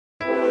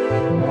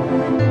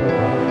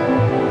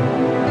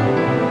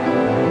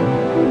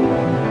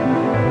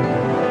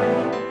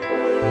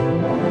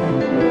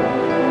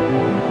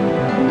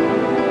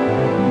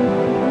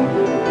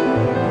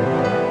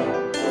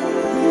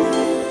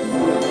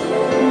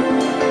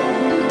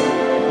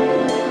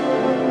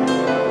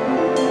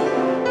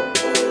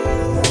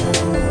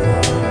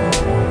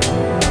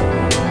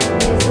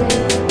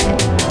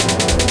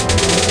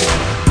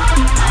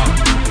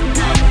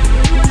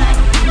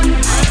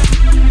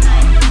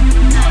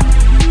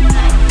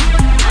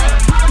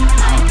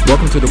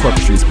Welcome to the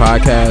Corporate Streets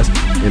Podcast,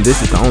 and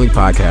this is the only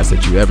podcast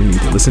that you ever need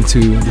to listen to.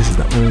 This is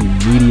the only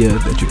media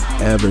that you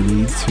ever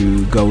need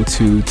to go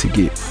to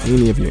get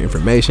any of your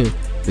information.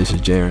 This is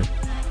Jaron.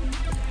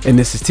 And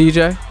this is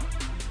TJ.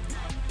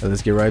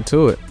 Let's get right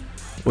to it.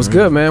 What's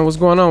good, man? What's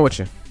going on with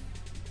you?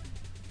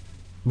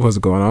 What's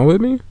going on with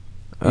me?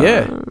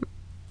 Yeah.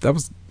 That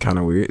was kind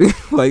of weird.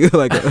 like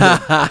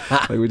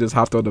we just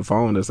hopped on the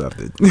phone or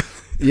something.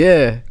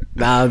 Yeah.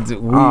 Nah,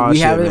 we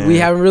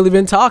haven't really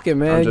been talking,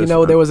 man. You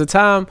know, there was a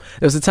time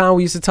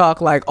we used to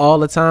talk like all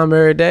the time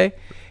every day.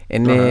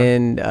 And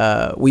then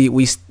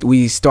we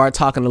start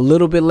talking a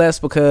little bit less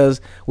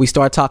because we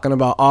start talking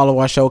about all of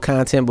our show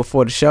content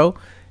before the show,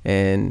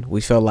 and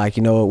we felt like,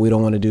 you know what, we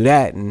don't want to do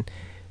that. And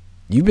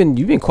you've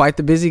been quite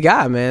the busy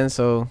guy, man.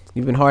 So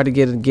you've been hard to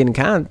get in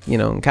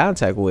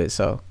contact with.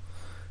 So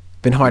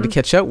been hard to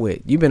catch up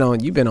with. You've been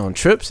on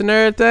trips and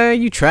everything.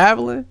 You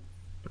traveling?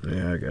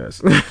 Yeah, I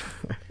guess.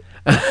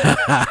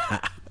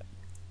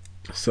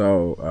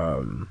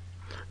 So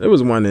there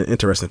was one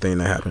interesting thing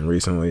that happened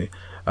recently.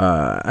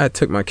 I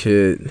took my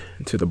kid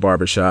to the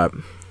barbershop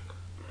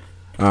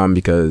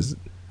because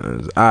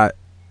I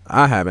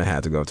haven't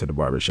had to go to the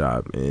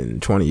barbershop in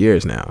 20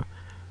 years now,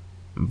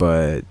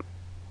 but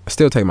I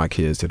still take my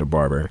kids to the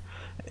barber.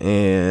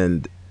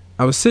 And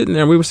we were sitting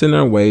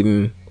there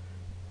waiting,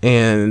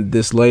 and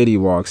this lady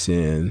walks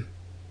in,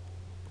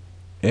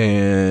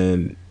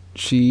 and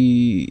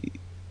she,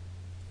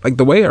 like,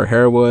 the way her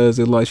hair was,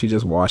 it like she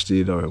just washed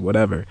it or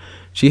whatever.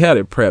 She had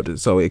it prepped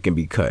so it can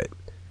be cut.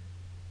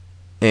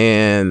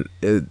 And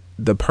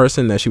the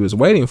person that she was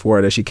waiting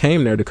for, that she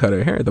came there to cut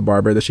her hair, the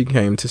barber that she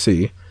came to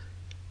see,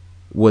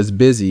 was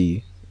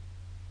busy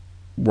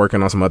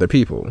working on some other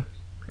people.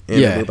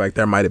 And it looked like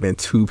there might have been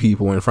two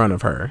people in front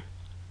of her.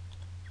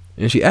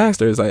 And she asked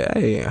her, it's like,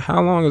 hey,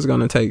 how long is it going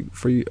to take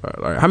for you?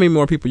 Or how many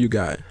more people you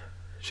got?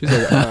 She's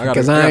like,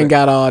 because I ain't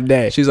got all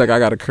day. She's like, I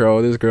got to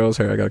curl this girl's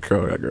hair. I got to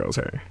curl that girl's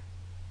hair.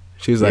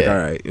 She's like, all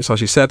right. So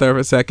she sat there for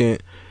a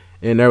second,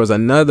 and there was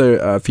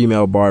another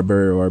female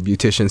barber or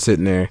beautician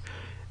sitting there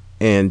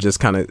and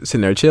just kind of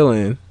sitting there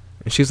chilling.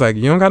 And she's like,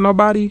 you don't got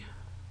nobody?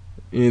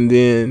 And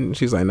then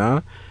she's like, nah.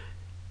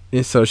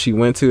 And so she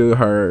went to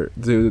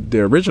the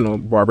original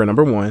barber,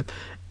 number one,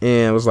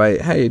 and was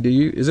like, hey,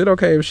 is it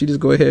okay if she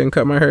just go ahead and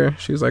cut my hair?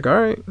 She was like, all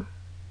right.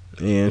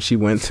 And she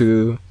went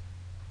to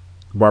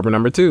barber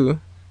number two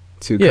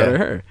to cut her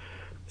hair.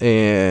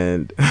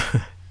 And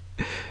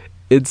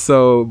it's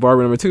so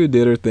barber number two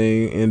did her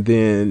thing, and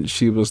then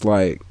she was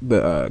like,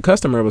 the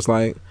customer was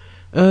like,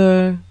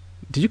 did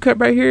you cut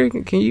right here?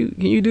 Can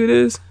you do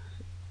this?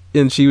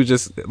 And she was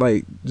just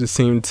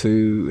seemed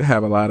to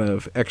have a lot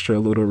of extra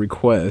little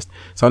requests.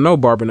 So I know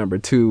barber number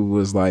two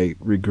was like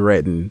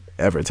regretting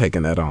ever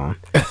taking that on.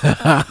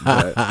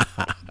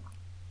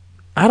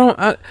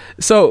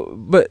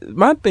 But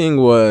my thing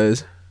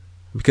was,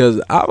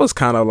 because I was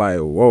kind of like,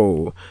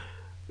 whoa,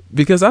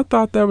 because I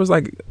thought there was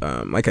like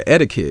an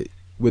etiquette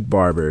with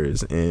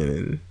barbers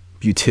and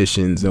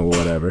beauticians and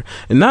whatever,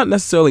 and not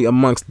necessarily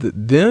amongst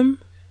them.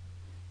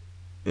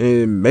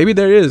 And maybe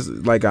there is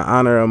like an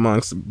honor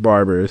amongst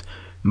barbers,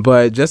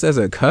 but just as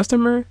a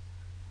customer,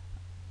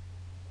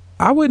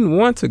 I wouldn't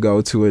want to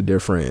go to a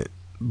different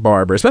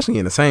barber, especially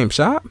in the same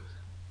shop.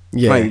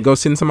 Yeah, like go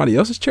sit in somebody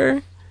else's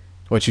chair.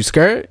 What, you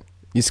scared?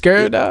 You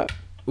scared, dog?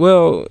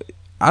 Well,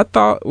 I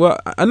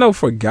know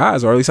for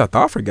guys, or at least I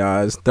thought for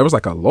guys, there was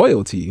like a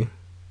loyalty,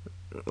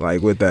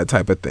 like with that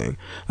type of thing.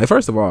 Like,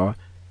 first of all,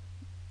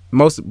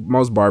 most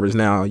barbers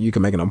now, you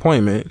can make an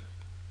appointment,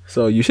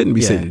 so you shouldn't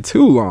be sitting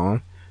too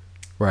long.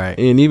 Right.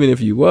 And even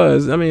if you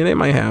was, I mean, they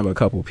might have a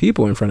couple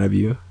people in front of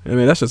you. I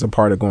mean, that's just a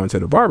part of going to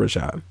the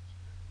barbershop.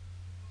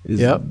 Is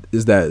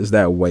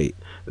that wait.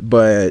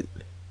 But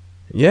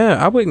yeah,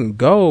 I wouldn't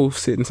go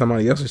sit in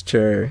somebody else's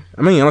chair.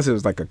 I mean, unless it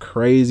was like a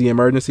crazy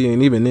emergency,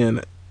 and even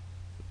then,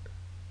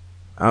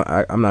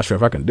 I'm not sure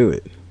if I can do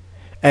it.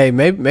 Hey,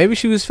 maybe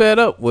she was fed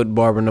up with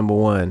barber number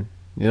one.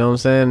 You know what I'm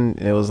saying?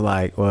 It was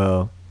like,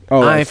 well,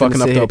 I ain't fucking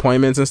up the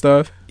appointments and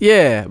stuff.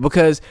 Yeah,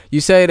 because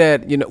you say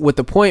that, you know, with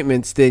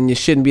appointments, then you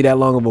shouldn't be that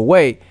long of a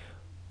wait.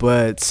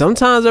 But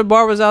sometimes there are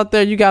barbers out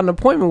there, you got an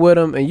appointment with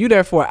them, and you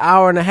there for an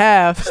hour and a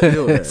half.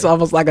 It's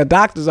almost like a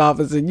doctor's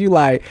office, and you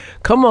like,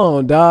 come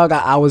on, dog.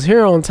 I was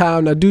here on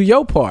time. Now do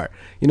your part.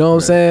 You know what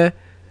I'm saying?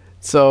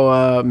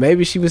 So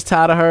maybe she was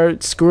tired of her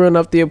screwing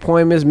up the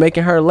appointments,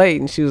 making her late,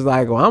 and she was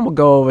like, well, I'm going to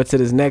go over to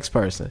this next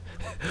person.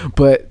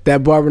 But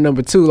that barber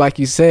number two, like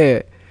you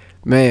said,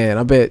 man,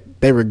 I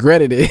bet they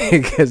regretted it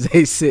because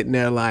they sitting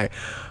there like,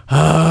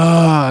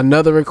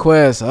 another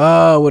request.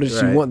 What does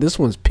she want? This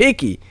one's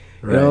picky.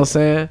 You know what I'm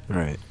saying?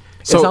 Right.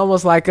 So it's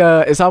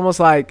almost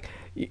like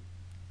you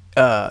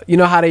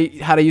know how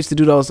they used to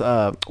do those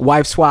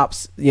wife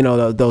swaps, you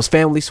know, those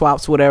family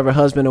swaps, whatever,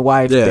 husband and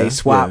wife, they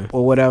swap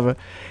or whatever.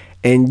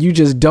 And you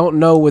just don't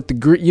know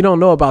you don't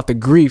know about the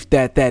grief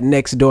that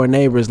next door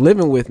neighbor is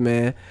living with,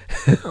 man.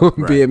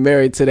 Being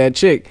married to that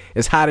chick,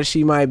 as hot as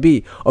she might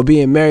be, or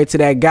being married to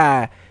that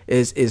guy,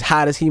 as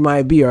hot as he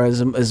might be, or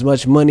as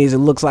much money as it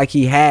looks like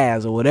he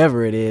has, or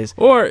whatever it is.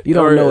 Or you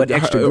don't know an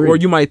extra degree. Or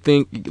you might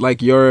think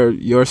like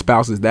your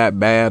spouse is that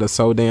bad or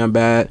so damn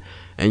bad,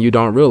 and you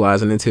don't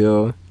realize it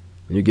until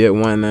you get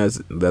one that's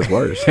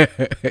worse.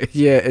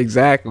 Yeah,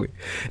 exactly.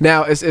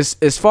 Now,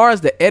 as far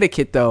as the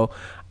etiquette though,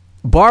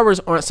 barbers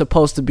aren't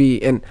supposed to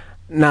be, and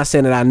not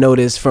saying that I know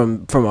this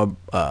from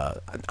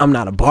I'm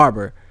not a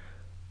barber,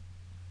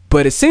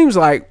 but it seems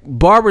like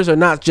barbers are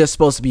not just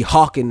supposed to be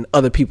hawking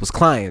other people's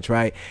clients,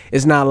 right?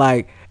 It's not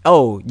like,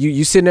 oh,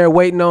 you sitting there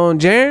waiting on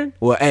Jaren?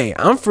 Well, hey,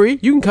 I'm free.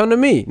 You can come to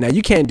me. Now,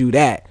 you can't do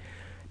that.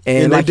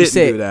 And like they you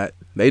said, do that.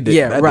 They did.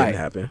 Yeah, that right. didn't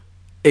happen.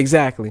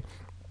 Exactly.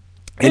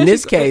 In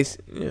this case,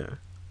 yeah.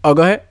 Oh,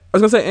 go ahead. I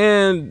was gonna say,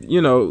 and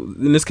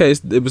in this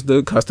case, it was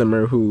the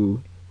customer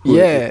who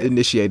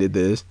initiated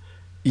this.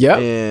 Yeah.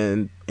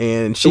 And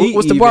she.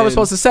 What's the barber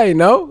supposed to say?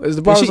 No, is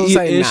the barber supposed to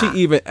say? And she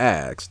even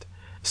asked.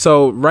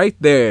 So right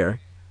there,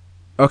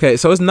 okay.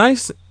 So it's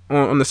nice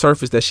on the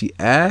surface that she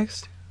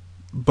asked,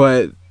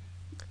 but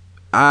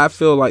I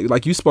feel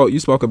like you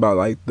spoke about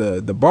like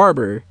the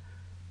barber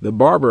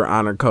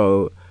honor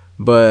code,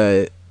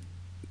 but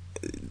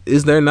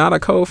is there not a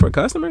code for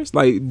customers?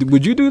 Like,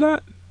 would you do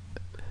that?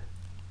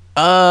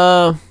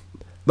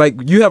 Like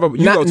you go to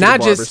the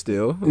barber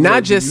still,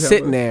 not just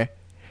sitting there.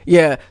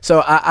 Yeah.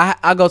 So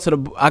I go to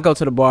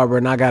the barber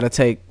and I got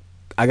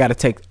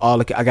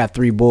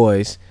 3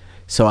 boys.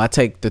 So I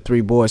take the 3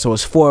 boys. So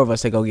it's 4 of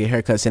us that go get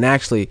haircuts. And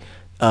actually,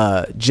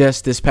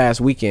 just this past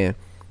weekend,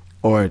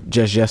 or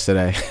just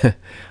yesterday,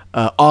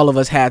 all of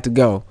us had to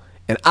go.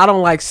 And I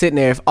don't like sitting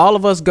there. If all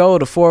of us go,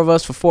 the 4 of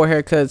us for 4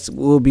 haircuts,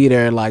 we'll be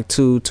there in like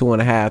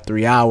 2.5,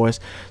 3 hours.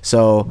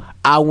 So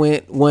I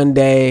went one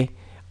day.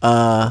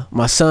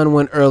 My son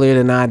went earlier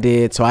than I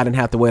did, so I didn't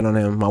have to wait on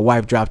him. My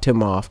wife dropped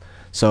him off.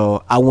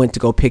 So I went to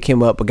go pick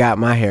him up, but got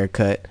my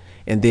haircut.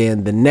 And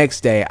then the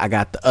next day, I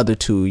got the other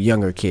 2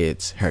 younger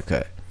kids'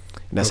 haircut.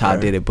 That's how I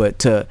did it. But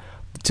to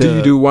do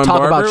you do one talk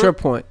barber? About your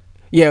point,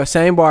 yeah,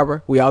 same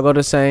barber. We all go to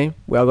the same.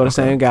 We all go to the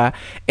same guy.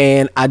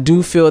 And I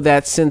do feel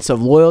that sense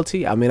of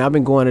loyalty. I mean, I've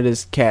been going to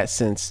this cat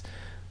since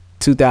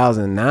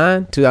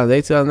 2008,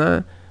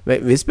 2009.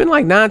 It's been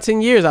like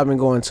 9-10 years I've been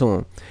going to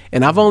him.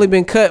 And I've only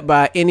been cut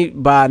by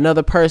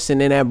another person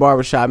in that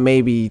barbershop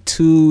maybe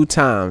 2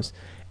 times.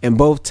 And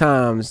both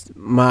times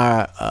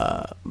my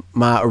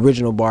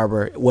original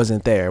barber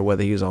wasn't there,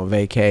 whether he was on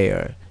vacay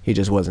or he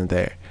just wasn't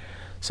there.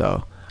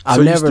 So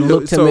I've never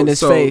looked him in his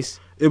face.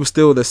 It was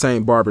still the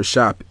same barber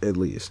shop, at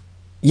least.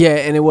 Yeah,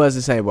 and it was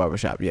the same barber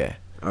shop. Yeah.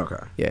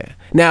 Okay. Yeah.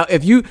 Now,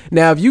 if you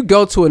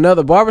go to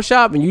another barber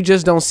shop and you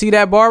just don't see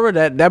that barber,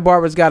 that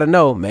barber's got to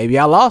know maybe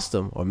I lost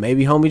him, or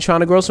maybe homie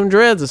trying to grow some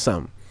dreads or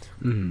something.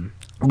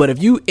 Mm-hmm. But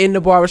if you in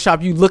the barber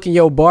shop, you looking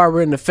your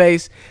barber in the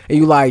face and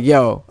you like,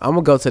 yo, I'm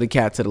gonna go to the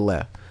cat to the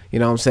left. You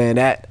know what I'm saying?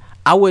 That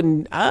I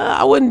wouldn't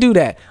do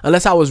that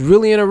unless I was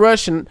really in a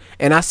rush and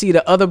I see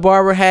the other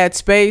barber had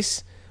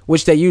space,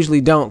 which they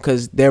usually don't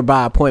because they're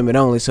by appointment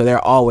only, so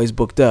they're always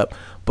booked up.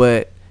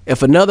 But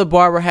if another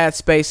barber had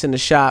space in the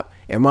shop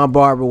and my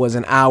barber was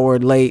an hour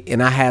late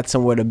and I had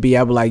somewhere to be,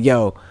 I'd be like,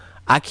 yo,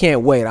 I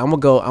can't wait. I'm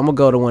gonna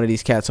go to one of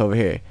these cats over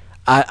here.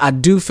 I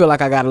do feel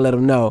like I gotta let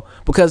them know,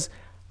 because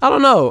I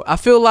don't know. I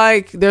feel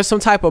like there's some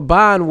type of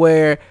bond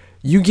where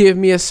you give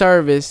me a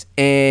service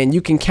and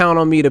you can count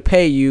on me to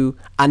pay you.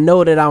 I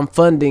know that I'm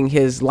funding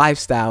his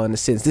lifestyle in a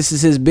sense. This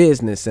is his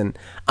business and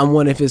I'm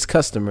one of his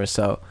customers.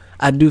 So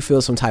I do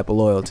feel some type of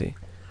loyalty.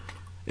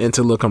 And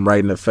to look him right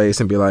in the face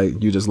and be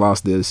like, you just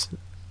lost this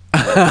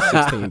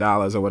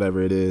 $16 or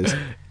whatever it is.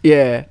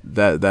 Yeah.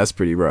 That's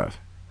pretty rough.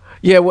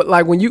 Yeah,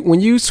 like when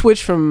you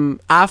switch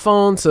from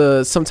iPhone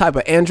to some type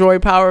of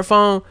Android powered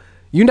phone,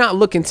 you're not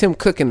looking Tim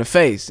Cook in the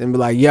face and be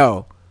like,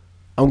 yo,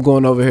 I'm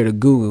going over here to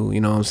Google,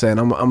 you know what I'm saying?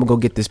 I'm gonna go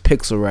get this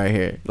Pixel right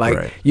here. Like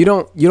right. You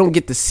don't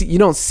get to see, you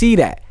don't see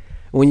that.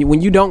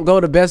 When you don't go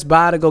to Best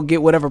Buy to go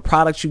get whatever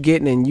product you're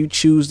getting and you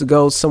choose to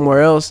go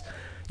somewhere else,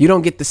 you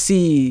don't get to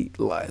see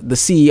the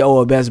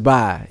CEO of Best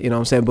Buy, you know what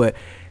I'm saying? But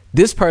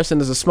this person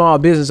is a small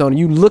business owner.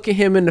 You look at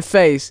him in the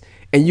face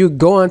and you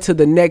go into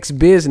the next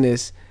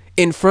business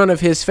in front of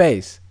his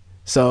face.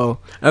 So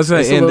that's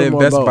right. And then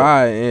Best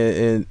Buy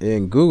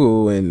and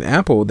Google and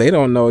Apple, they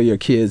don't know your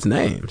kids'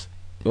 names.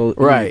 Well,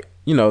 right.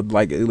 You know,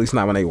 like at least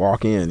not when they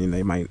walk in, and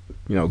they might,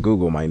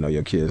 Google might know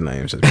your kids'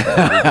 names. Just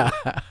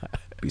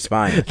be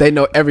spying. They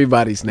know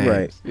everybody's name.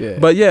 Right. Yeah.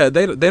 But yeah,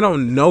 they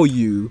don't know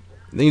you.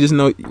 They just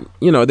know,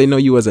 they know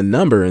you as a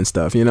number and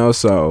stuff,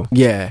 So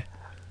yeah,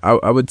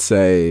 I would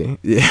say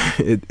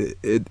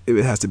it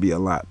has to be a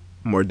lot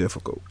more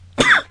difficult.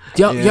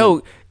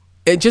 Yo,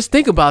 and just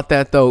think about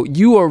that though.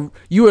 You are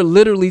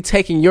literally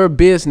taking your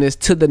business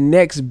to the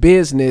next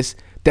business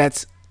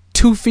that's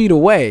 2 feet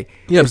away.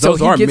 Yeah, so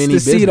he gets to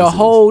see the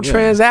whole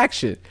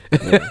transaction.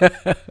 Yeah.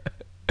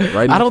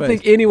 Right. I don't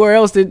think anywhere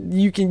else that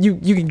you can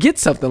get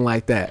something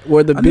like that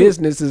where the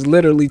business is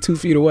literally 2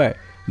 feet away.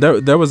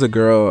 There was a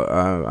girl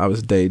I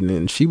was dating,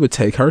 and she would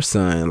take her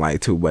son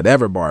like to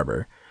whatever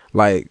barber.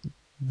 Like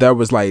there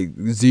was like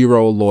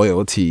zero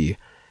loyalty,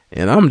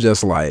 and I'm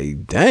just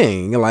like,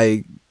 dang,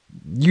 like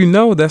you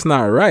know that's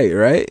not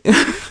right?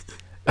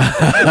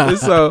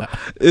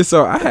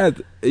 So I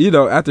had,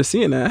 after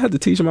seeing that, I had to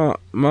teach my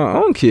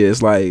own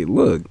kids, like,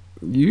 look,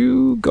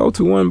 you go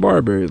to one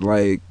barber,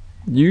 like,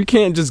 you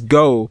can't just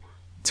go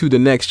to the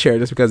next chair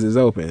just because it's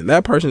open.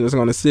 That person that's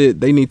going to sit,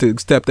 they need to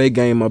step their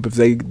game up if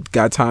they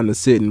got time to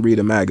sit and read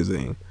a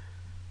magazine.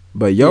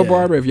 But your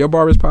barber, if your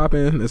barber's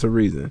popping, there's a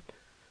reason.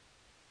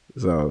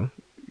 So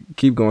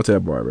keep going to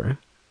that barber.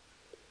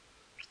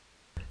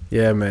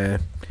 Yeah, man.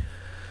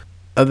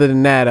 Other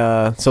than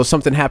that, so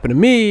something happened to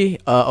me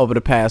over the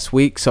past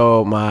week.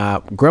 So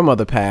my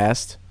grandmother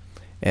passed,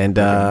 and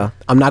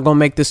I'm not gonna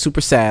make this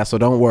super sad, so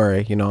don't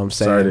worry. You know what I'm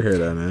saying? Sorry to hear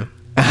that, man.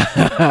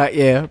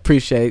 Yeah,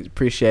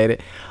 appreciate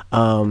it.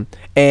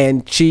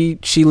 And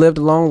she lived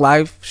a long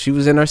life. She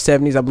was in her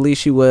 70s. I believe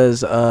she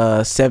was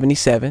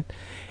 77,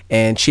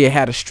 and she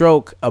had a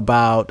stroke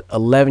about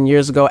 11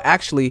 years ago.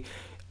 Actually,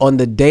 on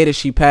the day that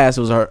she passed,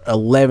 it was her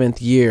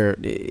 11th year.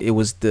 It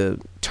was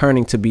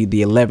turning to be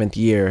the 11th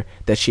year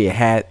that she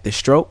had the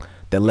stroke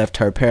that left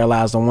her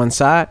paralyzed on one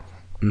side.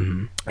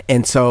 Mm-hmm.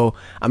 And so,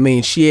 I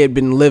mean, she had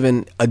been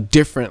living a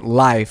different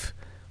life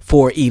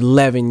for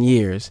 11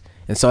 years.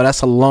 And so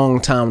that's a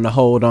long time to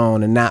hold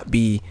on and not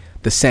be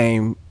the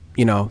same,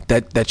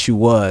 that you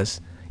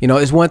was.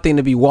 It's one thing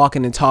to be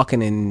walking and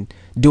talking and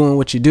doing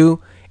what you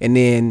do, and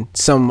then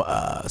some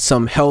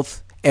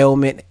health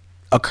ailment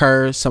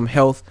occurs, some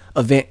health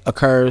event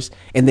occurs,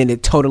 and then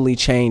it totally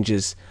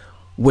changes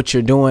what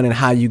you're doing and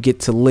how you get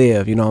to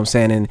live. You know what I'm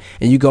saying? And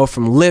you go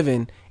from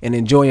living and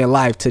enjoying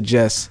life to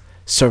just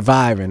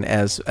surviving,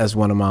 as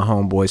one of my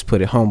homeboys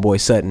put it, homeboy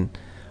Sutton.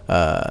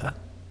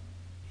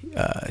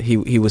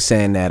 He was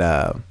saying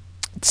that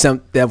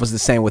that was the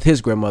same with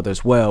his grandmother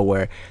as well,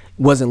 where it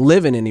wasn't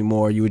living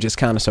anymore, you were just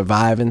kind of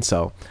surviving.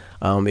 So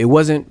it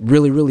wasn't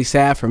really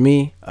sad for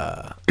me,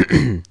 but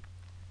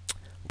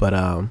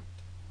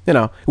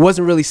it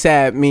wasn't really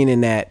sad,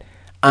 meaning that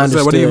I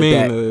understood. What do you mean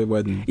that, it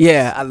wasn't?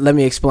 Yeah, let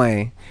me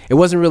explain. It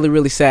wasn't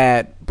really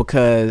sad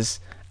because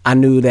I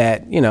knew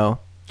that,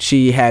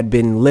 she had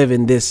been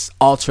living this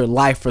altered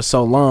life for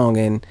so long,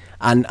 and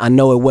I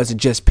know it wasn't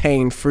just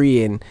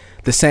pain-free, and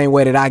the same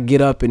way that I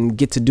get up and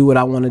get to do what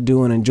I want to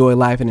do and enjoy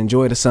life and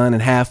enjoy the sun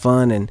and have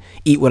fun and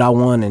eat what I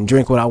want and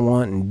drink what I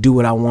want and do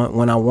what I want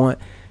when I want.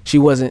 She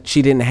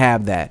didn't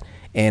have that,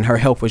 and her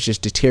health was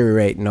just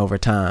deteriorating over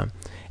time.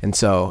 And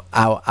so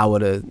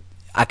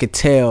I could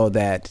tell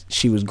that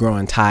she was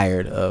growing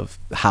tired of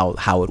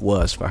how it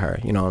was for her.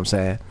 You know what I'm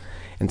saying?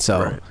 And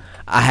so right.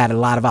 I had a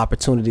lot of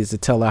opportunities to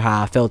tell her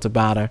how I felt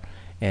about her,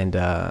 and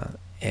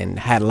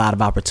had a lot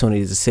of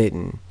opportunities to sit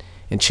and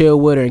chill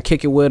with her and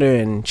kick it with her,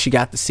 and she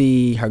got to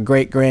see her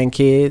great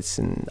grandkids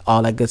and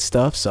all that good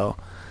stuff. So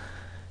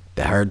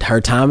her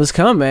time has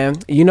come, man.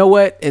 You know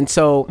what? And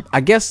so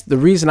I guess the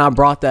reason I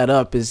brought that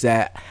up is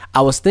that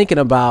I was thinking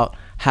about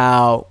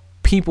how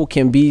people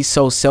can be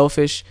so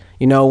selfish.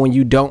 When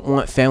you don't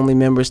want family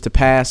members to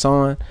pass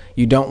on,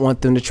 you don't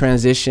want them to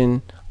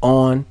transition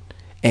on,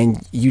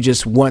 and you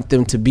just want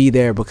them to be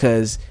there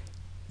because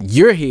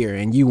you're here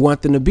and you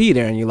want them to be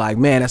there, and you're like,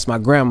 man, that's my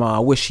grandma. I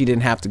wish she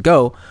didn't have to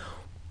go.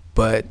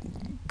 But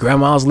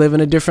grandma's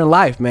living a different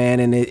life, man,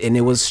 and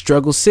it was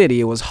struggle city.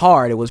 It was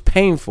hard. It was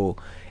painful,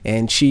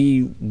 and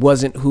she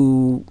wasn't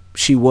who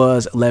she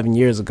was 11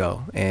 years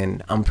ago,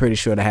 and I'm pretty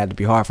sure that had to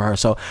be hard for her.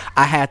 So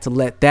I had to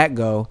let that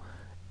go,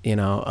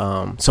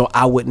 so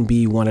I wouldn't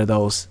be one of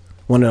those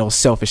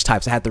selfish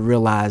types. I had to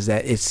realize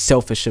that it's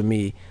selfish of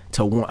me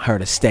to want her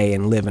to stay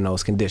and live in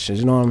those conditions.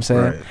 You know what I'm saying?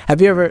 Right.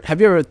 Have you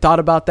ever thought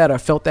about that or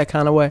felt that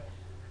kind of way?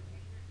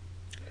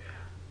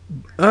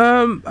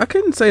 I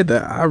couldn't say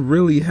that I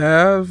really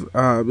have.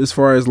 As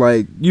far as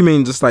like, you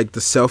mean just like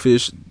the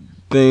selfish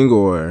thing,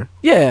 or?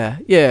 Yeah.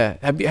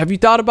 Have you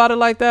thought about it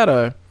like that,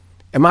 or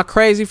am I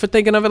crazy for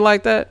thinking of it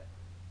like that?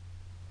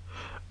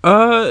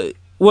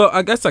 Well,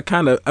 I guess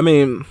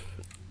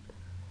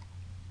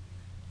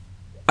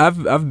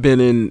I've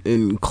been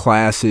in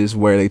classes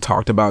where they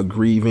talked about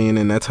grieving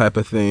and that type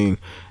of thing,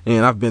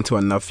 and I've been to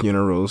enough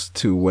funerals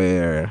to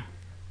where,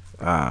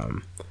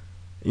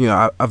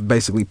 I've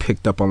basically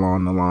picked up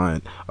along the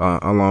line,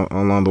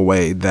 along the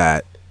way,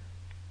 that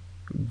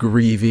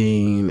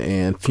grieving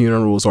and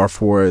funerals are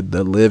for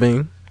the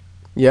living.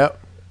 Yep.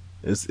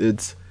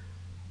 It's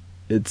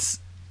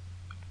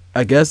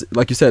I guess,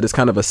 like you said, it's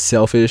kind of a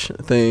selfish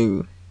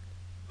thing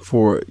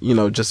for,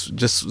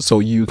 just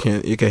so it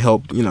can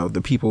help,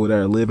 the people that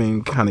are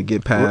living kind of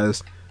get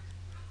past,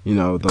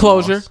 the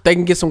closure. loss. They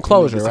can get some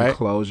closure, right? Some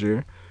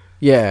closure.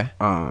 Yeah.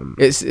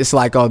 It's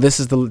like, oh, this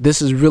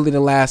is really the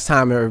last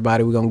time,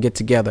 everybody, we're gonna get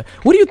together.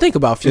 What do you think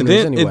about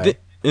funerals anyway?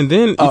 And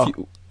then I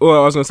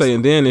was gonna say,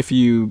 and then if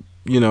you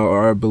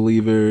are a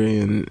believer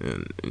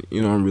in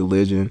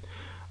religion,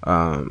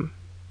 in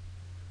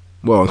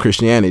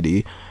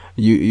Christianity,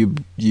 you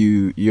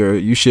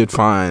should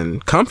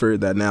find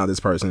comfort that now this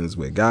person is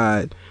with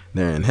God,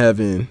 they're in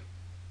heaven,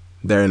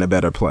 they're in a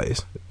better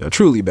place, a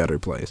truly better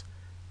place.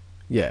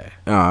 Yeah.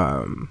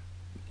 And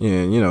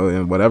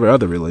in whatever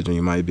other religion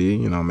you might be,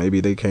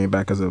 maybe they came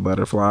back as a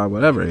butterfly,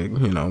 whatever you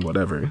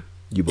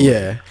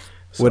believe.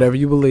 So, whatever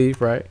you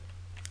believe, right?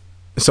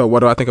 So what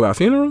do I think about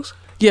funerals?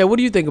 Yeah, what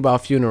do you think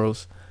about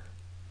funerals?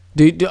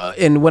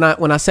 And when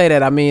I say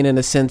that, I mean in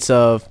the sense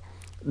of,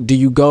 do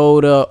you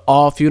go to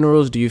all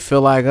funerals? Do you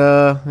feel like,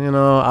 I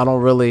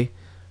don't really,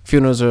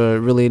 funerals are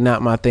really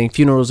not my thing.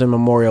 Funerals and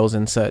memorials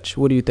and such.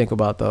 What do you think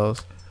about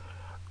those?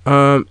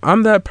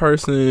 I'm that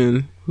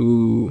person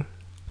who,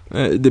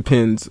 it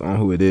depends on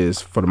who it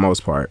is for the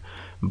most part,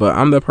 but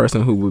I'm the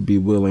person who would be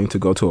willing to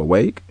go to a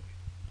wake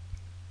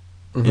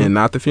and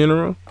not the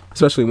funeral,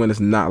 especially when it's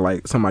not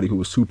like somebody who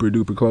was super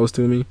duper close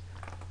to me,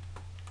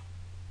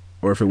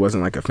 or if it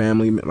wasn't like a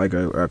family, like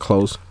a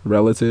close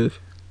relative.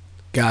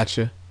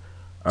 Gotcha.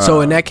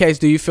 So in that case,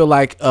 do you feel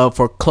like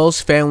for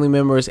close family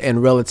members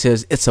and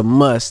relatives, it's a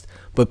must,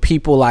 but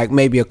people like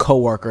maybe a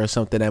coworker or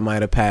something that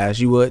might have passed,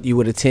 you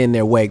would attend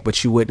their wake,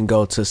 but you wouldn't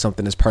go to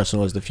something as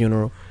personal as the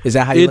funeral? Is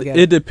that how you look at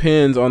it? It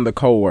depends on the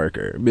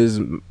coworker. Because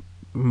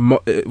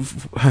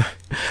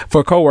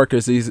for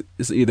coworkers,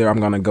 it's either I'm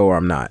gonna go or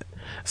I'm not.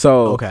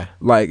 So okay,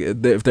 like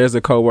if there's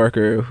a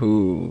coworker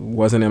who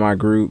wasn't in my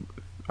group,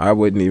 I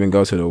wouldn't even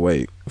go to the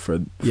wake for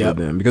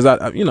them, because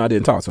I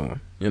didn't talk to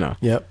him.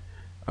 Yep.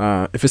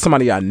 If it's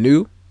somebody I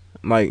knew,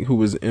 like who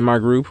was in my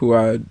group, who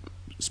I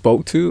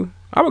spoke to,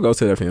 I would go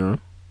to their funeral.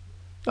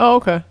 Oh,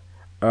 okay.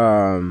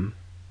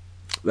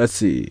 Let's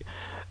see.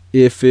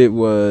 If it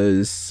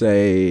was,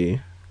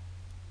 say,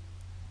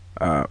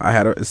 if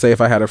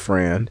I had a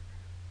friend,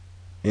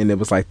 and it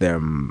was like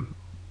their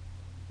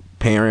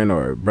parent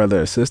or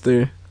brother or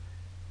sister,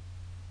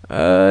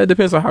 it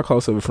depends on how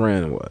close of a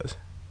friend it was.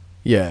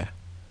 Yeah.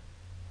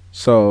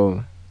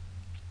 So,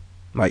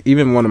 like,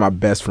 even one of my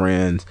best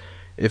friends,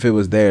 if it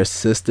was their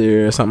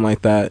sister or something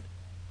like that,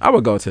 I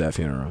would go to that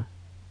funeral.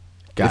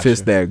 Gotcha. If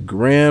it's their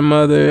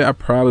grandmother, I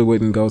probably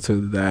wouldn't go to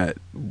that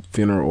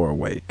funeral or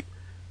wake.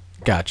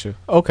 Gotcha.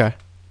 Okay.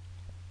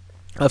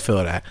 I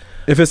feel that.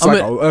 If it's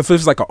if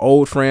it's like an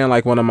old friend,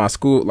 like one of my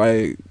school,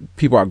 like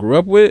people I grew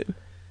up with,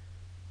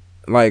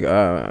 like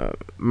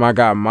my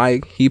guy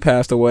Mike, he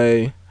passed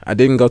away. I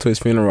didn't go to his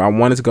funeral. I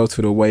wanted to go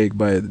to the wake,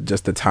 but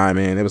just the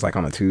timing, it was like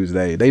on a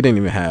Tuesday. They didn't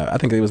even have, I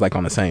think it was like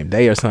on the same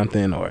day or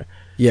something, or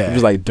it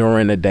was like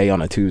during the day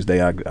on a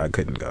Tuesday. I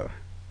couldn't go.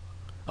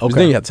 Okay.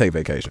 Then you have to take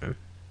vacation.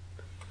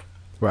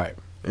 Right.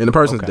 And the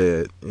person's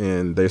dead,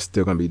 and they're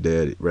still going to be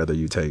dead whether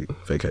you take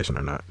vacation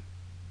or not.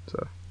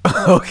 So.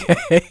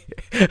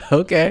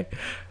 Okay.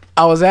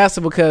 I was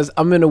asking because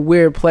I'm in a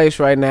weird place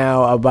right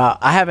now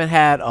I haven't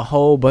had a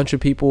whole bunch of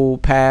people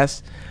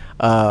pass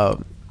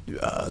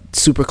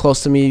super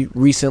close to me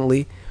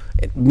recently.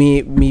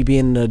 Me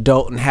being an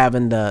adult and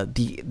having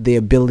the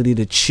ability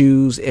to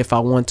choose if I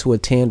want to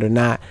attend or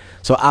not.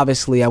 So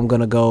obviously I'm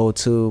going to go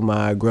to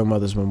my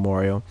grandmother's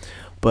memorial.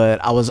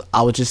 But I was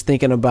just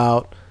thinking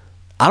about,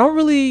 I don't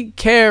really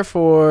care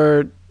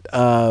for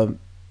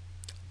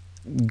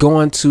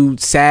going to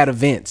sad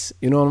events.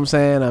 You know what I'm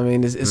saying? I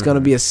mean, it's going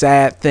to be a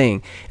sad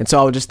thing. And so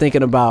I was just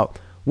thinking about,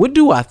 what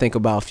do I think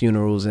about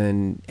funerals,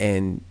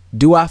 and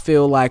do I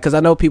feel like, because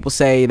I know people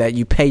say that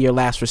you pay your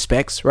last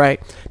respects,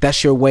 right?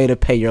 That's your way to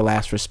pay your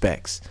last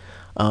respects.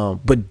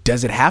 But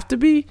does it have to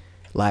be?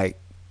 Like,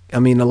 I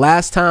mean, the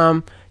last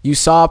time you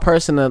saw a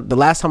person, the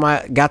last time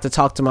I got to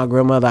talk to my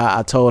grandmother,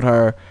 I told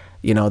her,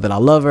 that I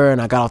love her,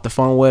 and I got off the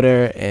phone with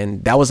her,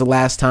 and that was the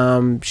last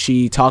time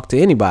she talked to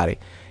anybody.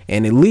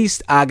 And at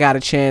least I got a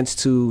chance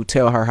to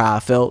tell her how I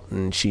felt,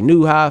 and she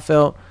knew how I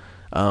felt.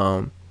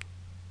 No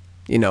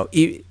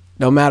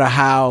matter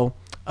how,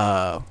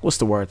 what's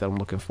the word that I'm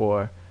looking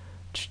for?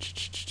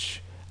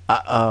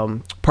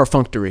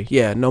 Perfunctory.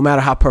 Yeah, no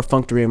matter how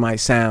perfunctory it might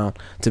sound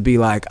to be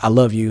like, I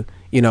love you.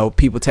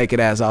 People take it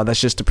as, oh, that's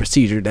just a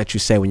procedure that you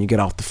say when you get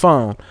off the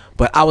phone.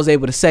 But I was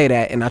able to say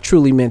that, and I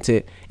truly meant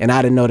it, and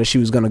I didn't know that she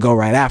was going to go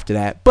right after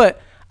that.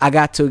 But I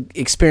got to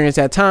experience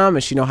that time,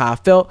 and she know how I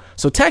felt.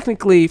 So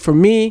technically, for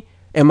me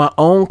and my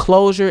own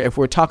closure, if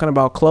we're talking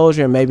about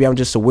closure, and maybe I'm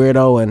just a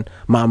weirdo and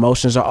my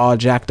emotions are all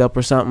jacked up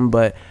or something,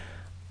 but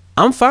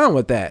I'm fine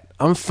with that.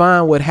 I'm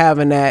fine with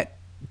having that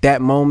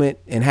moment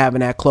and having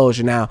that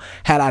closure. Now,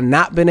 had I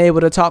not been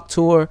able to talk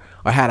to her,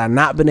 or had I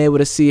not been able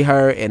to see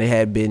her, and it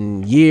had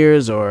been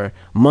years or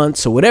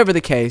months or whatever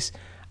the case,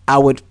 I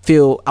would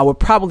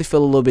probably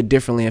feel a little bit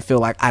differently and feel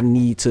like I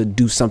need to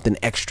do something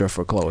extra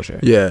for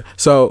closure. Yeah.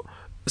 So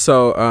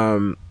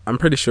I'm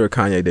pretty sure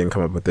Kanye didn't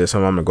come up with this, so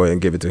I'm gonna go ahead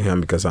and give it to him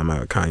because I'm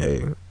a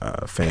Kanye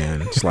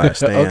fan / stan.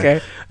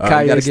 Okay.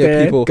 Kanye, you gotta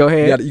give people, go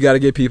ahead. You gotta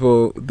give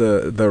people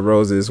the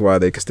roses while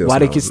they can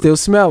still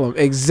smell them.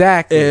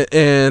 Exactly.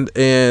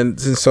 And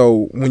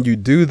so when you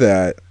do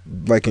that,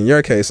 like in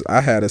your case,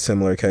 I had a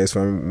similar case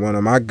from one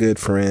of my good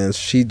friends.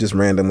 She just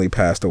randomly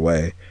passed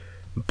away,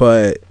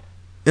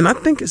 and I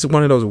think it's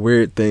one of those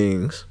weird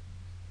things.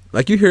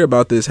 Like, you hear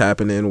about this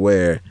happening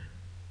where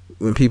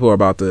when people are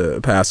about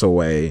to pass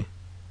away,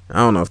 I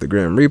don't know if the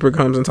Grim Reaper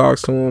comes and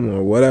talks to them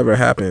or whatever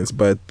happens,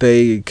 but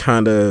they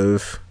kind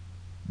of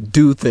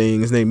do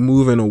things and they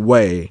move in a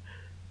way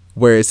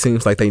where it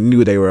seems like they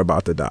knew they were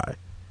about to die.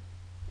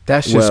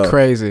 That's just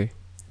crazy.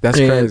 That's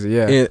crazy,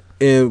 yeah.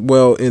 And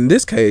in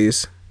this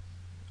case,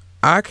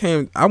 I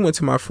went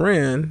to my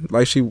friend,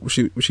 like she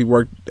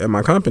worked at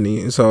my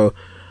company, and so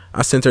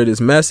I sent her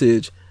this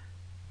message.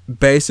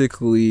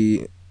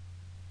 Basically,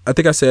 I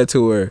think I said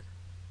to her,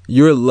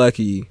 "You're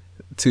lucky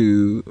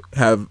to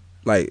have,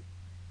 like,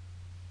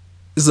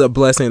 this is a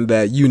blessing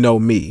that you know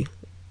me,"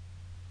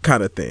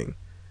 kind of thing.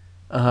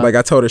 Like,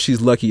 I told her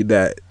she's lucky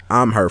that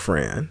I'm her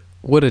friend.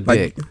 What a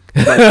dick.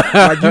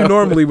 Like you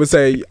normally would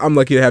say, I'm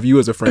lucky to have you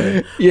as a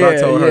friend. Yeah, but I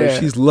told her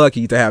she's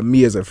lucky to have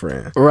me as a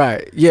friend.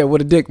 Right. Yeah,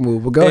 what a dick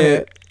move. But go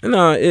ahead.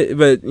 No,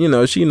 but, you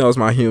know, she knows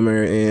my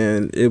humor,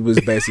 and it was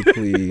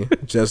basically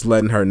just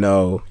letting her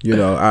know, you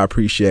know, I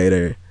appreciate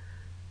her,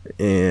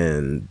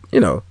 and,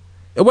 you know,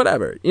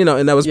 whatever. You know,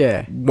 and that was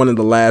one of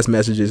the last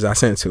messages I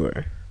sent to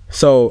her.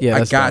 So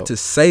I got to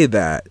say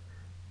that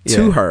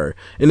to her.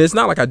 And it's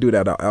not like I do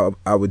that.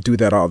 I would do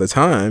that all the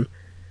time.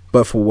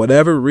 But for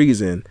whatever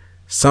reason,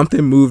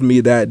 something moved me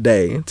that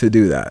day to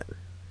do that.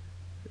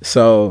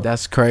 So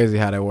that's crazy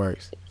how that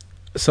works.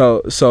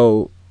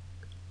 So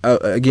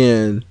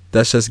again,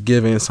 that's just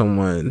giving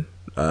someone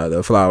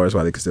the flowers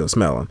while they can still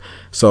smell them.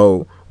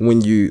 So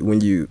when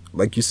you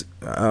like you,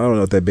 I don't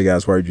know if that big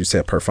ass word you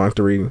said,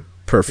 perfunctory,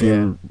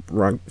 perfume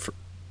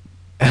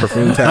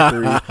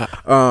factory.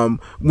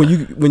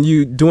 When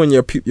you doing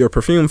your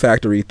perfume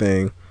factory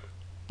thing,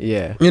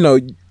 you know,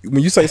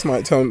 when you say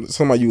tell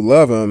somebody you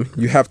love them,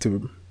 you have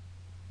to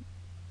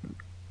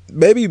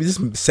maybe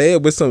just say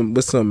it with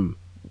some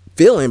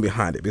feeling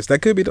behind it, because that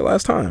could be the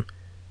last time.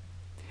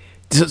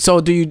 So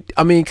do you?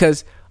 I mean,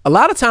 because a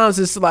lot of times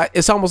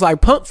it's almost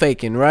like pump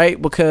faking,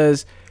 right?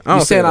 Because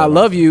you're saying I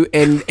love you,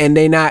 and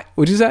they not.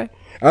 What'd you say?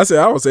 I said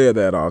I don't say it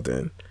that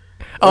often.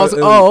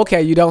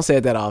 Okay. You don't say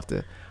it that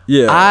often.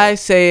 Yeah. I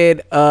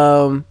said,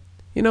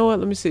 you know what?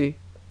 Let me see.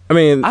 I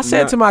mean, I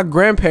said to my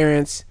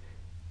grandparents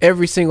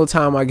every single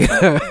time I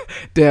get.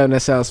 Damn,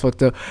 that sounds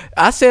fucked up.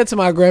 I said to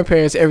my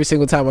grandparents every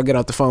single time I get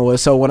off the phone with.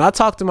 So when I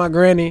talk to my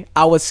granny,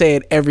 I would say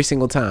it every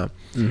single time.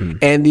 Mm-hmm.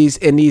 And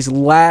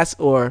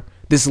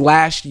this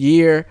last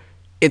year,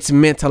 it's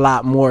meant a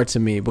lot more to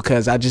me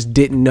because I just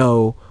didn't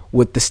know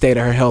what the state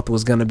of her health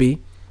was gonna be.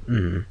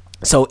 Mm-hmm.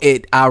 So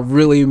I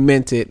really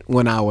meant it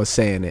when I was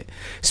saying it.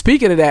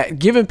 Speaking of that,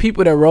 giving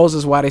people their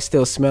roses while they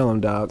still smell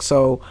them, dog.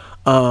 So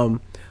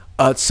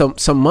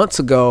some months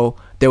ago,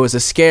 there was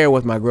a scare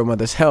with my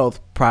grandmother's health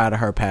prior to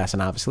her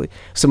passing, obviously,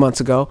 some months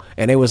ago.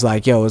 And it was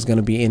like, yo, it's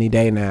gonna be any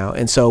day now.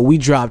 And so we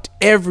dropped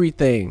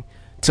everything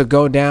to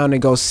go down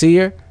and go see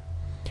her.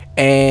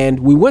 And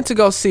we went to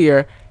go see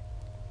her.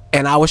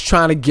 And I was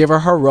trying to give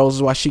her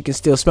roses while she can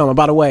still smell them.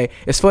 By the way,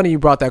 it's funny you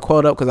brought that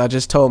quote up because I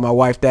just told my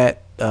wife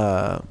that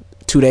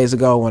 2 days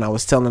ago when I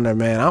was telling her,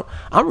 man,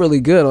 I'm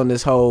really good on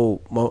this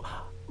whole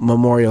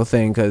memorial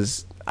thing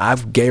because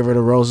I've gave her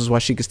the roses while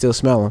she could still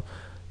smell them.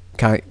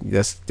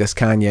 That's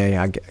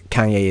Kanye,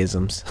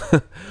 Kanye-isms.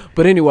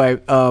 But anyway,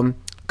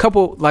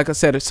 couple, like I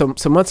said, some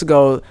months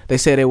ago, they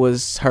said it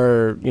was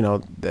her, you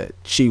know, that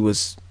she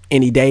was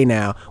any day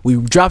now. We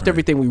dropped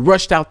everything. We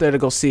rushed out there to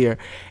go see her.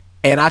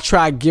 And I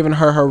tried giving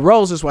her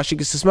roses while she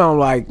could smell them.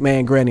 Like,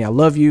 man, Granny, I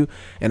love you.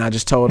 And I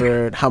just told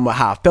her how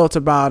I felt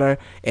about her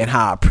and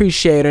how I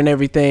appreciate her and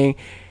everything.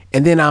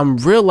 And then I'm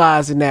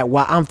realizing that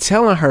while I'm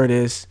telling her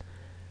this,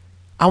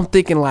 I'm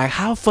thinking like,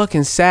 how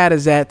fucking sad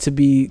is that to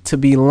be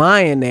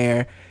lying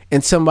there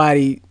and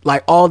somebody,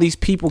 like all these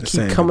people just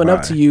keep coming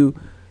up to you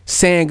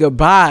saying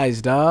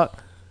goodbyes, dog.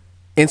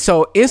 And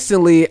so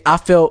instantly I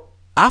felt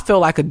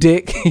like a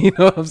dick, you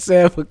know what I'm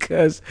saying?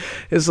 Because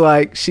it's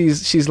like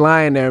she's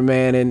lying there,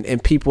 man,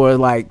 and people are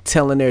like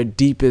telling their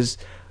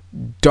deepest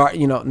dark,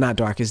 you know, not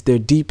darkest, their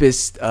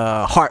deepest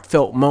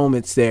heartfelt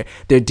moments, their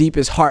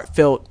deepest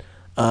heartfelt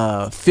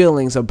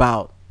feelings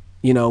about,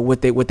 you know,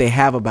 what they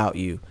have about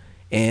you.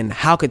 And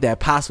how could that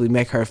possibly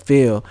make her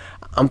feel?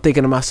 I'm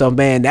thinking to myself,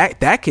 man,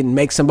 that can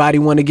make somebody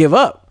want to give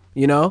up,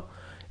 you know?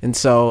 And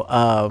so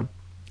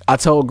I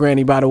told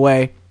Granny, by the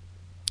way,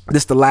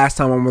 this is the last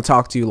time I'm gonna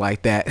talk to you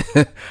like that.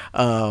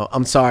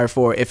 I'm sorry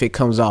for if it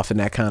comes off in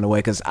that kind of way,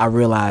 because I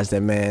realized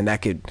that, man,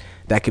 that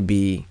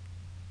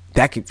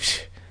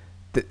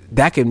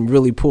can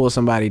really pull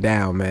somebody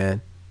down,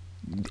 man.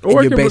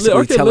 Or you're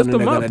basically telling them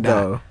they're gonna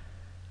die.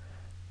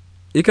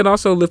 It can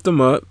also lift them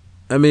up.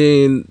 I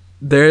mean,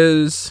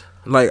 there's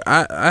like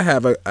I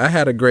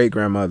had a great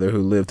grandmother who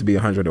lived to be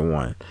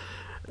 101.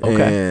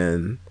 Okay.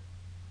 And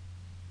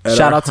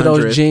shout out to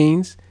those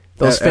genes.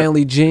 Those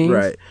family genes.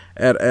 Right.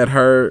 At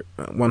her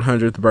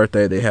 100th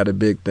birthday, they had a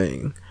big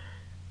thing.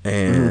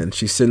 And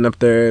she's sitting up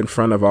there in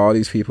front of all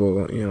these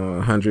people, you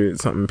know,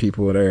 100-something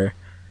people there.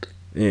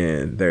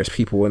 And there's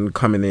people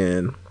coming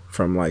in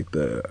from like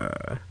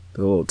the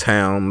little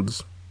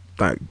towns,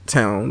 like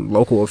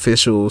local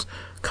officials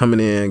coming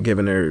in,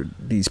 giving her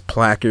these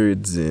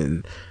placards,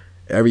 and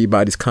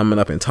everybody's coming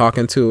up and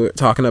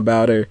talking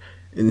about her.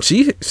 And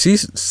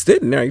she's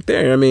sitting right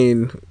there. I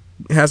mean,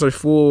 has her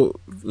full,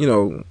 you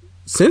know,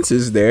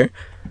 senses there.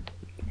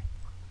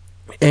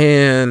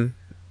 And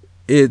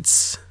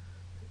it's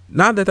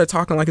not that they're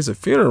talking like it's a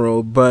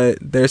funeral, but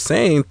they're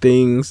saying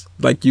things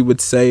like you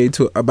would say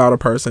about a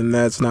person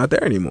that's not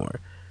there anymore.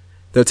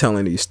 they're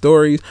telling these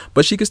stories,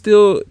 but she could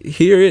still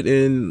hear it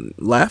and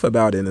laugh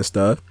about it and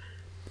stuff.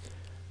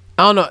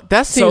 I don't know.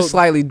 That seems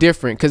slightly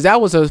different because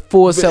that was a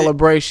full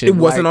celebration. It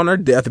wasn't on her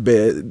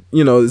deathbed,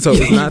 you know, so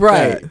it's not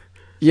right. that.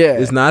 Yeah.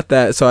 It's not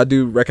that. So I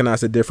do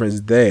recognize the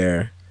difference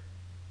there.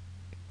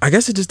 I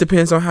guess it just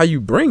depends on how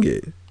you bring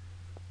it.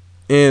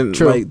 And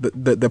True. like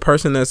the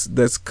person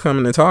that's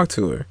coming to talk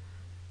to her.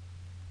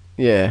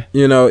 Yeah.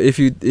 You know, if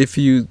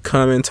you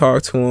come and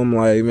talk to him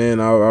like,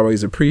 man, I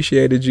always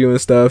appreciated you and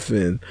stuff,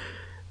 and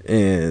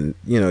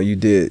you know,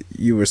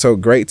 you were so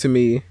great to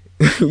me.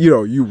 You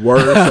know, you were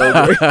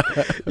so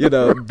great. You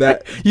know,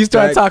 that you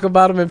start talking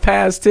about him in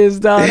past tense,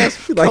 dog.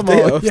 That's like,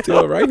 damn, I'm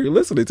still right here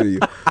listening to you.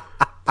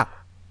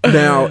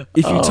 Now,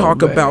 if you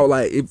talk about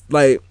like,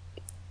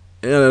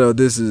 I don't know,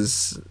 this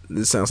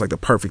sounds like the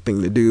perfect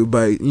thing to do,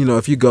 but you know,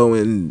 if you go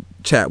and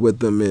chat with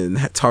them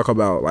and talk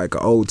about like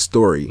an old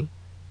story,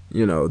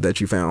 you know, that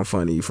you found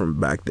funny from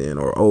back then,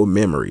 or old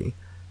memory,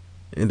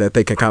 and that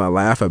they can kind of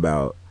laugh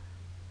about,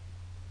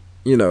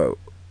 you know,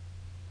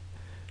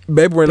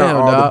 maybe we're not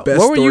all the best.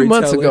 Where were you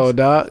months ago,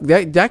 dog?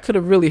 That could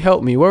have really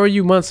helped me. Where were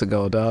you months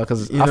ago, dog?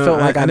 Because I felt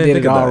like I did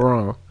it all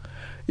wrong.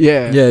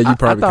 Yeah, you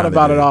probably I thought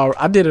about it all.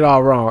 I did it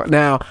all wrong.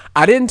 Now,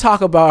 I didn't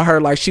talk about her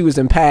like she was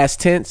in past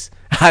tense.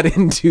 I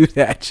didn't do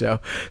that, Joe.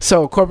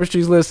 So, Corporate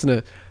Streets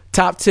listener,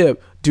 top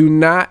tip: do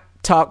not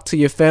talk to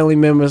your family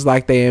members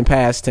like they in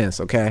past tense.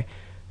 Okay.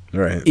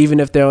 Right. Even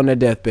if they're on their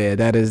deathbed,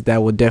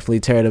 that would definitely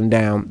tear them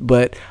down.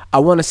 But I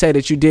want to say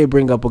that you did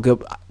bring up a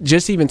good,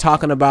 just even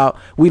talking about,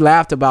 we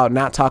laughed about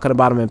not talking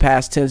about them in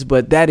past tense,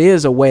 but that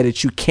is a way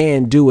that you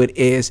can do it,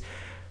 is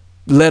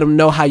let them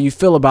know how you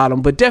feel about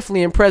them, but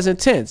definitely in present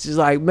tense. It's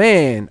like,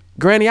 man,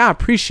 Granny, I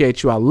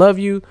appreciate you. I love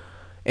you.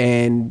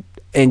 And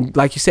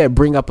like you said,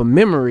 bring up a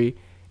memory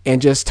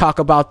and just talk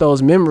about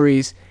those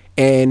memories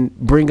and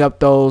bring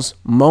up those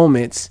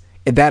moments,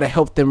 and that'll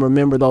help them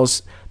remember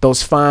those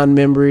fond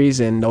memories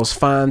and those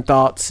fond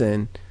thoughts,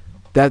 and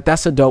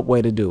that's a dope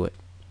way to do it.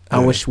 Yeah.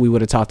 I wish we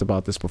would have talked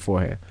about this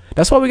beforehand.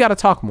 That's why we got to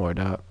talk more,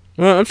 dog.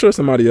 Well, I'm sure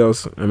somebody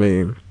else, I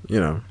mean, you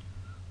know,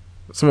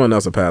 someone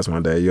else will pass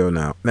one day.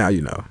 Now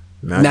you know.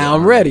 Now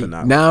I'm ready.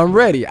 Now I'm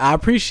ready. I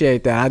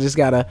appreciate that. I just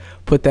got to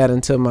put that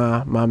into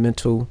my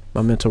mental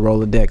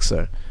Rolodex,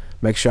 sir.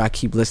 Make sure I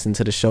keep listening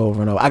to the show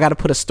over and over. I got to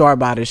put a star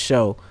by this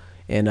show,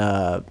 and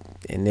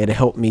it'll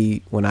help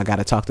me when I got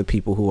to talk to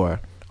people who are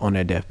on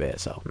their deathbed.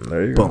 So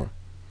there you boom. go.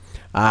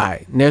 All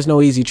right. And there's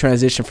no easy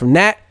transition from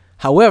that.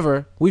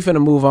 However, we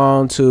finna move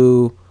on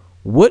to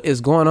what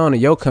is going on in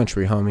your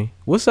country, homie.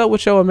 What's up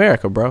with your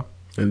America, bro?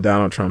 And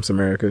Donald Trump's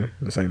America,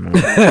 the same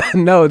moment.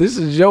 No, this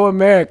is your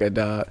America,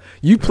 dog.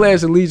 You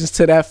pledged allegiance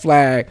to that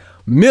flag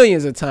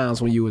millions of times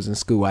when you was in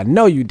school. I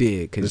know you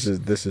did. This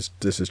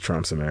is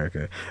Trump's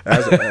America.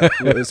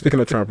 Speaking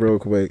of Trump, real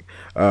quick,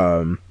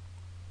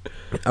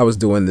 I was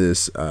doing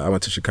this. I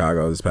went to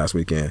Chicago this past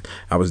weekend.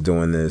 I was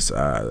doing this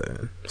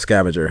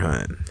scavenger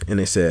hunt, and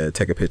they said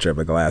take a picture of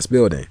a glass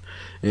building,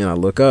 and I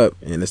look up,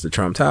 and it's the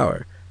Trump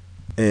Tower,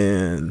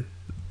 and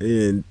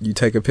you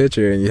take a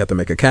picture, and you have to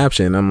make a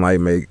caption. I'm like,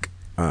 make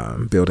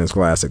buildings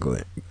glass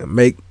again.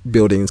 Make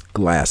buildings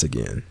glass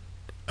again.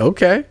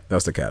 Okay,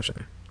 that's the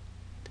caption.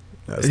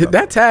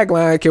 That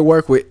tagline can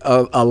work with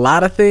a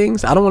lot of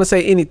things. I don't want to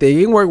say anything.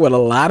 It can work with a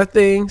lot of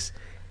things,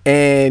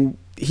 and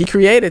he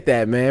created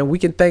that, man. We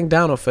can thank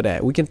Donald for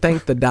that. We can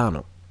thank the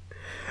Donald.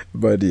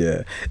 But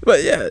yeah,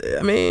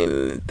 I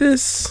mean,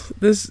 this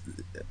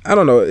I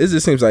don't know. It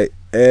just seems like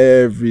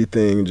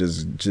everything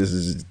just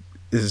is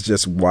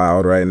just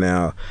wild right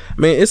now.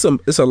 I mean, it's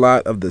a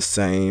lot of the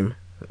same.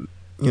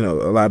 You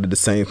know, a lot of the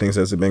same things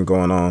that's been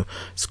going on.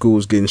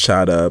 Schools getting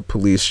shot up,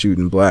 police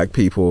shooting black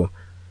people.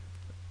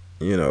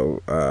 You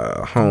know,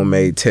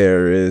 homemade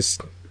terrorists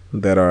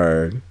that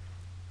are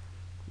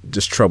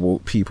just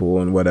troubled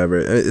people and whatever.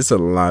 It's a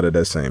lot of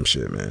that same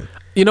shit, man.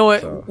 You know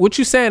what? So. What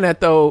you saying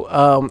that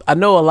though? I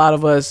know a lot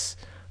of us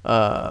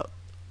are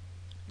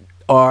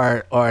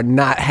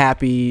not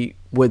happy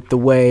with the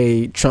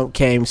way Trump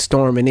came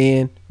storming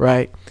in,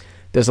 right?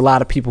 There's a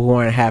lot of people who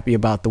aren't happy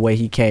about the way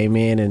he came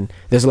in, and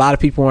there's a lot of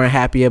people who aren't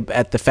happy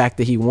at the fact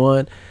that he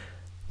won.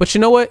 But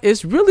you know what?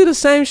 It's really the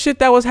same shit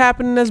that was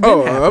happening that's been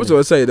happening. I was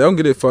going to say, don't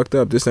get it fucked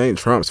up. This ain't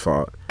Trump's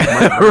fault.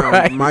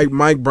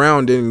 Mike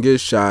Brown didn't get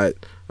shot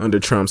under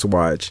Trump's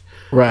watch.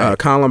 Right.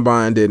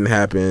 Columbine didn't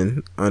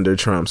happen under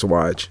Trump's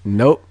watch.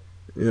 Nope.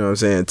 You know what I'm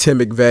saying? Tim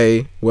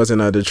McVeigh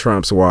wasn't under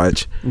Trump's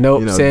watch. Nope.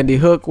 You know, Sandy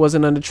Hook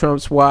wasn't under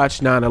Trump's watch.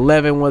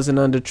 9/11 wasn't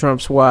under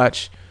Trump's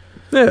watch.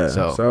 Yeah.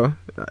 So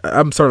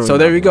I'm certainly. So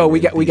there we go. We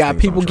got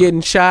people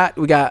getting shot.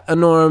 We got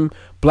unarmed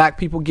black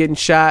people getting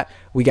shot.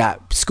 We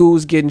got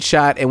schools getting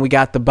shot, and we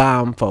got the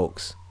bomb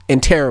folks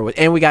and terrorists,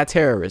 and we got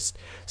terrorists.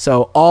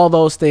 So all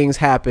those things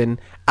happen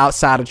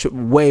outside of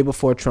way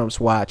before Trump's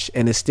watch,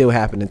 and it's still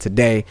happening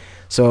today.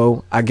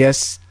 So I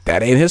guess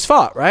that ain't his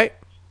fault, right?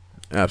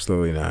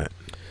 Absolutely not.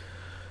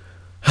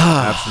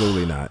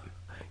 Absolutely not.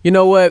 You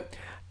know what?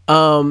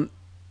 I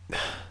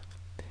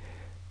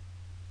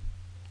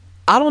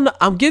don't know.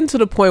 I'm getting to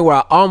the point where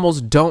I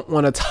almost don't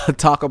want to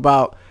talk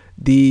about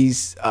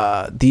these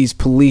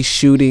police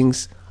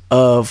shootings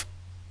of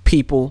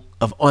people,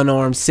 of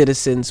unarmed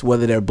citizens,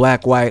 whether they're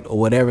black, white, or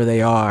whatever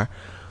they are.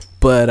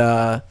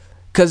 But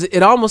because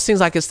it almost seems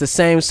like it's the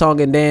same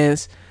song and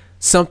dance.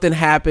 Something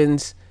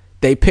happens,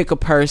 they pick a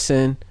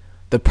person,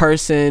 the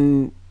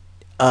person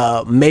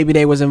maybe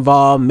they was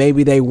involved,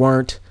 maybe they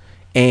weren't,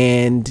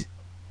 and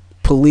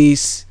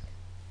police,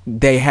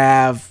 they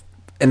have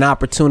an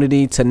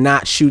opportunity to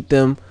not shoot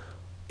them,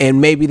 and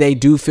maybe they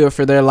do fear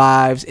for their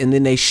lives, and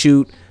then they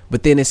shoot,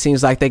 but then it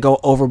seems like they go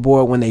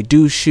overboard when they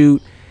do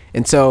shoot.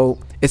 And so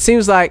it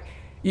seems like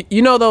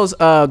you know those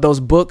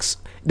books,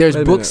 there's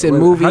books and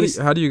movies.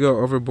 How do you go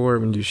overboard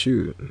when you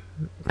shoot?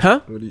 Huh?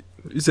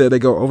 You said they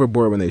go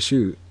overboard when they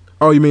shoot.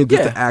 Oh, you mean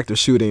just the act of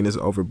shooting is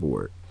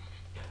overboard?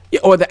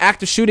 Yeah, or the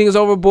act of shooting is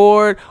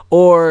overboard,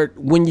 or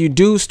when you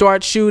do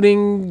start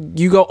shooting,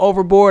 you go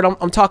overboard.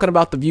 I'm talking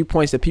about the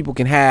viewpoints that people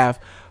can have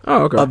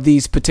of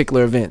these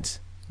particular events.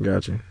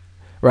 Gotcha.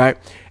 Right?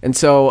 And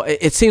so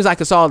it seems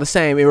like it's all the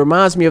same. It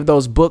reminds me of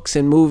those books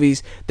and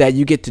movies that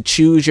you get to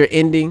choose your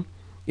ending.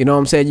 You know what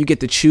I'm saying? You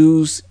get to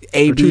choose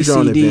A, B, C,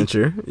 D.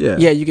 Adventure. Yeah.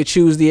 Yeah, you could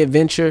choose the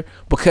adventure,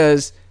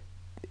 because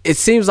it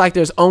seems like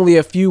there's only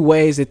a few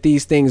ways that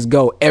these things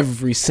go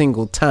every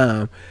single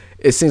time.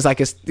 It seems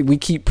like we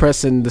keep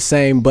pressing the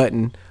same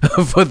button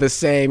for the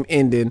same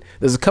ending.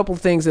 There's a couple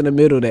things in the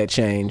middle that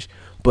change,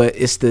 but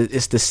it's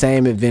the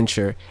same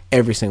adventure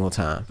every single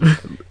time.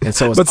 And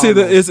so,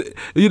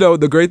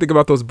 the great thing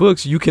about those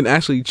books, you can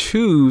actually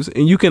choose,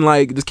 and you can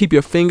like just keep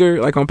your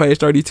finger like on page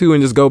 32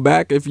 and just go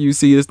back if you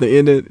see it's the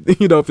end.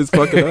 If it's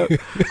fucking up.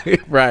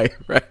 Right.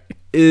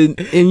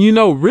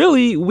 And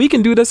really, we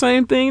can do the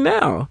same thing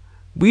now.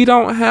 We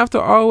don't have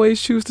to always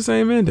choose the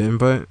same ending,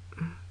 but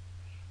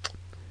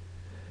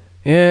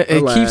yeah,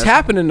 it keeps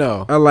happening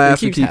though.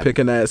 Alas, we keep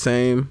picking that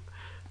same,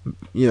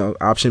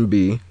 option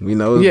B. We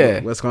know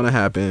what's going to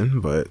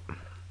happen, but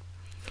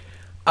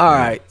all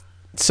right.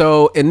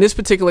 So in this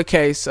particular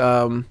case,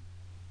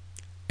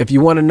 if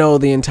you want to know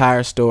the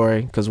entire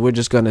story, because we're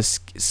just going to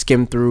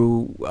skim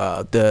through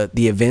the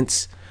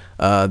events,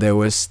 there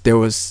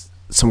was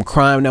some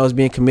crime that was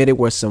being committed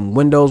where some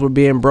windows were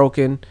being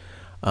broken.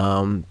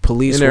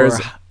 Police were.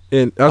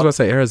 I was going to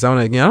say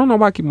Arizona again. I don't know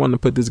why I keep wanting to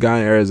put this guy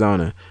in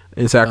Arizona.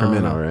 In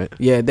Sacramento, right?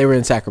 Yeah, they were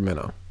in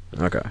Sacramento.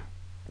 Okay.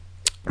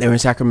 They were in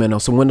Sacramento.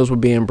 Some windows were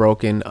being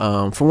broken.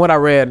 From what I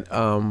read,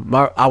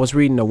 I was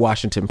reading the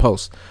Washington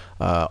Post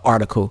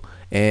article,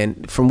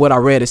 and from what I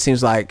read, it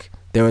seems like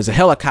there was a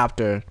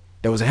helicopter.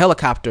 There was a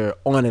helicopter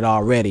on it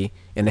already,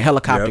 and the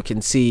helicopter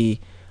can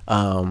see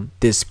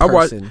this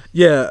person.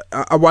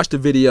 I watched the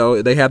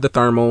video. They had the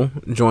thermal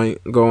joint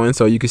going,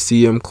 so you could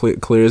see him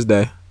clear as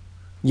day.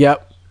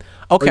 Yep.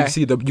 Okay. You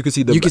can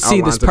see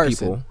this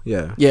person.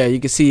 Yeah, you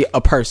can see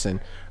a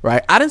person,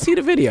 right? I didn't see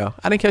the video.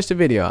 I didn't catch the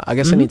video. I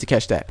guess I need to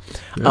catch that.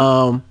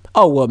 Yeah.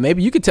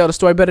 Maybe you could tell the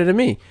story better than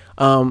me.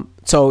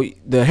 So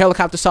the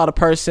helicopter saw the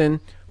person.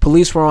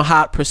 Police were on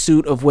hot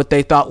pursuit of what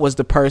they thought was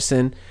the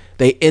person.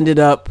 They ended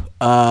up,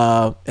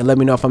 and let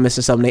me know if I'm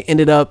missing something. They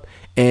ended up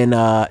in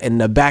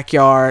the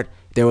backyard.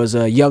 There was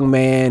a young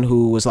man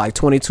who was like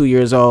 22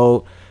 years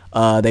old.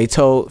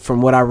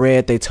 From what I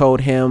read, they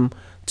told him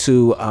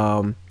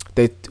to.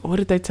 What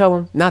did they tell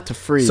him? Not to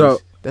freeze. So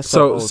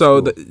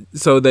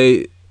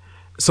the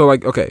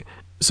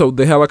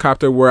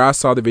helicopter where I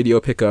saw the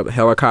video pickup,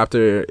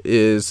 helicopter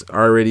is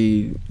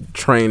already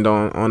trained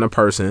on a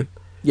person.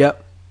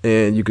 Yep.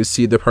 And you could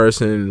see the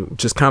person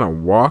just kind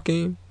of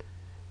walking.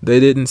 They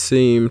didn't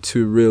seem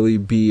to really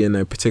be in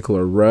a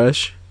particular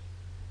rush.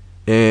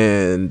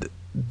 And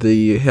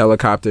the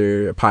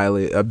helicopter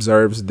pilot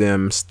observes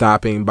them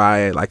stopping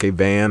by like a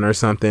van or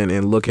something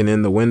and looking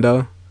in the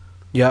window.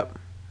 Yep.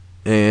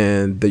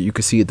 And that you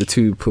could see the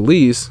two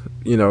police,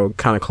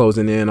 kind of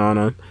closing in on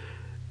them.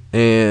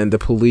 And the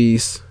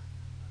police,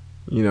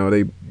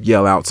 they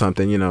yell out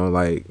something,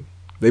 like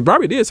they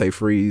probably did say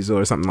freeze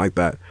or something like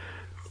that.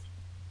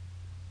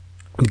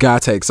 The guy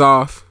takes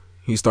off.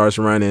 He starts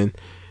running,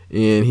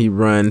 and he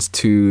runs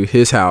to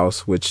his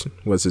house, which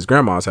was his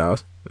grandma's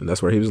house, and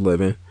that's where he was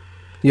living.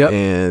 Yep.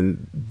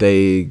 And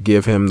they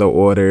give him the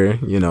order,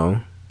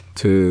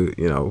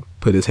 to,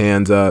 put his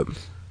hands up.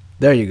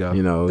 There you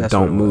go. That's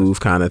don't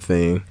move kind of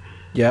thing.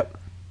 Yep.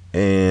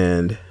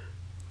 And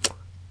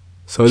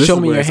so this show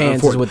me your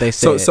hands is what they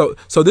said. So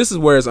this is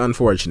where it's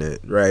unfortunate,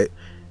 right?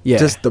 Yeah.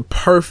 Just the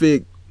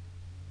perfect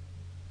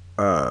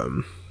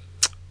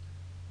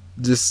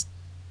just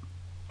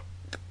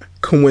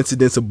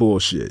coincidence of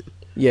bullshit.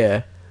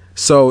 Yeah.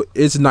 So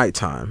it's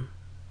nighttime.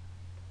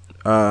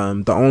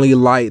 The only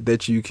light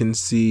that you can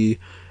see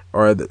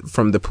are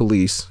from the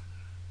police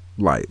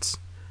lights.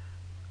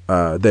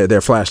 Their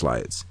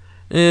flashlights.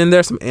 And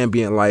there's some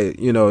ambient light,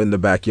 in the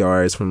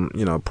backyards from,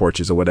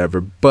 porches or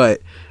whatever.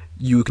 But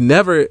you can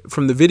never,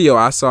 from the video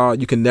I saw,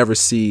 you can never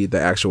see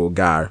the actual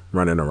guy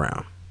running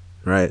around,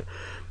 right?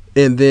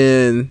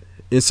 And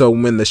so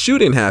when the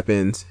shooting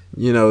happens,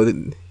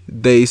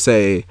 they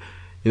say,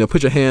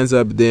 put your hands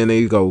up. Then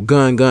they go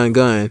gun, gun,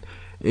 gun.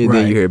 And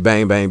then you hear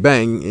bang, bang,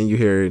 bang. And you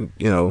hear,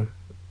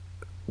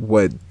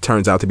 what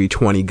turns out to be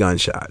 20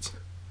 gunshots.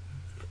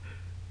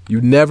 You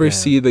never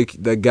see the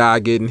guy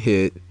getting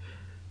hit.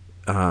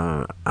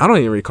 I don't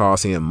even recall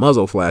seeing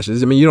muzzle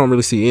flashes. I mean, you don't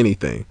really see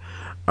anything.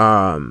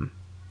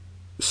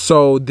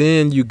 So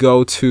then you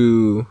go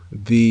to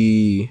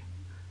the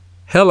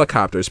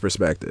helicopter's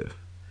perspective.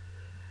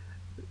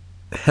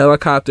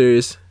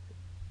 Helicopters,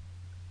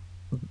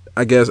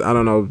 I guess, I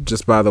don't know,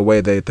 just by the way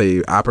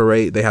they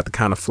operate, they have to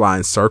kind of fly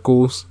in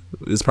circles.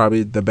 Is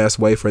probably the best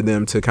way for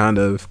them to kind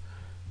of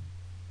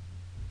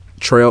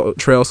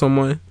trail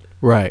someone.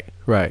 Right.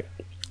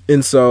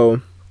 And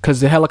so,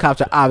 because the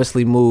helicopter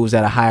obviously moves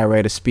at a higher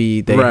rate of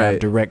speed, they have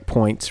direct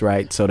points,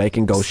 right? So they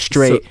can go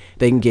straight. So,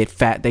 they can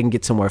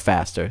get somewhere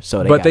faster.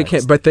 So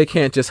they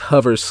can't just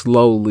hover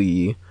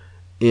slowly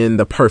in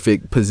the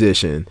perfect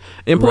position.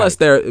 And plus,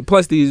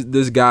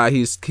 this guy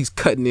he's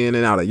cutting in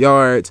and out of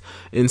yards,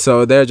 and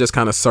so they're just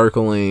kind of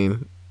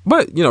circling,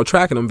 but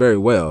tracking them very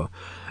well.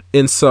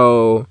 And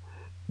so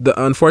the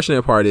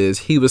unfortunate part is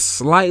he was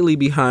slightly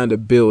behind the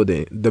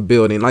building.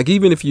 Like,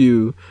 even if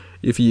you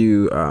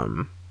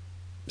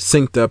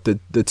synced up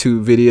the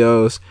two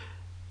videos,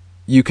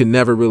 you can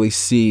never really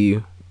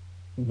see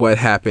what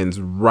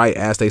happens right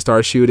as they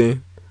start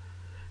shooting.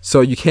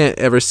 So you can't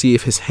ever see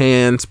if his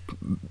hands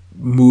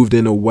moved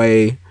in a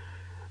way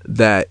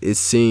that it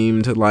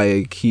seemed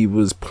like he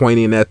was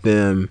pointing at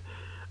them.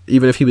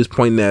 Even if he was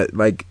pointing at,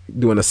 like,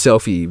 doing a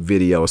selfie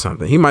video or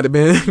something, he might have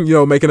been,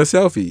 making a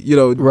selfie,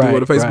 doing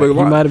a Facebook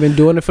Live. He might have been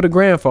doing it for the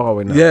gram for all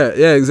we know.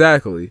 Yeah,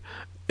 exactly.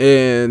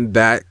 And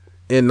that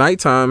in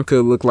nighttime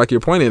could look like you're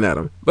pointing at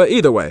him. But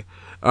either way,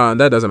 that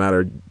doesn't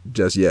matter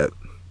just yet.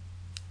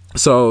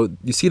 So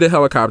you see the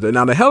helicopter.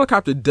 Now the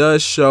helicopter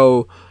does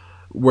show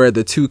where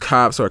the two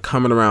cops are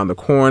coming around the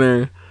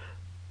corner,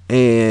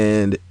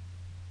 and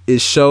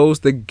it shows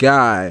the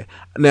guy.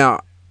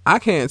 Now I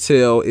can't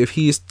tell if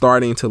he's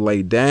starting to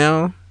lay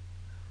down,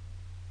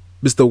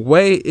 because the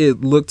way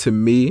it looked to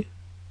me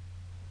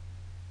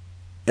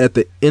at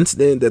the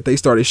instant that they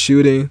started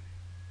shooting,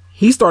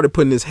 he started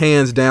putting his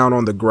hands down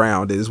on the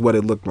ground, is what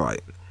it looked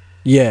like.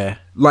 Yeah.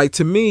 Like,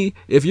 to me,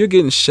 if you're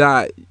getting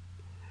shot,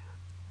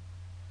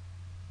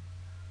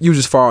 you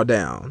just fall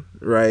down,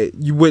 right?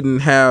 You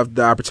wouldn't have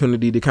the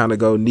opportunity to kind of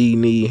go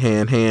knee,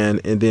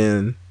 hand, and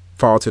then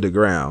fall to the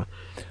ground.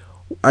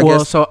 I'm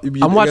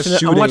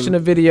watching a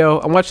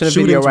video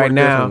right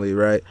now.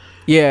 Right?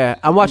 Yeah,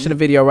 I'm watching a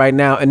video right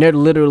now, and they're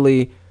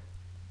literally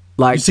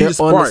like they're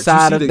on the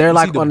side of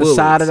the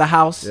side of the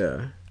house.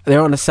 Yeah.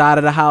 They're on the side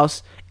of the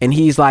house, and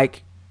he's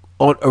like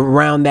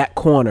around that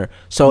corner.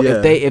 So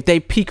if they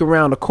peek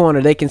around the corner,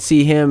 they can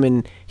see him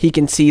and he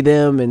can see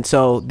them, and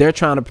so they're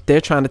trying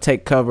to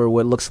take cover,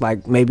 what looks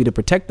like maybe to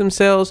protect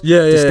themselves.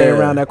 To stay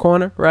around that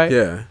corner, right?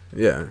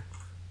 Yeah.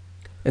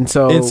 And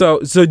so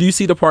do you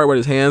see the part where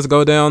his hands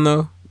go down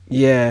though?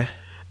 Yeah.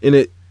 And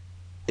it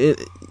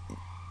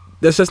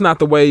that's just not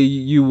the way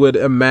you would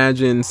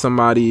imagine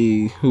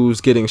somebody who's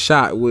getting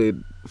shot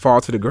would fall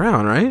to the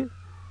ground, right?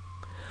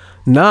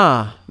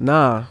 Nah.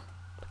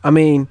 I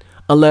mean,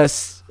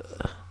 unless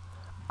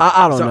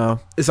I don't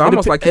know. It's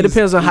almost like it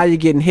depends on how you're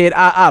getting hit.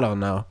 I don't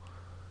know.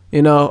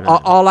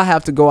 All I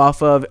have to go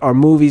off of are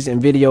movies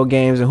and video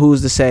games, and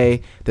who's to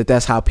say that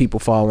that's how people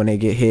fall when they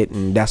get hit,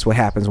 and that's what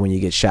happens when you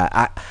get shot.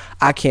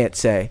 I can't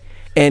say.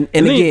 And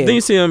again, then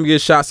you see him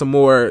get shot some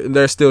more, and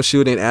they're still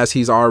shooting as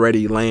he's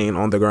already laying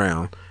on the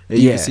ground, and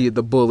you can see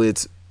the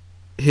bullets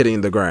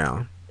hitting the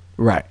ground.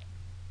 Right.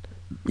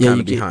 Kind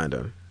of behind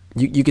him.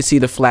 You can see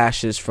the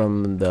flashes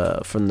from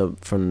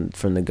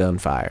the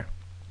gunfire.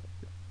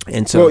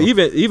 And so, well,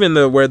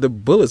 even where the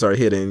bullets are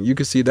hitting, you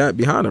can see that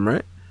behind him,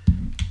 right?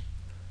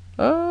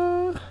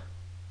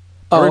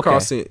 I recall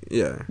seeing,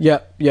 yeah.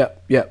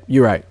 Yep.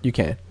 You're right. You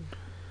can.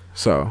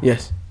 So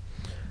yes.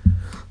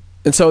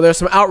 And so there's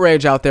some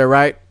outrage out there,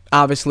 right?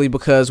 Obviously,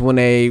 because when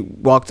they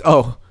walked,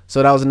 so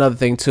that was another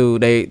thing too.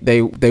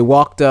 They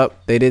walked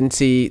up. They didn't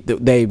see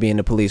they being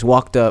the police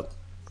walked up.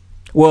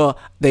 Well,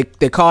 they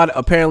called,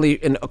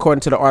 apparently, and according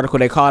to the article,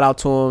 they called out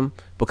to him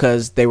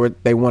because they were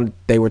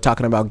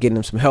talking about getting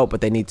him some help, but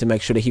they need to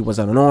make sure that he was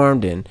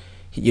unarmed and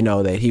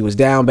that he was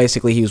down.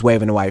 Basically, he was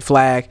waving a white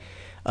flag.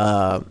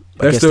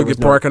 They're still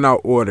barking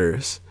out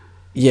orders.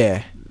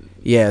 Yeah.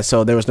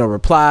 So there was no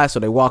reply. So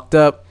they walked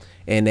up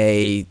and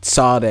they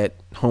saw that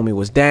homie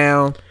was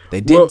down.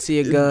 They didn't see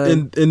a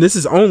gun. And this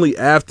is only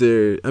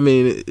after. I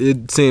mean,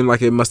 it seemed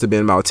like it must have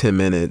been about 10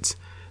 minutes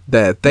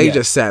that they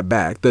just sat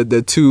back.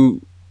 The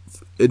two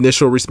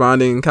initial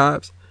responding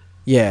cops,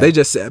 they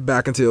just sat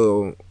back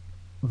until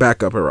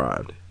backup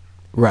arrived.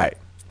 Right.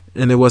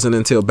 And it wasn't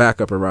until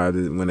backup arrived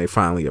when they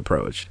finally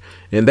approached,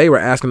 and they were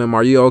asking him,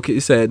 "Are you okay?" He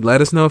said,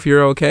 "Let us know if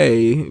you're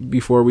okay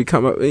before we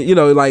come up."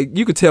 Like,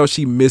 you could tell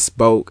she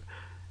misspoke.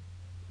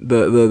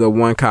 The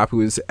one cop who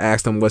was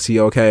asked him, "Was he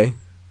okay?"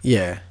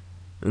 Yeah.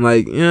 And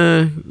like,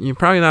 yeah, you're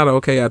probably not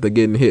okay after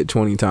getting hit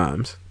 20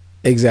 times.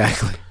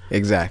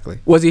 Exactly.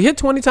 Was he hit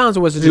 20 times,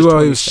 or was it just?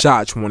 Well, he was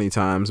shot 20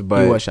 times,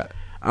 but he was shot.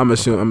 I'm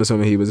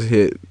assuming he was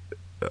hit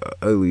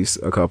at least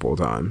a couple of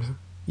times.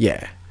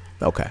 Yeah.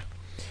 Okay.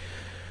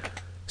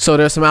 So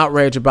there's some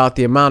outrage about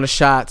the amount of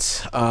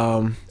shots,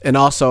 and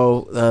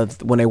also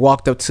when they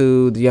walked up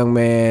to the young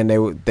man,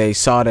 they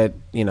saw that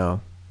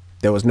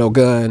there was no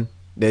gun.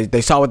 They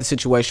saw what the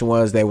situation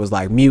was. They was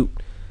like mute.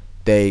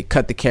 They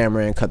cut the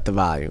camera and cut the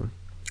volume.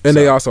 And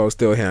they also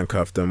still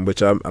handcuffed him,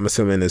 which I'm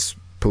assuming is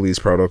police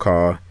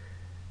protocol.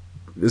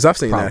 Because I've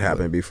seen that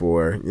happen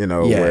before,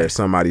 where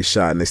somebody's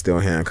shot and they still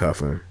handcuff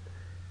him.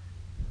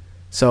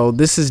 So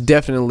this is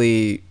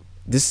definitely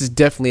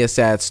a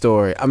sad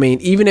story. I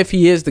mean, even if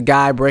he is the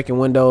guy breaking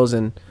windows,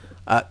 and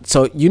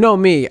so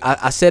me,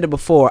 I said it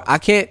before. I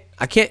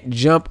can't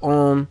jump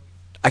on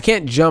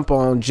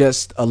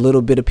just a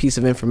little bit of piece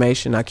of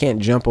information. I can't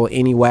jump on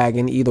any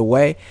wagon either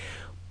way.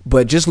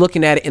 But just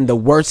looking at it in the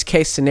worst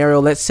case scenario,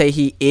 let's say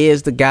he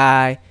is the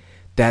guy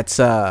that's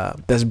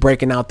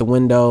breaking out the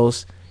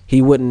windows.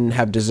 He wouldn't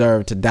have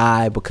deserved to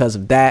die because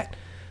of that.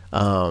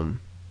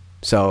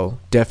 So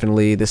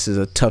definitely this is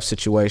a tough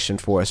situation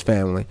for his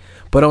family.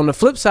 But on the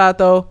flip side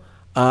though,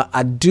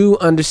 I do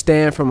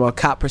understand from a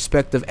cop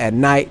perspective at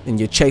night, and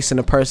you're chasing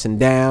a person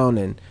down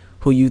and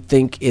who you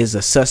think is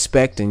a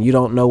suspect and you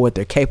don't know what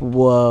they're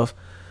capable of.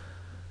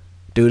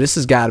 Dude, this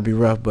has got to be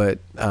rough, but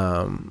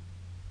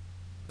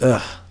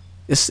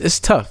it's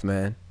tough,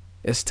 man.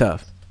 It's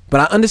tough.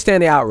 But I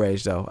understand the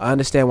outrage though. I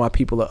understand why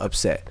people are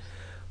upset.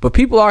 But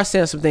people are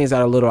saying some things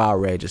that are a little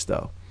outrageous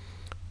though.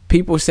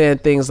 People saying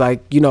things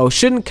like,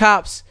 shouldn't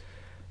cops,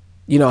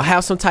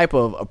 have some type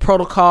of a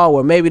protocol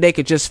where maybe they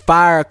could just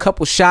fire a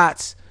couple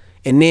shots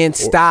and then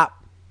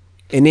stop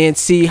and then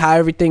see how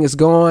everything is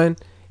going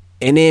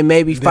and then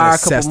maybe fire a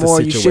couple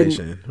more. You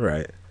shouldn't,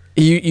 right?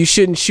 You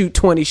shouldn't shoot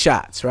 20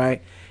 shots,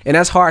 right? And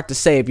that's hard to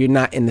say if you're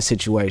not in the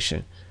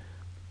situation.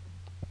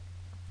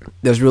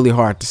 That's really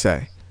hard to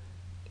say.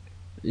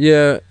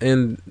 Yeah,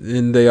 and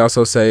they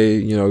also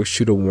say,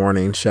 shoot a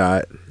warning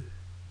shot.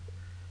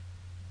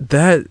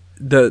 That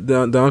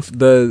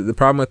the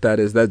problem with that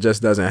is that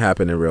just doesn't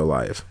happen in real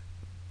life.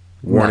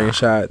 Warning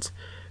shots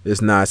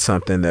is not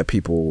something that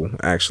people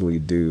actually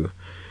do.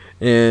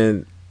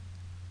 And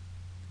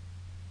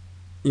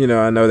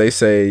I know they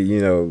say,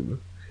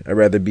 I'd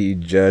rather be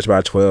judged by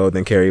 12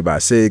 than carried by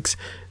 6.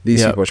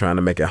 These people are trying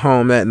to make it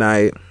home that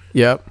night.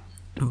 Yep.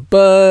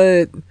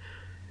 But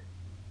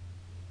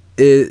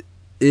it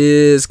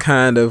is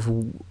kind of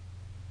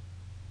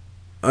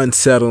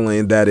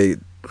unsettling that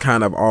it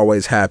kind of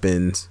always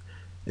happens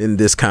in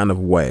this kind of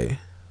way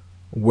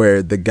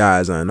where the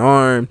guy's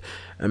unarmed.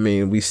 I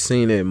mean, we've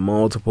seen it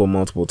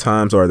multiple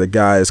times, or the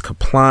guy is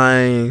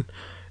complying.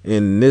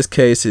 In this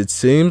case, it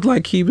seemed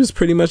like he was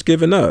pretty much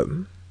giving up.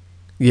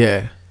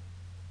 Yeah.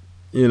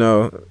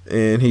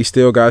 And he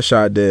still got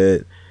shot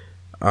dead.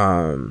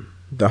 The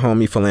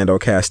homie Philando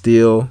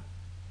Castile,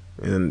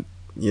 and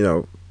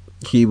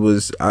he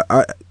was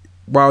I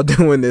while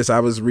doing this, I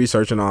was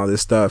researching all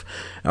this stuff.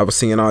 I was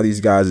seeing all these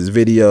guys'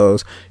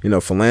 videos.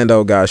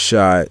 Philando got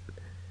shot,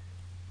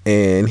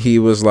 and he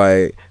was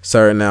like,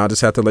 "Sir, now I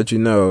just have to let you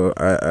know,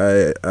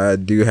 I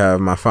do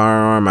have my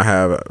firearm. I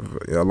have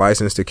a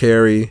license to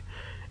carry,"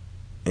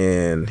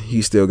 and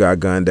he still got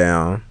gunned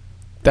down.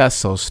 That's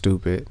so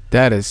stupid.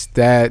 That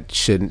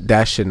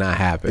should not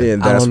happen.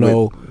 Yeah, I don't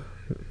know.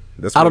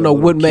 I don't know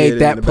what made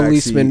that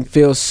policeman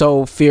feel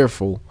so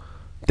fearful.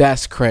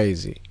 That's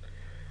crazy.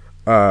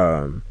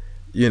 I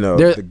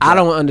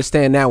don't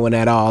understand that one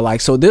at all.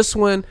 Like, so this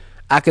one,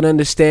 I can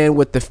understand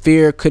what the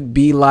fear could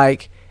be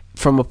like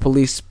from a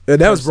police. Yeah,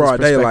 that was broad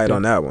daylight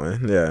on that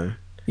one. Yeah.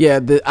 Yeah,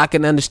 I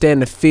can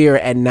understand the fear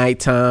at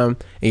nighttime,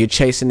 and you're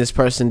chasing this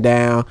person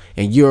down,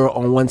 and you're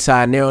on one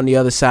side and they're on the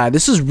other side.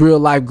 This is real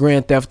life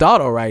Grand Theft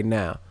Auto right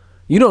now.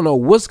 You don't know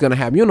what's gonna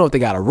happen. You don't know if they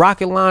got a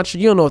rocket launcher.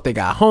 You don't know if they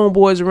got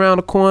homeboys around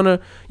the corner.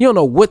 You don't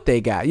know what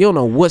they got. You don't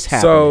know what's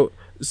happening.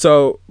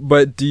 So,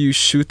 but do you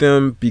shoot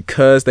them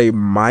because they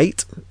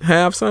might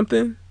have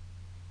something?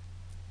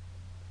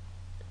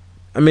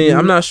 I mean,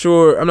 I'm not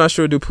sure.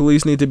 Do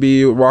police need to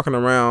be walking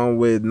around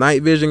with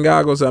night vision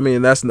goggles? I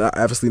mean, that's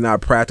obviously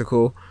not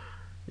practical.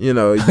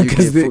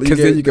 Because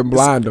then you can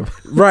blind them.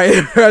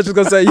 Right. I was just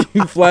gonna say,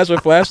 you flash a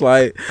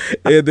flashlight,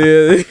 and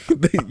then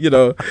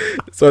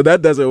so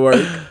that doesn't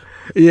work.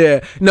 Yeah.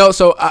 No.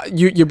 So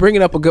you're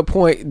bringing up a good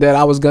point that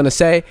I was gonna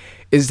say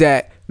is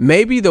that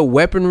maybe the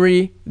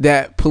weaponry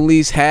that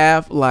police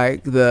have,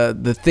 like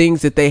the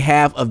things that they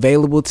have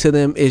available to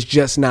them, is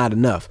just not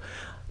enough.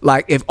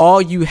 Like, if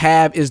all you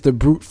have is the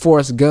brute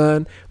force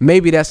gun,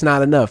 maybe that's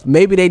not enough.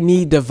 Maybe they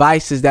need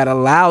devices that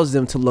allows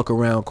them to look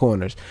around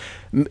corners.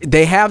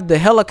 They have the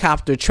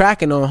helicopter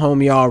tracking on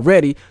homie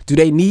already. Do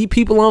they need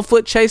people on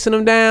foot chasing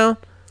them down?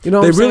 You know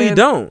what I'm saying?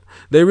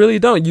 They really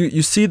don't.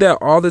 You see that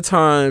all the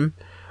time.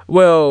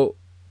 Well,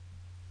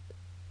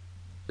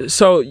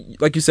 so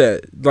like you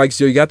said,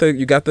 so you got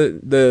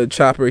the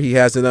chopper. He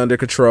has it under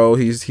control.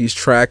 He's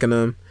tracking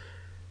them.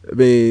 I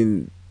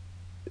mean,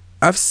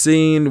 I've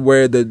seen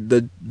where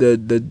the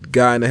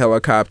guy in the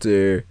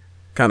helicopter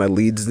kind of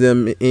leads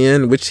them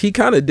in, which he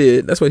kind of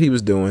did. That's what he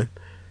was doing.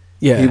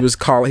 Yeah, he was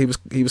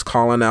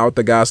calling out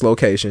the guy's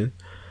location,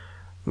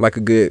 like a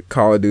good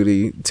Call of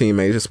Duty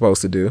teammate is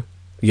supposed to do.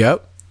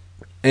 Yep.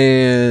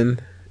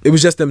 And It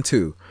was just them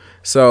two.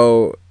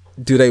 So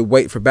do they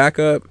wait for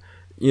backup,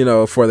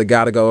 for the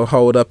guy to go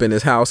hold up in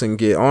his house and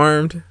get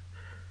armed?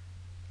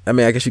 I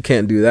mean, I guess you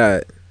can't do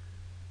that.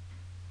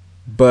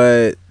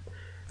 But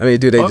I mean,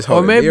 do they just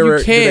hold a mirror?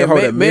 Do they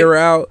hold a mirror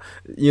out?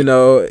 You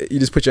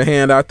just put your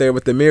hand out there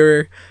with the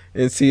mirror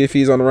and see if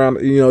he's on the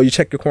round. You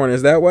check your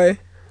corners that way.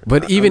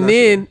 But even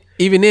then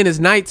it's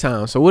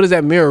nighttime. So what is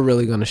that mirror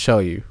really going to show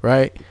you,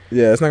 right?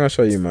 Yeah, it's not going to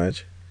show you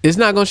much. It's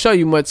not going to show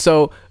you much.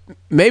 So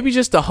maybe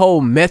just the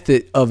whole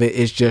method of it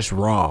is just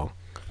wrong.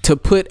 To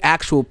put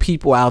actual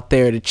people out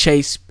there to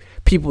chase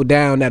people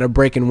down that are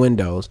breaking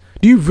windows.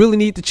 Do you really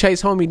need to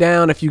chase homie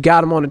down if you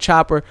got him on a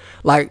chopper?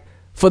 Like,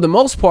 for the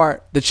most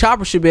part, the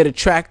chopper should be able to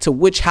track to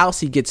which house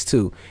he gets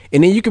to.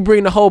 And then you can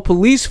bring the whole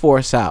police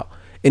force out.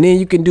 And then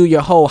you can do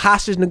your whole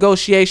hostage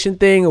negotiation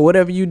thing or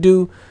whatever you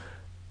do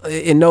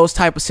in those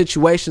type of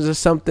situations or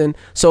something.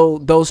 So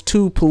those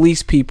two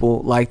police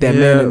people, like that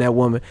man and that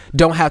woman,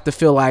 don't have to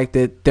feel like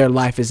that their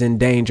life is in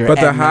danger.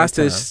 But the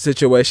hostage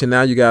situation,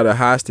 now you got a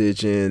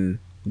hostage and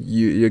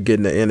you're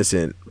getting an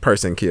innocent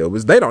person killed.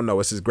 Because they don't know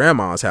it's his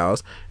grandma's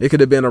house. It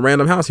could have been a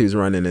random house he was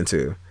running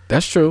into.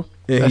 That's true.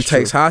 And he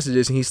takes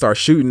hostages and he starts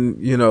shooting,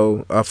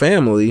 a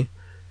family.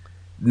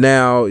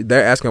 Now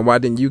they're asking, why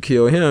didn't you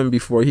kill him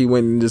before he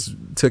went and just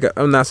took it?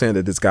 I'm not saying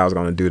that this guy was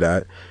going to do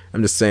that.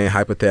 I'm just saying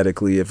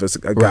hypothetically, if it's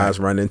a guy's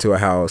run into a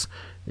house,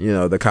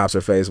 the cops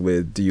are faced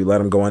with, do you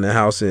let him go in the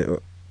house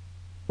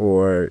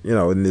or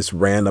in this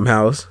random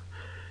house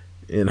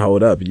and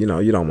hold up? You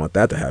don't want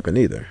that to happen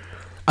either.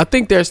 I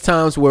think there's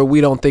times where we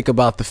don't think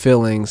about the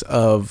feelings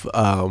of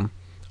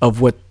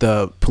what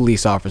the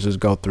police officers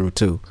go through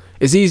too.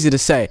 It's easy to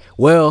say,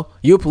 well,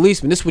 you're a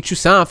policeman. This is what you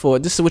signed for.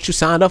 This is what you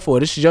signed up for.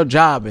 This is your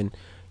job. And,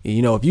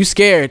 if you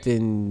scared,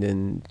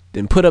 then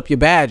put up your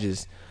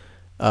badges.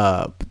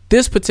 But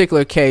this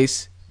particular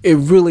case, it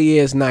really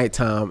is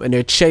nighttime, and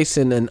they're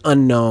chasing an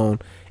unknown.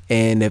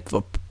 And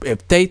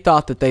if they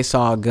thought that they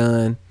saw a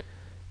gun,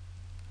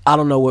 I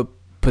don't know what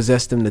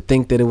possessed them to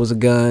think that it was a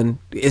gun.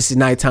 It's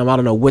nighttime. I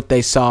don't know what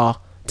they saw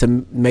to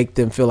make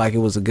them feel like it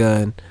was a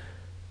gun.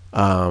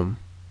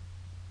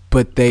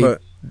 But they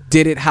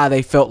did it how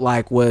they felt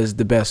like was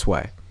the best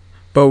way.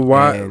 But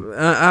why?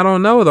 I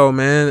don't know though,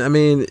 man. I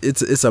mean,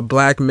 it's a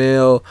black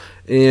male,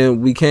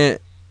 and we can't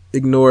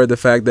ignore the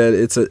fact that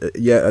it's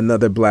yet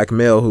another black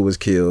male who was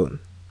killed.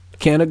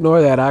 Can't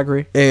ignore that. I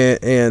agree.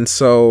 And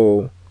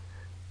so,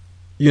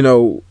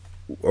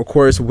 of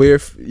course,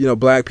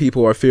 black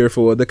people are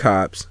fearful of the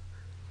cops.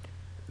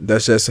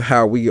 That's just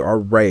how we are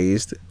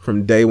raised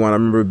from day one. I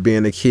remember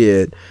being a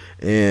kid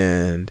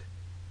and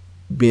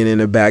being in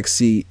the back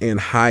seat and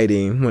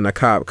hiding when a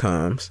cop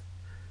comes.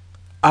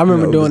 I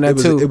remember doing that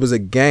too. It was a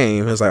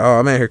game. It was like,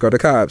 oh man, here go the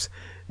cops,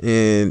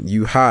 and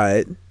you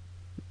hide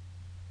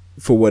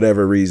for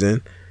whatever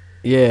reason.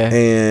 Yeah.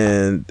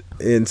 And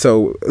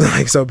so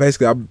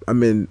basically,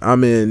 I'm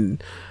in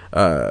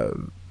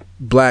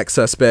black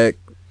suspect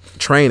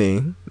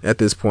training at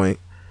this point.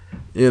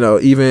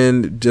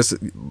 Even just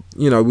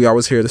we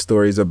always hear the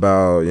stories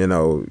about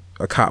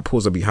a cop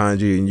pulls up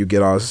behind you and you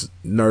get all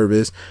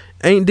nervous.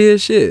 Ain't did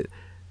shit.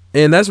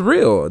 And that's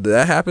real.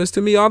 That happens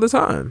to me all the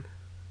time.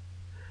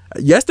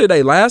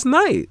 Last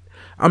night,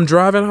 I'm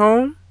driving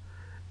home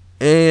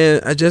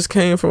and I just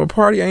came from a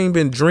party. I ain't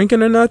been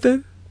drinking or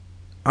nothing.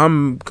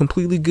 I'm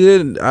completely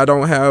good. I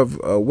don't have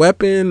a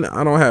weapon.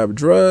 I don't have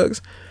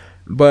drugs.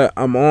 But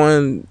I'm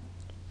on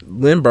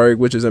Lindbergh,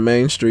 which is a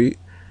main street.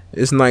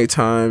 It's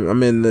nighttime.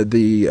 I'm in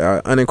the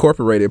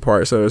unincorporated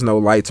part, so there's no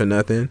lights or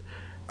nothing.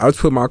 I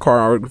put my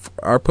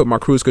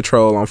cruise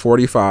control on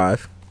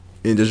 45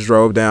 and just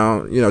drove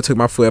down, took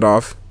my foot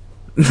off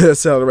the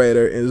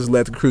accelerator and just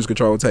let the cruise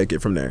control take it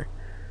from there.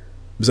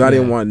 Because I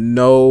didn't want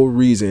no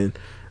reason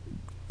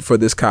for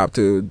this cop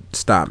to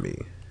stop me.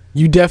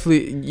 You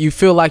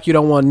feel like you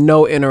don't want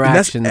no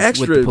interactions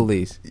with the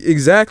police.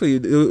 Exactly.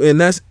 And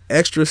that's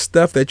extra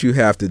stuff that you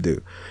have to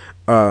do,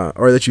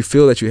 or that you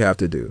feel that you have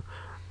to do.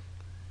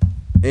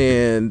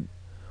 And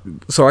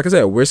so, like I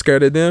said, we're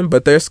scared of them,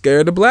 but they're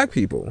scared of black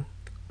people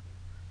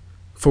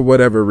for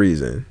whatever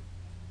reason,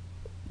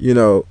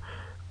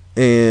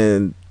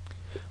 and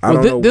I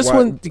don't know this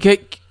one,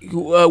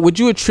 would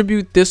you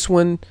attribute this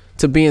one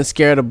to being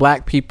scared of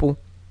black people?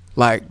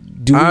 Like,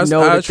 do we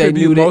know that they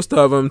knew that? Most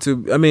of them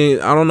to, I mean,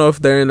 I don't know if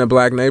they're in a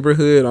black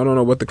neighborhood. I don't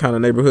know what the kind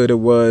of neighborhood it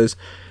was.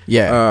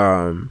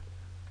 Yeah.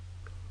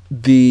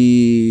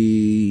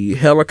 The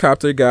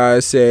helicopter guy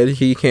said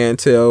he can't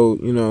tell,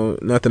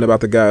 nothing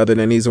about the guy other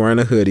than he's wearing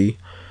a hoodie.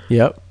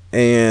 Yep.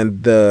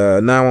 And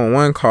the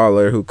 911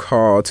 caller who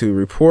called to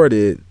report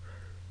it,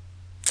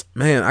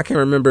 man, I can't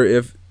remember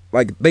if,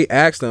 like, they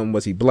asked him,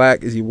 was he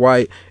black? Is he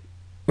white?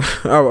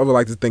 I would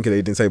like to think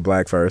they didn't say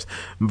black first,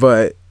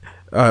 but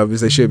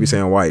because they should be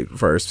saying white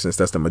first since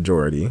that's the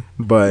majority.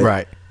 But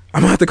right.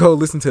 I'm gonna have to go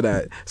listen to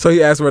that. So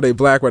he asked, were they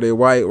black, were they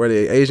white, were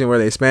they Asian, were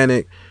they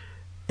Hispanic?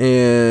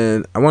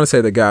 And I want to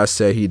say the guy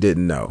said he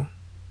didn't know.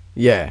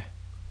 Yeah.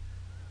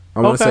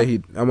 I want to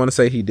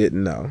say he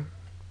didn't know.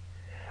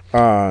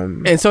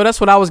 And so that's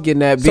what I was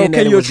getting at. Being so that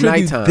can it you was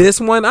attribute nighttime. this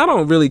one? I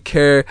don't really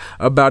care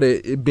about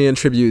it being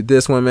tribute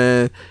this one,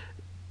 man.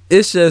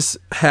 It's just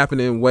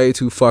happening way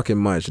too fucking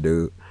much,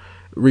 dude.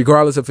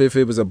 Regardless of if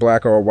it was a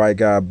black or a white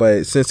guy,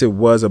 but since it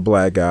was a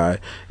black guy,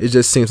 it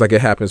just seems like it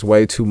happens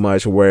way too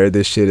much where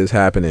this shit is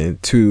happening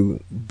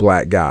to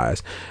black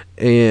guys.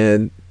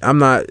 And I'm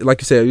not, like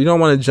you said, you don't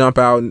want to jump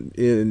out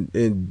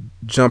and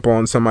jump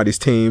on somebody's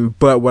team,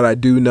 but what I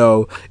do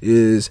know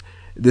is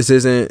this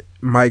isn't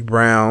Mike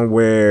Brown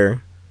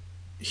where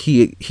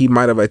he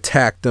might have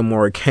attacked them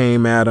or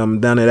came at him.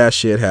 None of that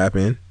shit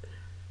happened.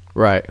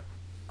 Right.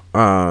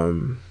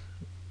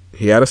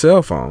 He had a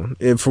cell phone,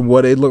 and from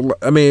what it looked like,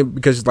 I mean,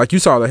 because like you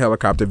saw the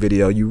helicopter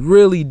video, you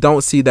really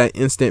don't see that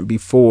instant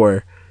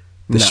before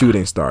the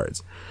shooting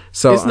starts.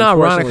 So it's not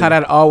ironic how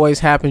that always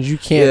happens. You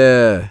can't.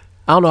 Yeah.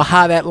 I don't know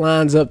how that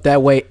lines up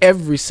that way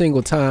every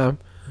single time.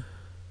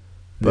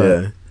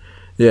 But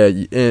yeah,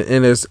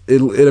 and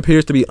it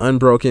appears to be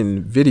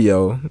unbroken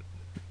video,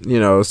 you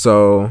know.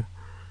 So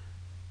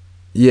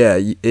yeah,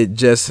 it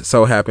just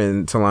so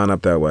happened to line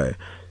up that way.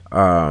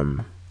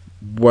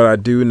 What I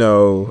do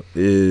know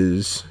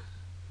is,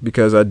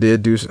 because I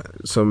did do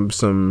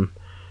some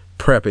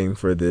prepping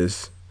for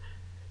this,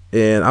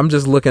 and I'm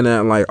just looking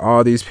at like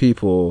all these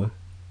people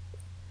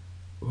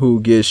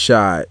who get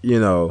shot, you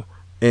know,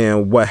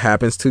 and what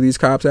happens to these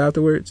cops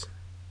afterwards.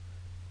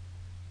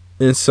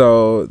 And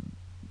so,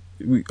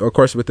 of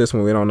course, with this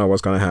one, we don't know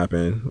what's going to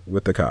happen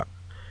with the cop.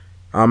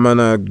 I'm going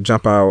to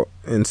jump out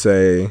and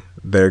say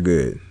they're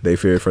good. They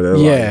feared for their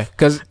life. Yeah,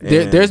 because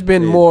there's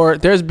been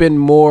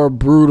more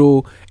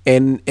brutal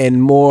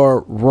and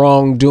more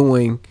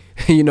wrongdoing.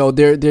 You know,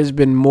 there's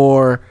been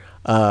more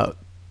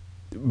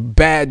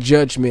bad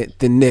judgment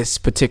than this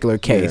particular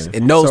case,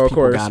 and those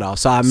people got off.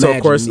 So I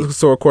imagine.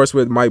 So of course,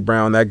 with Mike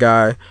Brown, that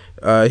guy,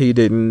 he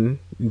didn't.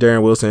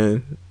 Darren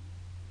Wilson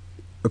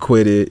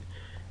acquitted.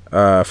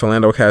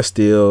 Philando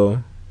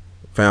Castile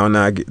found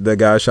not. The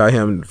guy shot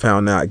him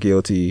found not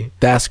guilty.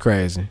 That's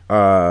crazy.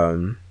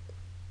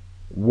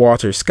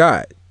 Walter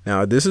Scott.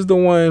 Now this is the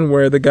one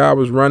where the guy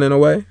was running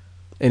away,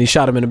 and he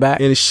shot him in the back.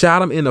 And he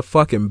shot him in the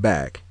fucking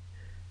back.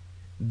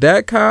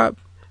 That cop.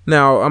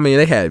 Now, I mean,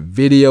 they had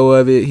video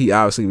of it. He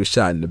obviously was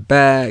shot in the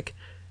back.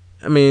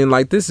 I mean,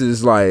 like, this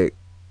is like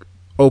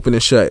open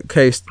and shut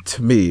case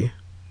to me.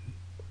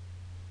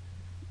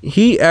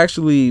 He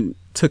actually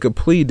took a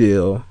plea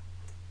deal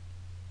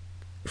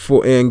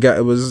and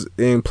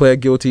pled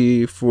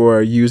guilty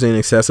for using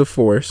excessive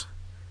force,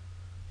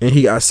 and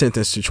he got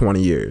sentenced to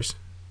 20 years.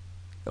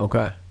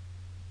 Okay.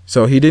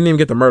 So he didn't even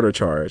get the murder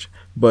charge,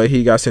 but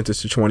he got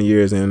sentenced to 20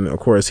 years, and of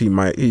course he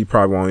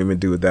probably won't even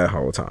do it that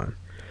whole time.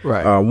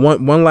 Right.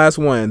 One last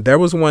one. There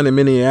was one in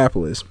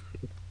Minneapolis.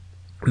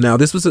 Now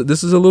this is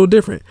a little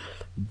different.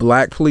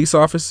 Black police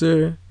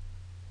officer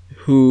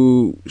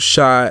who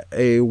shot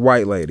a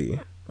white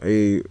lady.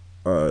 I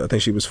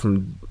think she was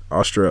from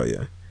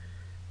Australia.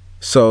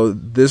 So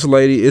this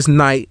lady is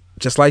night,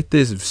 just like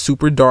this,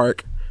 super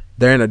dark.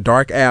 They're in a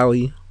dark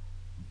alley,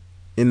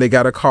 and they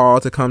got a call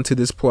to come to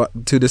this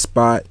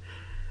spot.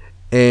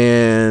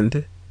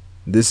 And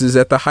this is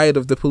at the height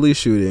of the police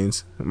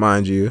shootings,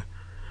 mind you.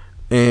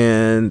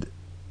 And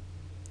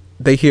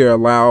they hear a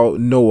loud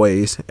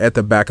noise at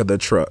the back of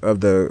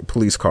the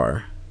police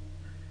car,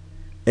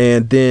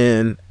 and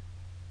then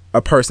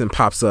a person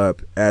pops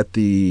up at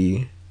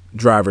the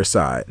driver's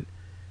side.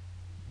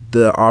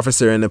 The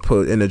officer in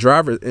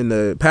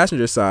the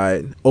passenger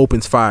side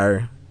opens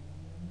fire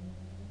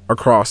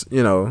across,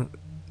 you know,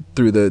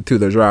 through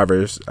the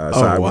driver's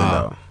side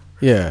window.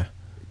 Yeah,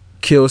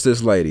 kills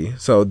this lady.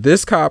 So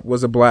this cop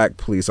was a black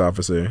police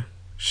officer,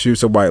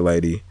 shoots a white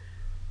lady.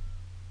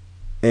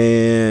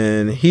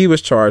 And he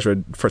was charged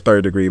for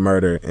third-degree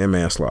murder and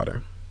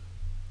manslaughter.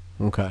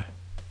 Okay.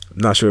 I'm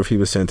not sure if he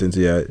was sentenced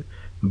yet,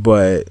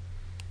 but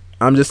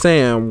I'm just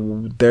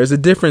saying there's a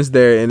difference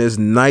there. And it's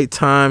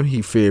nighttime.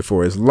 He feared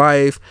for his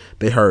life.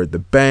 They heard the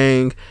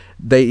bang.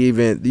 They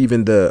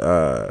even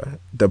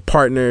the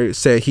partner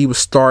said he was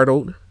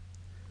startled.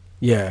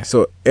 Yeah.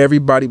 So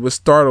everybody was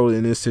startled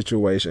in this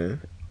situation,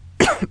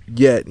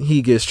 yet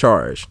he gets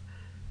charged.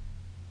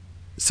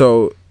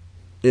 So.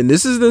 And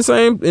this is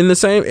in the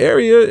same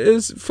area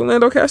as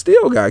Philando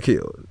Castile got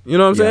killed. You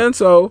know what I'm saying?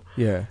 So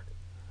yeah.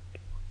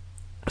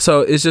 So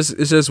it's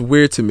just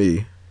weird to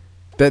me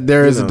that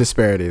there is a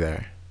disparity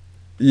there.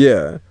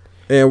 Yeah.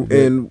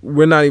 And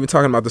we're not even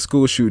talking about the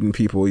school shooting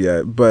people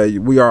yet, but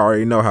we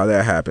already know how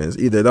that happens.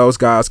 Either those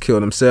guys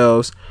kill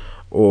themselves,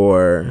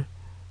 or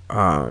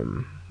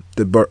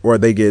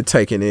they get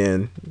taken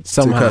in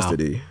somehow to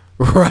custody.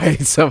 Right,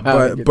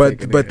 somehow.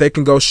 But they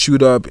can go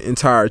shoot up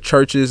entire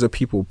churches of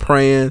people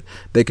praying.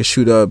 They can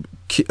shoot up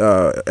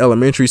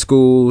elementary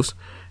schools,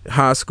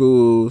 high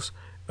schools,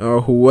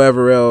 or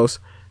whoever else,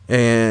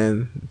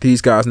 and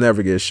these guys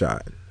never get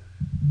shot.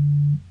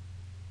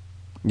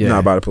 Yeah.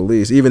 Not by the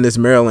police. Even this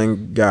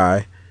Maryland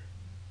guy,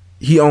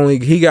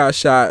 he got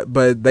shot,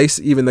 but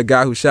even the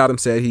guy who shot him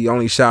said he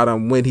only shot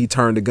him when he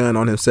turned the gun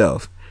on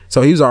himself.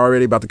 So he was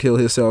already about to kill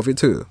himself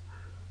too.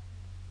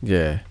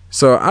 Yeah.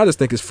 So I just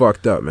think it's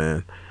fucked up,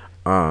 man.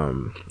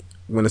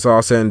 When it's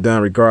all said and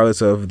done,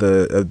 regardless of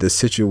the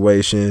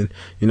situation,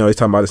 you know, he's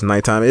talking about it's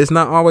nighttime. It's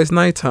not always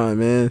nighttime,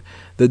 man.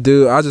 The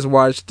dude I just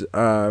watched,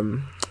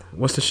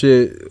 what's the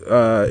shit?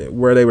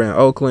 Where they were in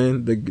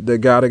Oakland, the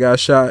guy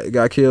that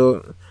got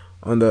killed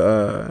on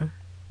the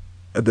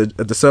at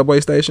the subway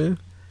station.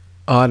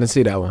 Oh, I didn't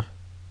see that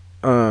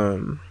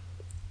one.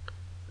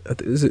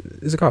 Is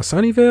it called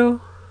Sunnyvale?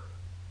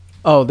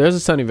 Oh, there's a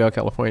Sunnyvale,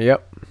 California.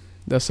 Yep,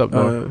 that's up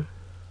north.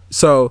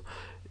 So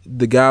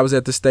the guy was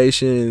at the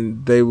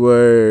station. He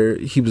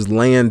was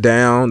laying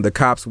down. The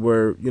cops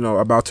were, you know,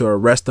 about to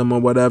arrest him or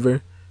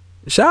whatever.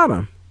 Shot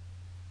him.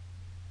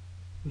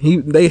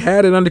 They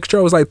had it under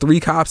control. It was like 3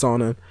 cops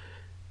on him,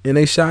 and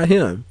they shot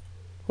him.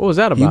 What was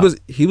that about?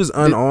 He was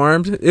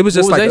unarmed. It was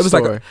just like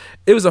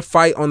it was a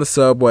fight on the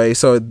subway.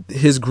 So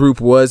his group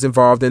was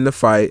involved in the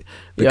fight.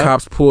 The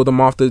cops pulled him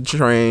off the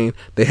train.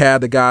 They had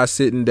the guy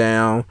sitting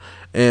down,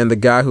 and the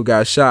guy who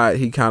got shot,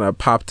 he kind of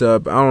popped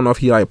up. I don't know if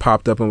he like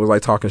popped up and was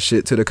like talking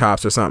shit to the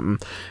cops or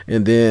something.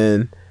 And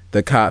then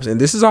the cops,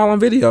 and this is all on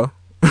video,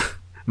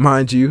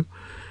 mind you.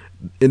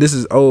 And this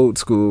is old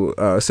school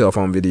cell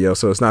phone video,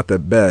 so it's not the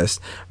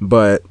best.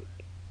 But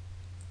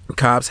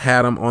cops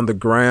had him on the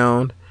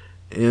ground.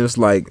 And it's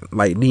like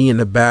knee in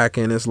the back,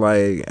 and it's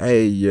like,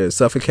 hey, you're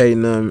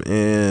suffocating them,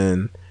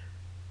 and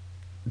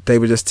they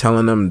were just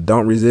telling them,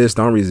 don't resist,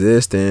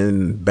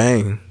 and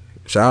bang,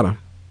 shot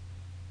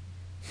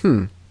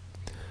him.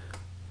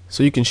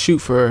 So you can shoot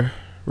for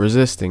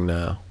resisting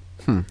now.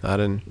 I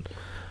don't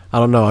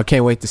know. I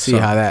can't wait to see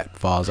how that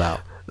falls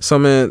out. So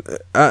man,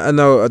 I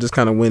know I just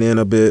kind of went in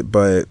a bit,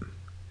 but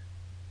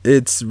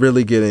it's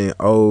really getting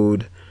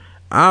old.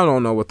 I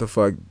don't know what the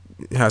fuck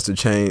has to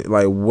change,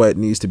 like what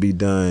needs to be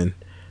done.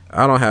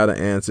 I don't have the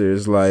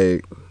answers.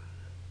 Like,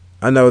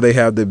 I know they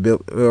have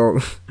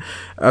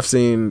I've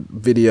seen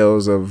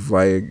videos of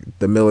like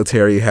the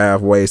military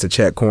have ways to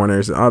check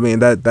corners. I mean,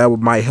 that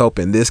might help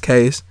in this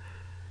case,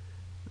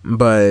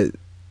 but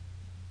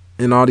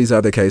in all these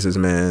other cases,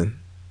 man,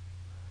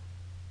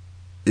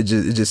 it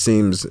just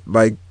seems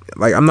like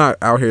I'm not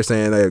out here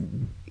saying that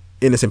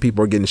innocent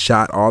people are getting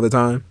shot all the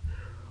time,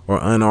 or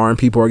unarmed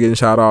people are getting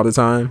shot all the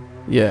time.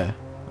 Yeah,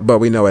 but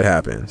we know it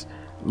happens.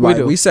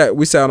 Like we sat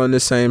on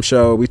this same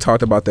show. We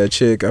talked about that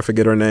chick. I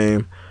forget her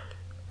name.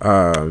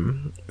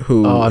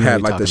 Who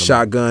had like the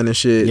shotgun and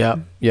shit.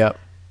 Yep.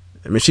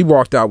 I mean, she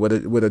walked out with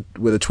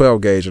a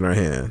 12 gauge in her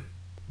hand.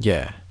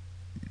 Yeah.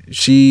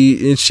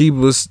 She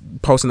was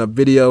posting up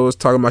videos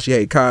talking about she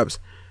hate cops.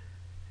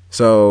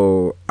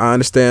 So I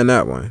understand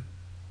that one.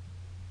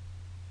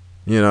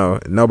 You know,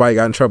 nobody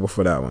got in trouble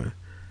for that one.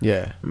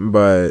 Yeah.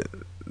 But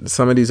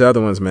some of these other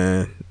ones,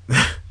 man.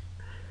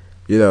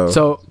 You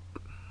know.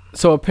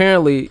 So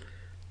apparently,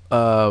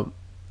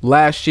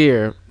 last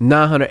year,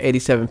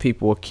 987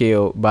 people were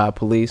killed by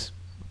police.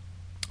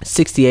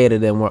 68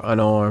 of them were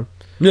unarmed.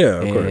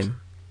 Yeah, of course.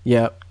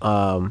 Yep.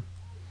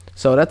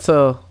 So that's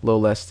a little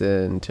less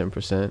than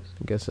 10%. I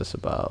guess that's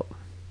about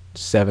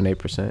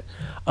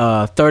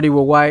 7-8%. 30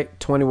 were white,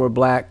 20 were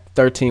black,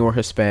 13 were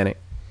Hispanic.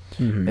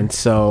 Mm-hmm. And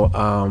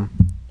so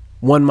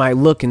one might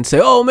look and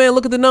say, "Oh man,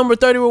 look at the number,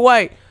 30 were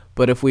white."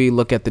 But if we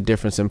look at the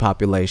difference in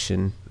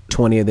population,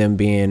 20 of them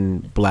being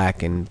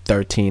black and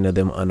 13 of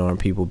them unarmed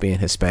people being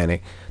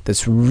Hispanic,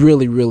 that's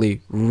really,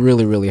 really,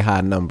 really, really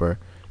high number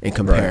in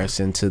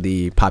comparison to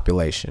the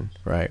population,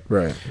 right?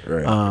 Right.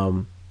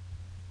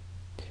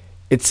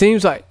 It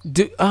seems like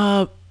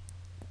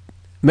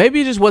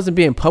maybe it just wasn't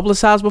being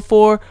publicized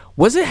before.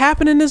 Was it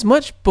happening this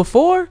much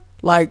before?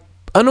 Like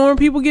unarmed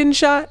people getting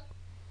shot?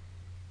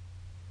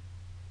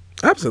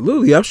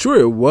 Absolutely, I'm sure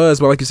it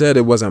was, but like you said,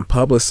 it wasn't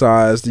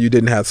publicized. You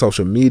didn't have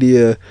social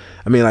media.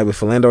 I mean, like with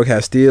Philando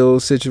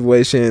Castile's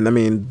situation, I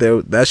mean,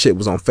 that shit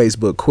was on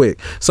Facebook quick.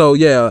 So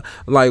yeah,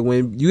 like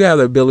when you have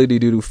the ability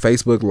to do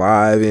Facebook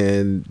Live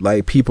and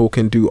like people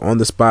can do on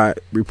the spot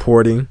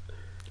reporting,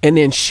 and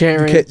then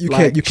sharing, you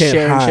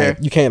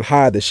can't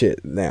hide the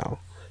shit now.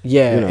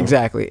 Yeah, you know?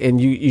 Exactly.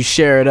 And you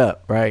share it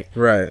up, right?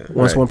 Right.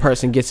 Once one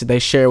person gets it, they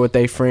share with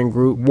their friend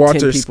group.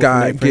 Walter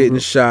Scott getting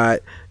shot,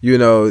 you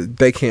know,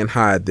 they can't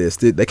hide this.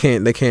 They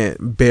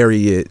can't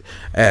bury it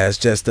as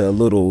just a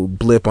little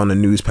blip on the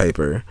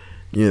newspaper.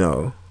 You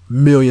know,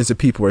 millions of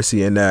people are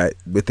seeing that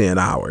within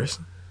hours.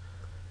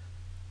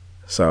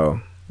 So,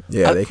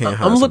 yeah, they can't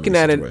hide. I'm looking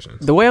at it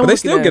the way I'm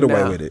looking at it now. They still get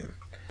away with it.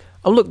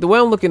 The way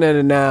I'm looking at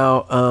it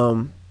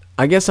now,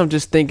 I guess I'm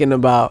just thinking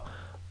about,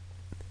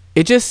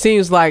 it just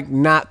seems like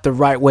not the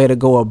right way to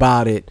go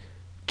about it,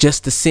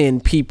 just to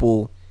send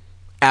people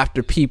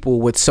after people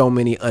with so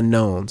many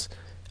unknowns.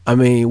 I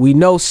mean, we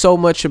know so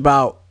much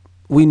about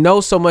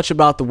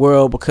the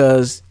world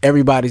because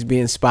everybody's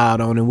being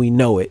spied on and we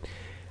know it.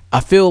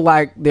 I feel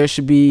like there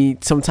should be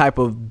some type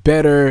of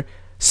better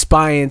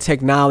spying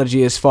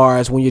technology as far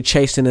as when you're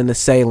chasing an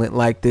assailant,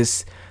 like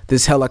this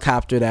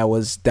helicopter that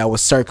was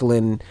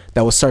circling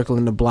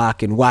the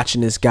block and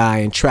watching this guy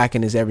and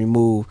tracking his every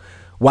move.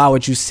 Why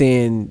would you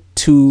send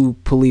two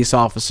police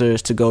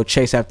officers to go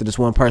chase after this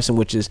one person,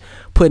 which is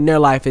putting their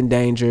life in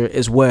danger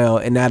as well.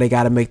 And now they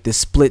got to make this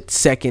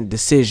split-second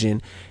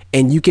decision,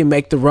 and you can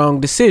make the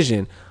wrong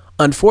decision.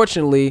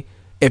 Unfortunately,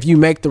 if you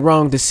make the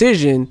wrong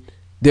decision,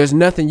 there's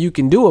nothing you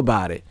can do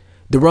about it.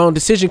 The wrong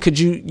decision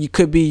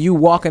could be you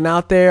walking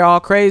out there all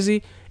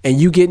crazy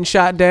and you getting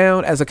shot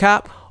down as a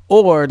cop,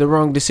 or the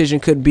wrong decision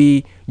could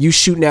be you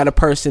shooting at a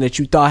person that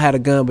you thought had a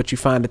gun, but you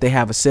find that they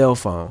have a cell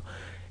phone.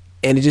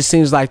 And it just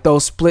seems like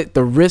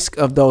the risk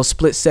of those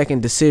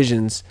split-second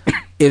decisions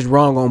is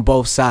wrong on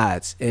both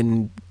sides,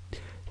 and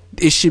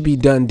it should be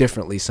done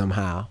differently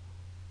somehow.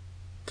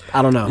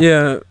 I don't know.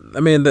 Yeah,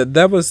 I mean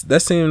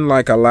that seemed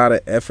like a lot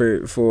of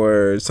effort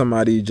for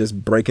somebody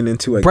just breaking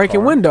into a breaking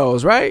car.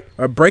 Windows, right?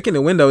 Or breaking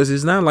the windows.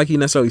 It's not like he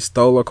necessarily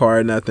stole a car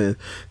or nothing.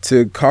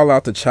 To call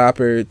out the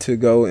chopper to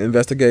go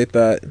investigate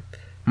that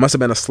must have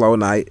been a slow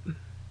night.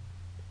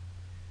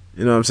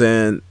 You know what I'm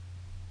saying?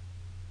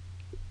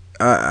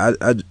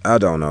 I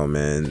don't know,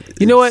 man.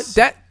 You know what?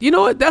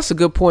 That's a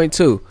good point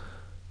too.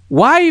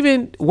 Why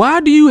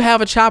do you have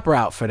a chopper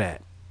out for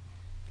that?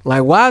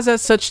 Like, why is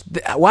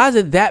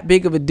it that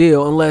big of a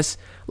deal? Unless,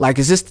 like,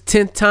 is this the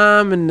 10th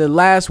time in the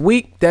last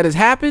week that has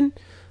happened?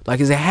 Like,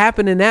 is it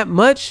happening that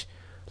much?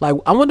 Like,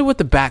 I wonder what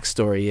the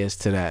backstory is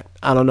to that.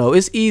 I don't know.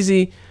 It's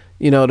easy,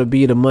 to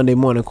be the Monday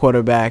morning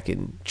quarterback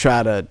and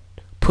try to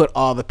put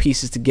all the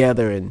pieces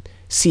together and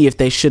see if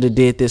they should have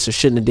did this or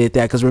shouldn't have did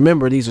that. Because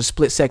remember, these are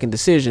split-second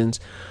decisions.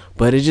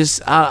 But it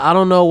just, I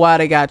don't know why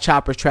they got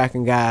choppers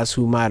tracking guys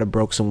who might have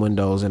broke some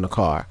windows in a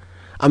car.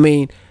 I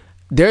mean,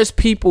 there's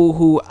people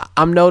who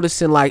I'm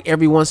noticing, like,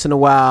 every once in a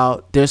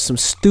while, there's some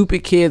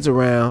stupid kids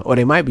around, or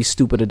they might be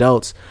stupid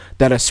adults,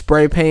 that are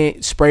spray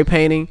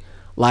painting,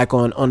 like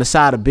on the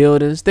side of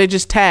buildings. They're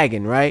just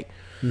tagging, right?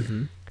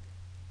 Mm-hmm.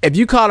 If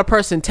you caught a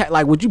person,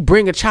 like, would you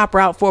bring a chopper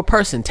out for a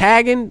person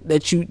tagging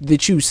that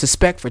you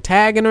suspect for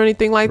tagging or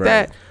anything like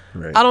that?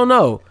 Right. I don't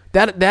know.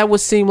 That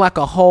would seem like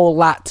a whole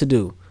lot to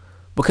do,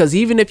 because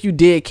even if you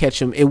did catch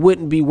them, it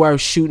wouldn't be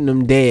worth shooting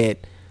them dead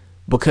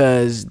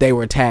because they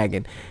were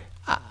tagging.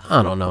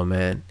 I don't know,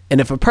 man. And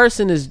if a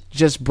person is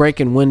just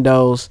breaking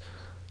windows,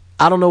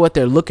 I don't know what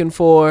they're looking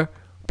for,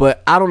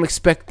 but I don't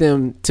expect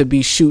them to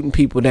be shooting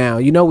people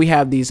down. We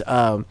have these,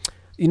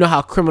 you know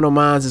how Criminal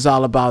Minds is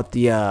all about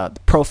the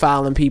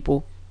profiling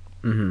people.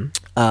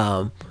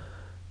 Mm-hmm.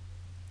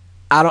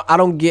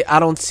 I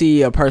don't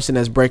see a person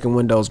that's breaking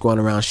windows going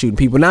around shooting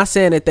people. Not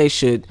saying that they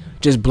should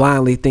just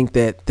blindly think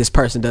that this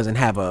person doesn't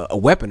have a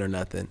weapon or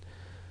nothing,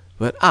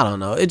 but I don't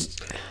know.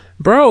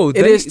 Bro,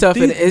 it is tough.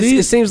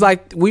 It seems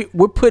like we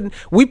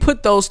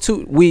put those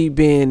two, we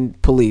being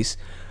police,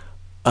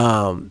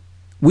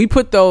 we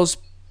put those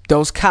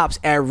cops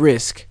at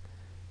risk.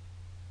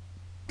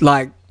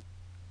 Like,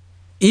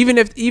 even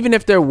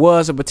if there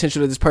was a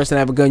potential that this person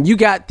have a gun, you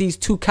got these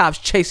two cops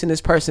chasing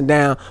this person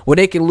down where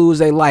they can lose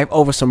their life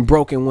over some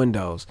broken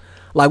windows.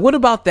 Like, what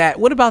about that?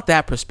 What about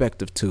that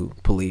perspective too,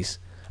 police?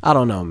 I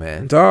don't know,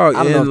 man. Dog,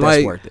 I don't know if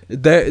that's worth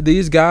it.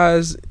 These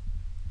guys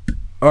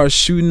are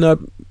shooting up,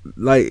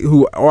 like,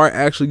 who are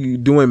actually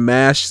doing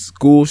mass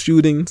school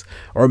shootings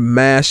or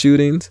mass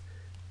shootings.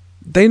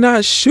 They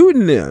not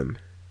shooting them.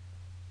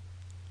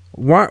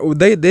 Why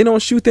they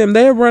don't shoot them?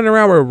 They're running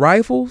around with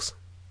rifles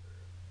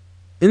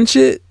and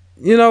shit.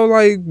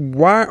 Like,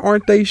 why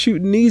aren't they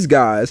shooting these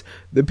guys?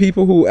 The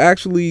people who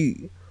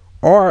actually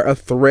are a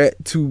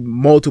threat to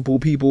multiple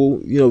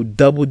people,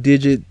 double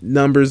digit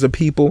numbers of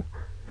people.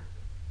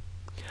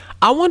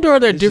 I wonder, are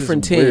there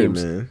different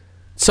teams? Weird, man.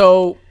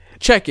 So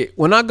check it.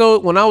 When I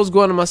was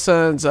going to my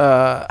son's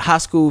high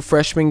school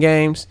freshman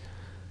games,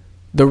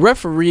 the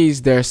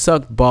referees there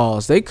sucked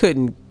balls. They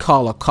couldn't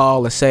call a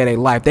call to save their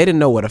life. They didn't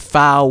know what a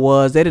foul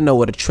was. They didn't know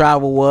what a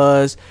travel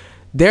was.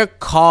 Their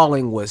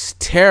calling was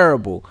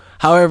terrible.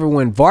 However,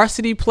 when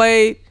varsity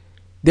played,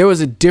 there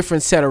was a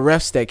different set of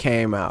refs that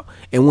came out.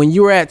 And when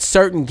you were at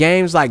certain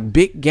games, like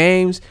big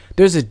games,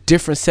 there's a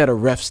different set of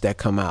refs that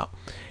come out.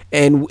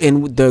 And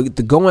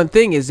the going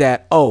thing is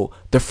that,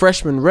 the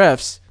freshman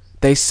refs,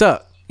 they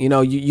suck. You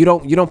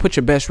don't put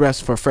your best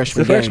refs for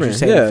freshman games. You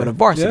say that for the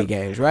varsity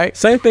games, right?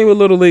 Same thing with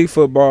Little League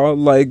football.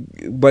 Like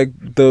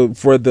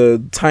for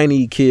the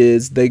tiny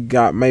kids, they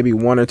got maybe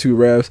one or two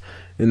refs,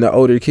 and the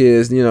older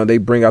kids, they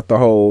bring out the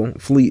whole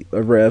fleet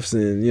of refs,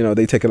 and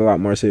they take it a lot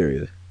more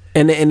serious.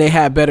 And they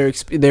have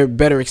they're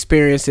better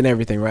experienced and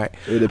everything, right?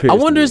 I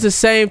wonder, is the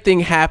same thing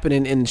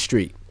happening in the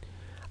street?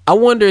 I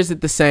wonder, is it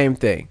the same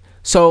thing?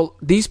 So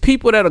these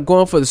people that are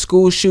going for the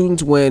school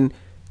shootings, when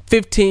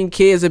 15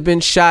 kids have been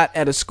shot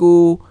at a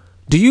school,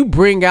 do you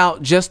bring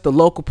out just the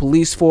local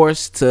police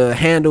force to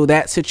handle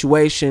that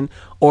situation,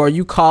 or are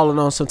you calling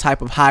on some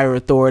type of higher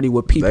authority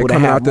with people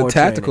that have more the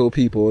tactical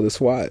training? People, the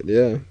SWAT,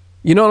 yeah.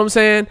 You know what I'm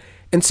saying?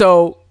 And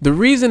so the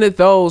reason that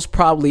those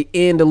probably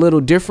end a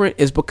little different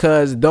is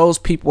because those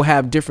people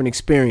have different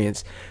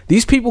experience.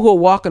 These people who are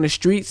walking the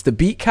streets, the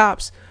beat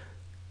cops,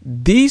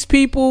 these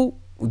people,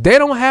 they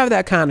don't have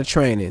that kind of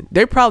training.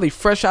 They're probably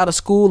fresh out of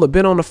school or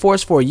been on the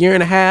force for a year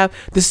and a half.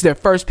 This is their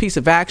first piece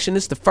of action.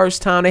 This is the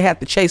first time they have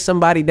to chase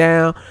somebody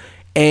down.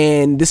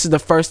 and this is the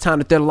first time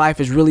that their life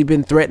has really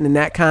been threatened in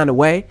that kind of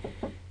way,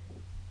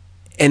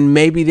 and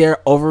maybe they're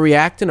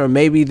overreacting, or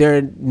maybe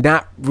they're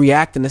not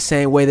reacting the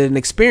same way that an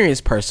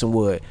experienced person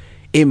would.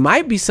 It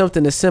might be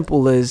something as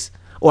simple as,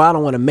 well, I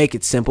don't want to make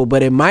it simple,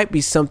 but it might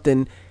be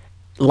something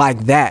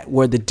like that,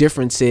 where the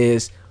difference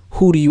is,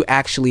 who do you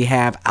actually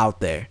have out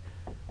there?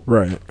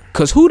 Right.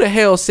 Because who the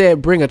hell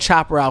said bring a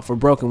chopper out for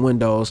broken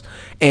windows?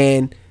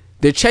 And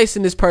they're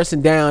chasing this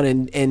person down,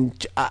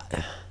 and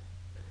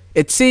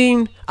it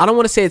seemed, I don't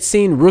want to say it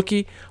seemed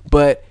rookie,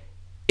 but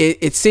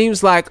it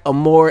seems like a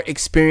more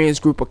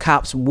experienced group of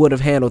cops would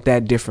have handled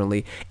that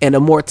differently, and a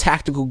more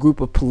tactical group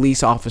of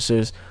police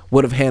officers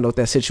would have handled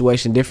that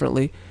situation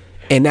differently.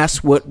 And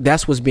that's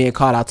what's being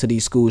called out to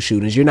these school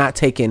shootings. You're not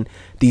taking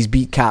these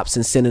beat cops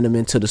and sending them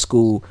into the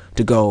school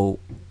to go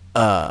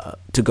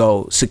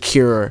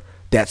secure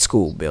that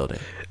school building.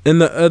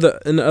 And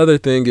the other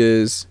thing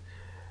is,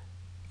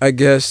 I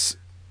guess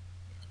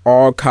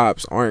all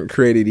cops aren't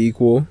created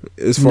equal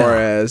as far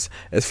as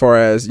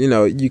you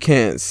know, you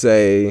can't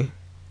say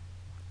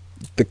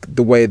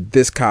the way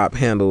this cop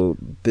handled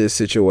this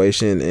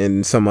situation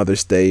in some other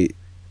state,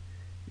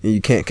 and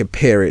you can't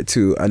compare it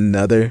to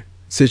another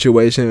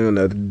situation and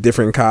a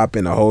different cop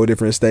in a whole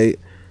different state.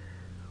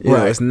 You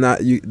know, it's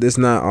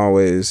not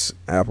always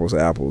apples to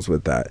apples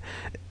with that.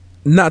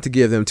 Not to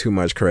give them too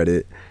much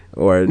credit,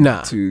 or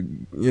to,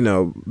 you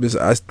know,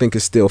 I think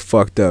it's still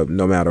fucked up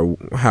no matter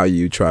how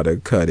you try to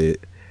cut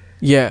it.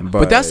 Yeah,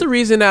 but that's the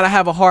reason that I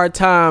have a hard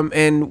time,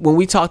 and when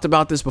we talked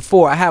about this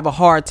before, I have a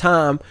hard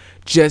time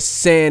just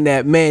saying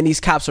that, man, these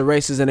cops are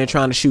racist and they're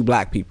trying to shoot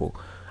black people.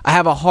 I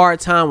have a hard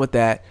time with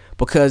that,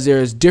 because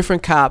there's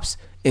different cops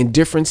in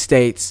different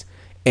states,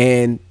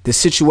 and the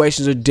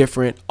situations are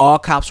different. All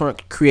cops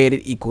aren't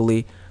created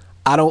equally.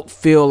 I don't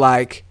feel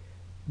like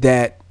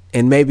that,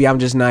 and maybe I'm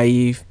just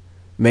naive.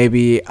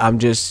 Maybe I'm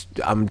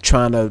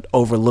trying to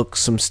overlook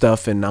some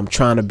stuff, and I'm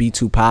trying to be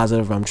too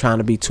positive. I'm trying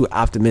to be too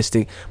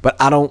optimistic, but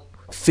I don't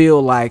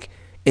feel like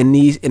I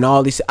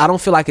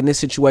don't feel like in this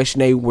situation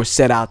they were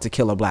set out to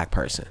kill a black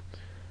person.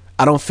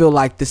 I don't feel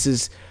like this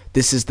is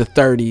the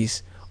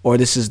 30s, or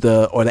this is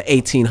the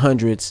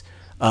 1800s,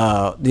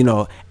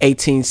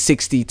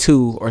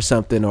 1862 or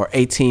something, or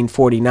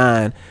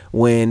 1849,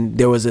 when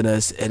there was an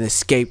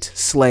escaped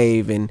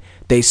slave, and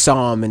they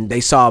saw him and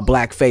they saw a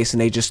black face and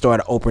they just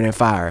started opening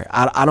fire.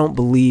 I don't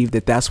believe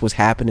that that's what's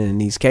happening in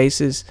these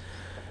cases.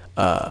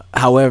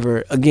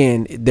 However,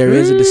 again, there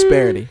is a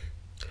disparity.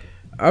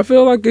 I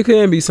feel like it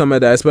can be some of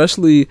that,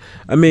 especially,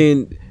 I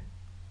mean,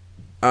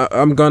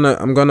 I'm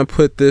gonna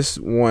put this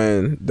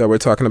one that we're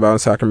talking about in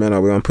Sacramento,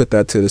 we're gonna put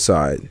that to the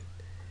side,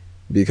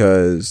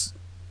 because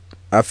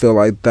I feel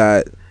like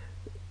that.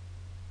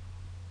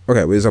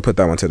 Okay, we're just gonna put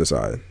that one to the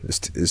side.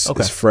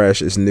 It's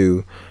fresh, it's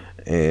new,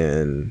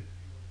 and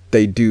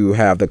they do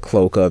have the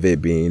cloak of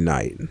it being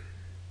night.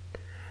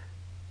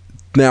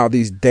 Now,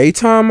 these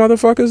daytime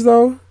motherfuckers,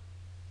 though,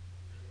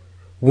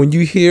 when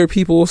you hear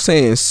people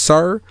saying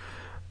 "sir,"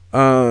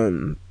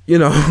 you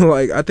know,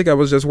 like, I think I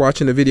was just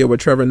watching a video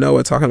with Trevor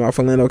Noah talking about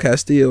Philando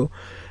Castile,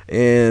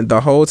 and the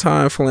whole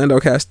time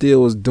Philando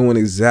Castile was doing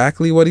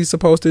exactly what he's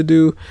supposed to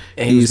do.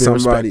 And he's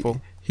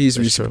respectful.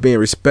 He's being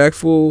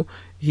respectful.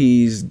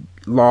 He's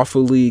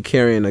lawfully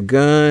carrying a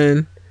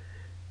gun,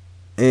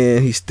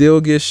 and he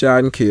still gets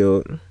shot and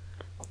killed.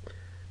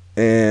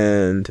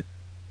 And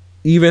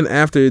even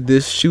after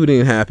this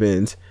shooting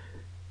happened,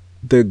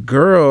 the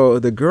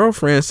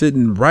girlfriend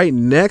sitting right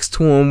next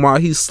to him while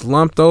he's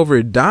slumped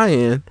over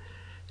dying,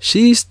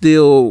 she's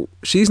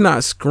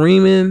not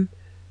screaming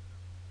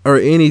or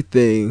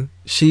anything.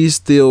 She's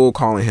still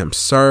calling him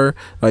sir.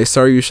 Like,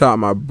 "Sir, you shot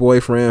my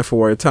boyfriend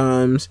 4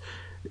 times."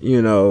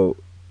 You know,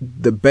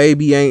 the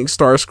baby ain't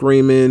start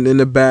screaming in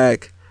the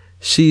back.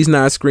 She's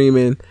not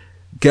screaming.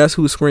 Guess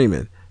who's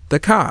screaming? The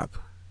cop.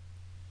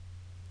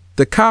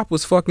 The cop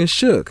was fucking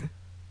shook.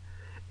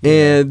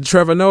 And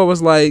Trevor Noah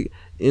was like,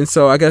 and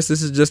so I guess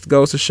this is just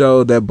goes to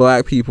show that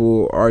black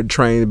people are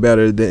trained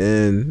better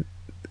than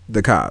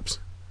the cops,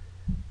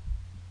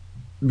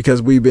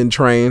 because we've been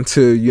trained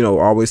to, you know,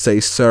 always say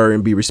sir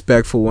and be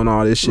respectful and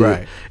all this shit.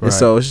 Right. And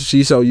so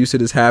she's so used to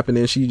this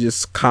happening, she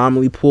just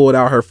calmly pulled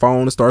out her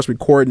phone and starts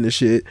recording the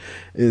shit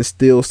and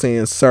still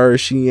saying sir.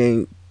 She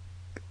ain't,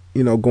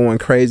 you know, going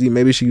crazy.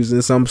 Maybe she was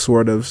in some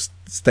sort of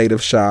state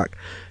of shock,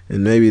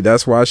 and maybe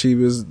that's why she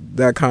was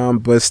that calm.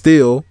 But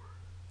still,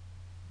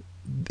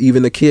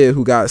 even the kid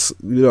who got,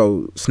 you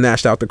know,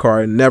 snatched out the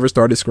car never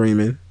started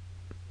screaming.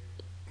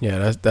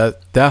 Yeah,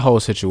 that whole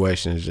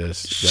situation is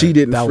just, she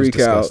didn't freak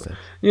out,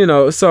 you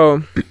know.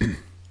 So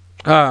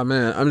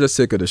man, I'm just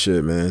sick of the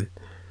shit, man.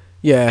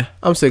 Yeah,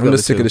 I'm sick of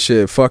the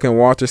shit. Fucking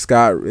Walter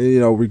Scott, you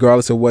know,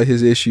 regardless of what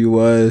his issue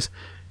was,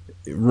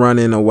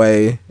 running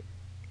away.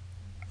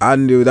 I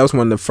knew that was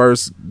one of the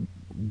first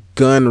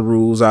gun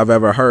rules I've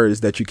ever heard, is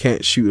that you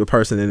can't shoot a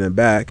person in the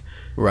back.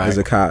 Right. As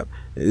a cop,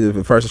 if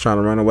a person's trying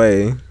to run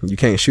away, you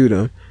can't shoot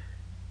him.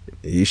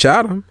 He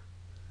shot him.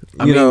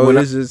 When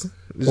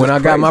I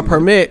got my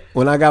permit,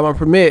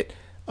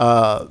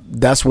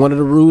 that's one of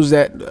the rules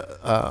that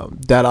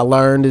I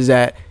learned, is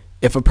that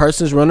If a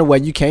person's running away,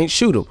 you can't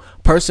shoot them.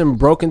 Person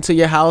broke into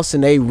your house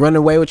and they run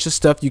away with your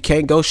stuff, you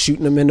can't go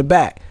shooting them in the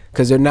back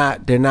because they're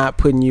not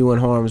putting you in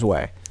harm's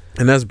way.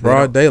 And that's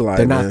broad daylight.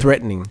 They're not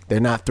threatening. They're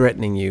not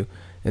threatening you.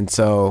 And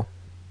so,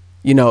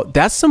 you know,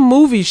 that's some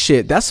movie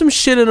shit. That's some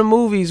shit in the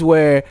movies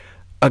where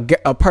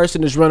a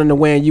person is running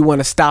away and you want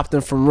to stop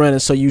them from running,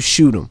 so you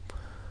shoot them.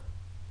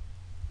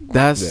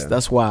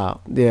 That's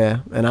wild. Yeah,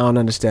 and I don't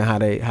understand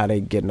how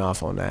they getting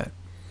off on that.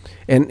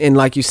 And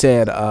like you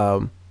said,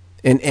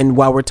 and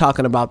while we're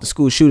talking about the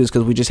school shooters,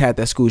 because we just had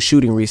that school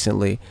shooting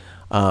recently,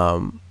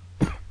 the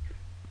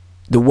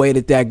way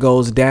that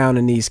goes down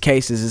in these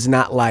cases is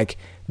not like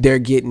they're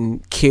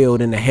getting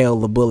killed in the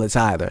hail of bullets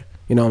either.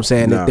 You know what I'm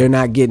saying? No. They're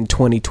not getting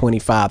 20,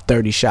 25,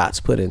 30 shots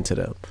put into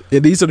them. Yeah,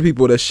 these are the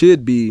people that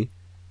should be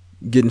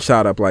getting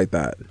shot up like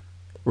that.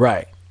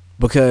 Right.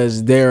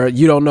 Because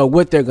you don't know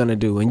what they're going to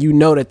do. And you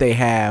know that they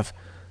have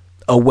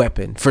a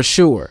weapon for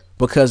sure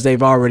because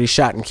they've already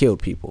shot and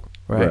killed people.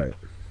 Right.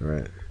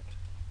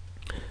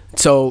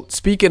 So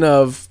speaking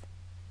of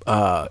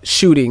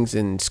shootings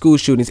and school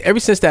shootings, ever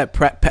since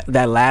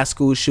that last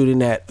school shooting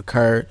that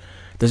occurred,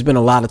 there's been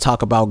a lot of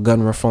talk about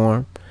gun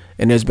reform,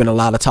 and there's been a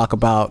lot of talk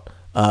about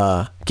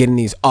getting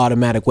these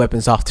automatic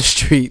weapons off the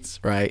streets,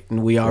 right?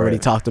 And we already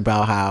talked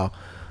about how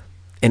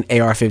an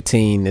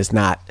AR-15 is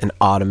not an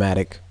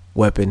automatic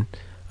weapon.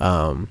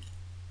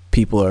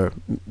 People are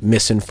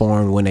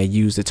misinformed when they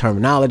use the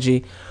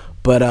terminology,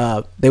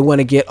 but they want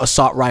to get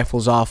assault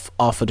rifles off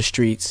of the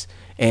streets.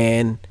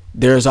 And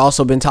there's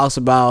also been talks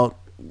about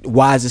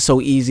why is it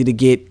so easy to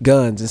get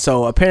guns. And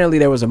so apparently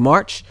there was a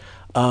march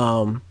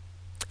in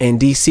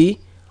DC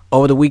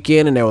over the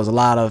weekend, and there was a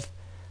lot of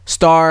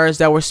stars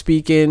that were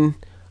speaking,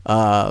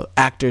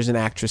 actors and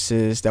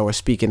actresses that were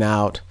speaking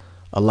out,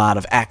 a lot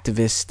of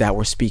activists that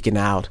were speaking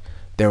out.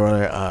 There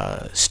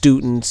were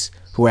students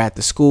who were at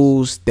the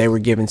schools. They were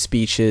giving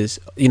speeches,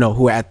 you know,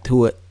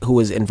 who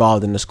was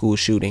involved in the school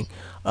shooting.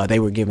 They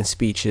were giving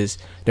speeches.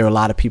 There were a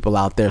lot of people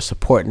out there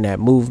supporting that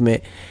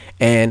movement.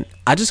 And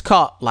I just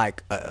caught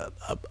like a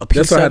piece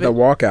That's why of I had the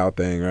walkout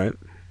thing, right?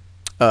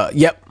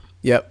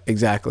 Yep,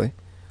 exactly.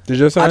 Did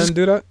your son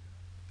do that?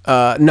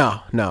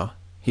 No,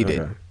 he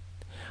didn't.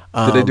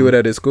 Did they do it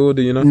at his school?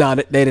 Do you know? No,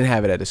 they didn't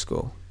have it at his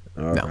school.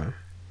 Okay. No.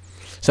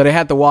 So they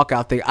had the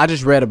walkout thing. I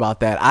just read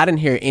about that. I didn't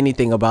hear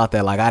anything about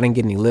that. Like, I didn't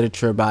get any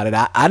literature about it.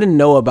 I didn't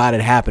know about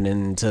it happening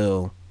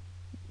until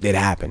it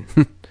happened.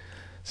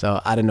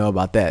 So I didn't know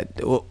about that.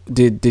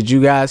 Did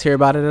you guys hear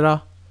about it at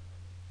all?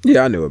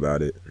 Yeah, I knew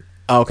about it.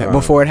 Okay,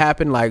 before it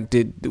happened, like,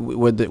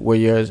 were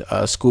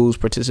your schools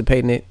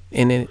participating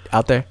in it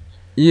out there?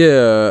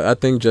 Yeah, I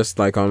think just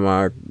like on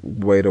my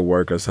way to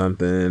work or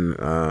something.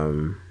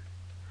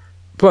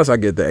 Plus, I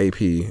get the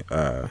AP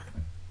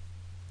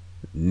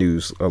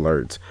news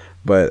alerts.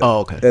 But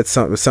at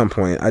some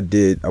point, I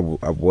did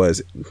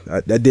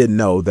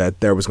know that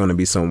there was going to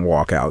be some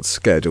walkouts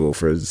scheduled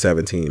for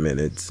 17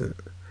 minutes.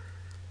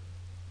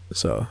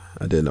 So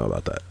I did know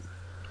about that.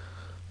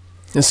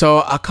 And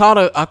so I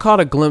caught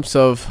a glimpse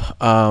of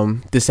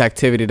this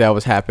activity that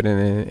was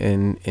happening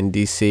in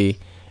DC,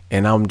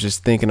 and I'm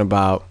just thinking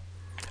about,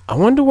 I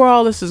wonder where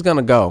all this is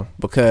gonna go,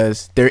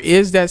 because there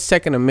is that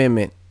Second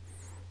Amendment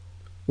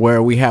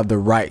where we have the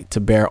right to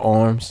bear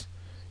arms.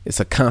 It's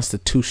a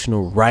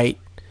constitutional right,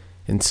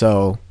 and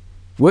so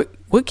what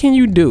can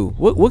you do?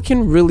 What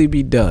can really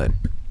be done?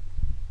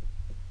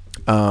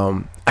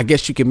 I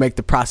guess you can make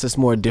the process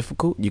more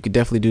difficult. You could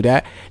definitely do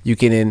that. You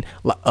can.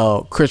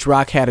 Chris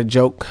Rock had a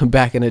joke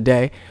back in the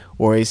day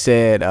where he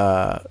said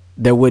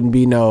there wouldn't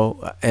be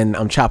no, and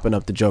I'm chopping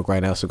up the joke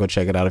right now, so go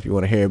check it out if you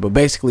want to hear it. But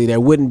basically, there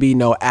wouldn't be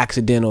no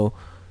accidental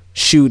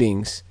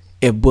shootings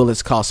if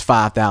bullets cost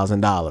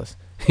 $5,000.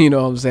 You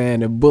know what I'm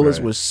saying? If bullets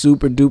were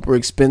super duper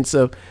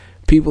expensive,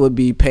 people would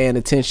be paying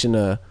attention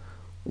to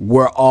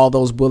where all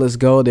those bullets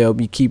go. They'll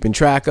be keeping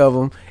track of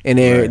them, and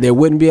there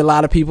wouldn't be a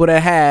lot of people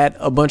that had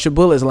a bunch of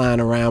bullets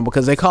lying around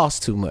because they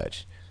cost too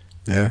much.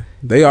 Yeah,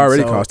 they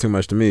already cost too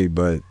much to me,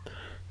 but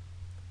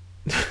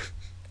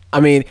I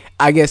mean,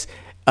 I guess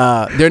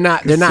they're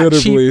not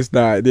cheap. It's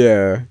not,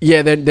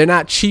 they're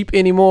not cheap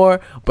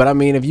anymore. But I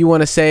mean, if you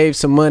want to save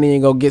some money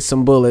and go get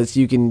some bullets,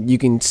 you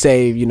can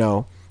save. You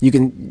know, you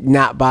can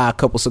not buy a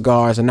couple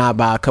cigars and not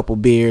buy a couple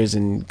beers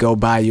and go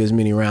buy you as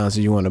many rounds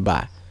as you want to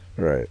buy.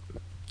 Right.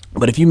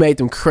 But if you made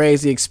them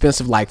crazy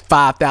expensive, like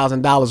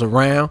 $5,000 a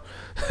round,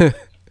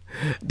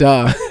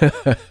 dog,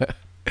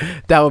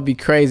 that would be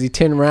crazy.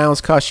 10 rounds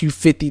cost you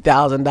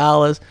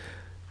 $50,000.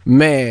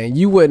 Man,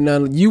 you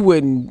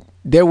wouldn't.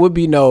 There would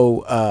be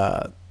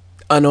no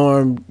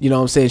unarmed. You know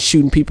what I'm saying?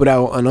 Shooting people that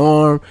were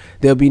unarmed.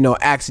 There'll be no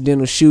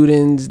accidental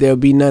shootings. There'll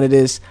be none of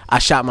this. I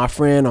shot my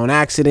friend on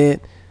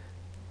accident.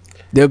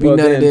 There'll be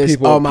none of this.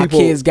 My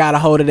kids got a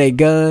hold of their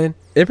gun.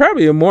 It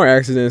probably are more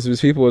accidents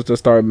if people was to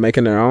start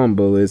making their own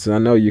bullets. I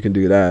know you can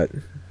do that.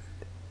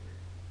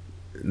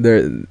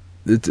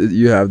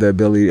 You have the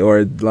ability,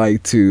 or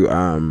like to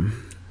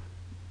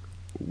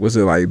was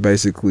it like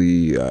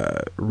basically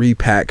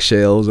repack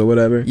shells or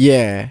whatever?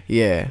 Yeah.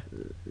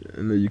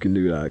 and then you can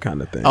do that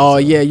kind of thing. Oh, so.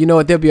 Yeah, you know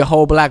what? There'll be a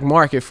whole black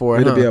market for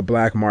it. It'll be a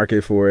black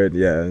market for it,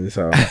 yeah.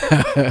 So,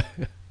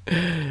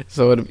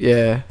 so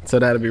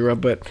that'll be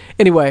rough. But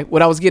anyway,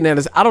 what I was getting at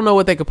is I don't know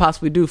what they could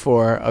possibly do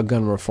for a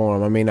gun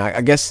reform. I mean,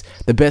 I guess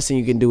the best thing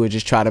you can do is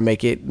just try to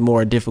make it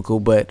more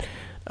difficult. But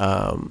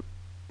I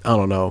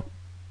don't know.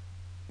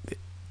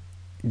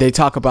 They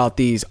talk about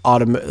these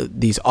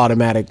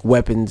automatic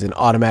weapons and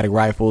automatic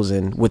rifles,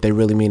 and what they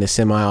really mean is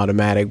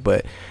semi-automatic.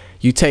 But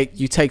you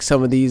take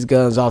some of these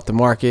guns off the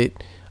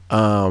market,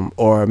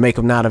 or make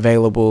them not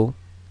available.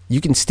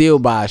 You can still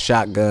buy a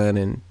shotgun,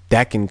 and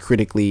that can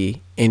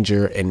critically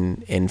injure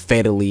and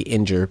fatally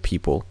injure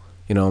people.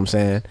 You know what I'm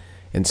saying?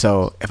 And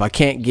so if I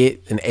can't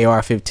get an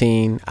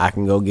AR-15, I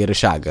can go get a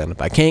shotgun.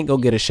 If I can't go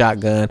get a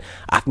shotgun,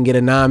 I can get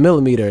a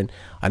 9mm. And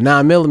a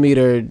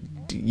 9mm,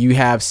 you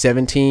have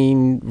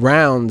 17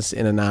 rounds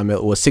in a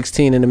 9mm, or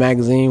 16 in the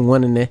magazine,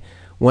 one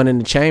in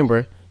the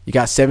chamber. You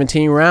got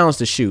 17 rounds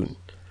to shoot.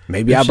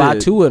 Maybe I buy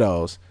 2 of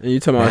those. And you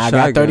talking about shotgun?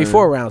 I got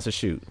 34 rounds to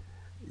shoot.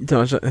 You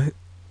talking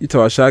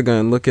about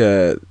shotgun? Look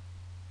at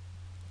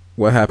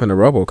what happened to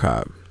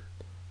RoboCop.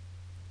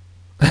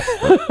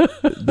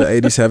 The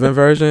 87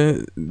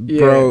 version,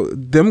 bro.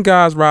 Them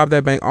guys robbed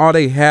that bank. All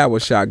they had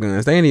was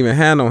shotguns. They ain't even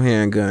had no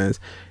handguns.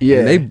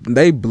 Yeah, and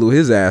they blew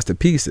his ass to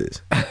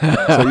pieces.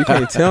 So you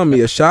can't tell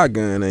me a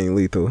shotgun ain't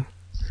lethal.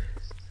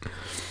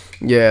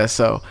 Yeah,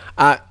 so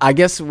I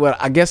guess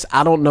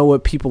I don't know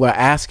what people are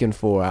asking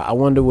for. I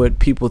wonder what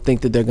people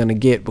think that they're gonna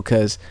get,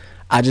 because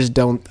I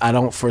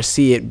don't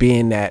foresee it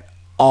being that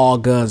all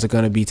guns are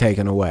gonna be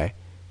taken away,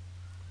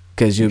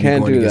 because you'll be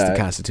going against the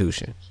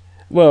Constitution.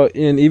 Well,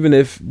 and even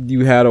if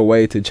you had a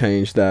way to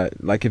change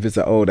that, like if it's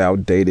an old,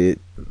 outdated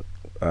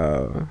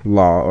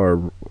law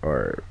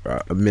or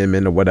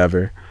amendment or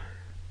whatever,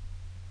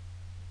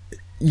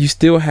 you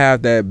still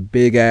have that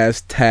big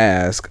ass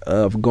task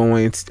of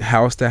going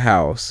house to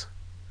house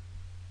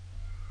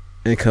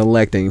and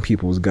collecting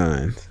people's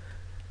guns.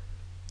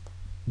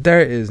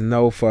 There is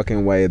no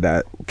fucking way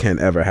that can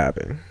ever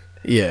happen.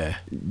 Yeah,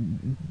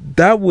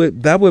 that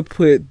would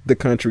put the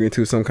country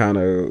into some kind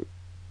of,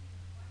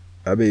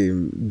 I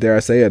mean, dare I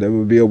say it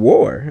would be a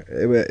war.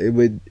 It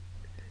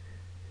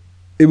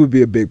would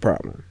be a big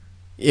problem.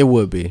 It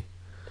would be.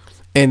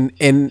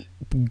 And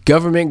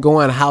government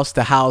going house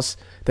to house,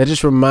 that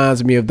just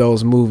reminds me of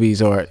those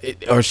movies, or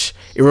it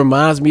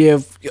reminds me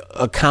of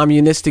a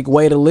communistic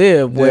way to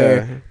live,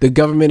 where the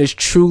government is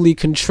truly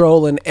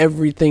controlling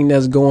everything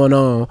that's going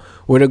on,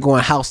 where they're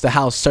going house to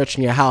house,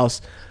 searching your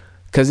house,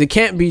 because it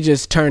can't be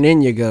just turn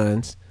in your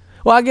guns.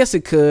 Well, I guess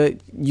it could.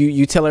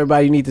 You tell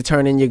everybody you need to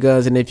turn in your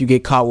guns, and if you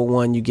get caught with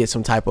one, you get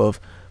some type of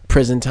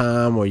prison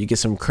time, or you get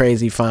some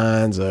crazy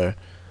fines, or,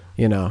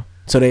 you know.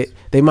 So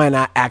they might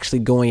not actually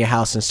go in your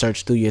house and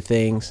search through your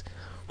things,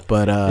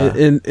 but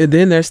and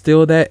then there's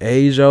still that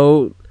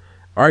age-old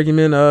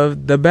argument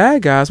of the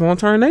bad guys won't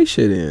turn their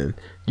shit in.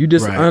 You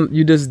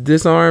just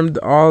disarmed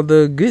all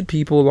the good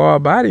people,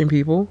 law-abiding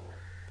people.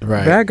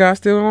 Right. Bad guys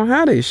still don't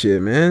have their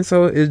shit, man.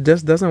 So it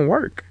just doesn't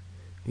work.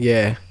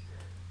 Yeah.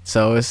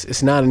 So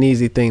it's not an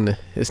easy thing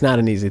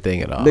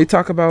at all. They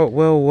talk about,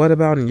 well, what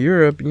about in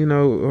Europe,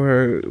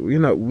 or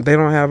they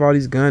don't have all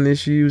these gun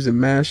issues and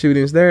mass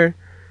shootings there.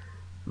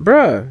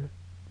 Bruh,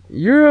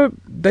 Europe,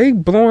 they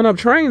blowing up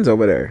trains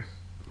over there.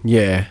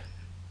 Yeah.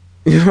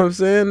 You know what I'm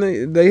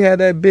saying? They had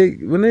that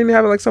big, when they didn't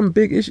have like some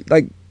big issue,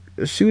 like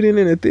a shooting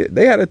in a theater.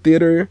 They had a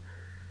theater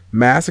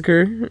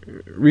massacre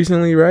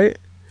recently, right?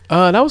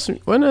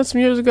 Wasn't that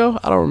some years ago?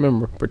 I don't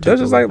remember.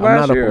 That's just like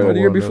last year or the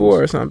year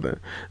before or something.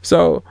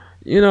 So,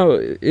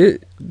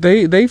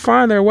 they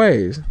find their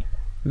ways.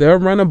 They'll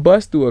run a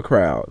bus through a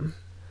crowd.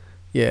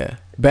 Yeah,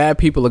 bad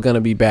people are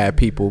gonna be bad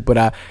people.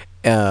 But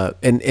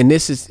and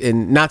this is,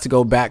 and not to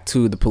go back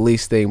to the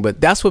police thing,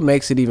 but that's what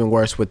makes it even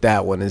worse with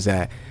that one, is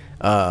that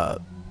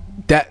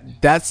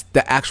that's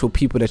the actual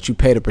people that you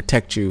pay to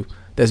protect you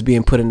that's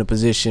being put in a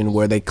position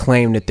where they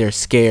claim that they're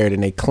scared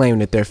and they claim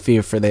that they're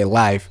feared for their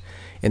life,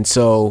 and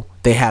so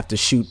they have to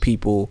shoot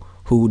people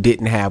who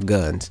didn't have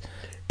guns.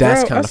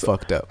 That's kind of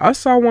fucked up. I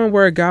saw one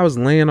where a guy was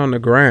laying on the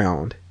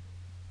ground.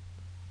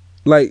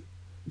 Like,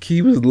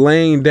 he was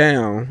laying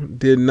down,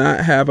 did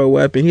not have a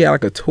weapon. He had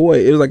like a toy.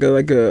 It was like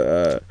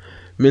a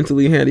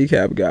mentally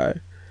handicapped guy.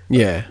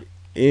 Yeah.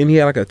 And he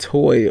had like a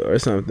toy or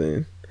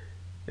something.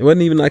 It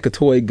wasn't even like a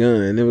toy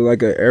gun. It was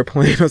like an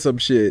airplane or some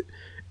shit.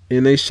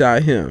 And they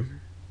shot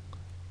him.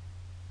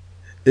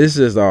 It's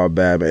just all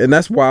bad, man. And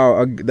that's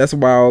why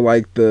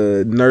like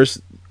the nurse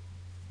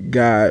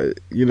guy,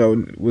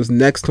 was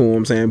next to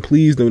him saying,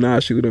 please do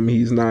not shoot him.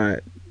 He's not,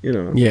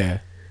 Yeah.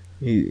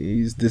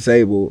 He's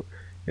disabled.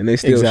 And they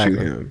still shoot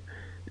him.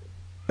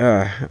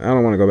 I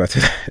don't want to go back to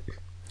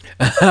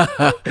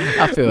that.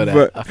 I feel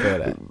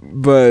that.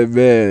 But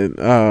man,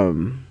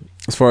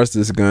 as far as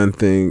this gun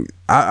thing,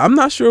 I'm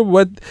not sure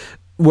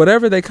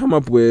whatever they come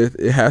up with,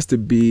 it has to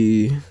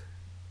be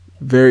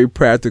very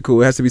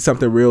practical. It has to be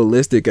something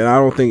realistic, and I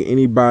don't think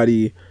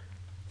anybody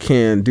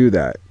can do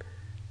that.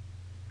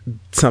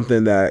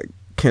 Something that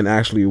can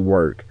actually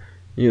work.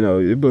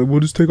 But we'll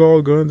just take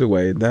all guns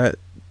away.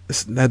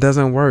 That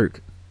doesn't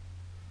work.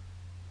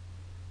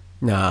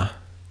 Nah.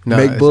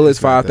 Make bullets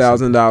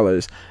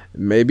 $5,000.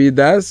 Maybe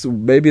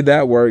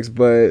that works,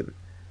 but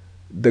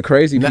the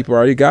crazy people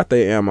already got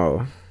their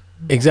ammo.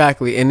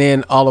 Exactly. And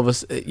then all of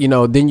us,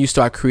 then you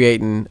start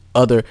creating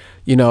other,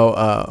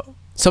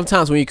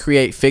 sometimes when you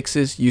create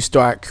fixes, you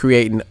start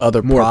creating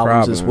other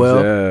problems as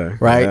well. Yeah,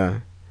 right? Yeah.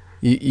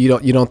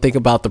 You don't think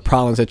about the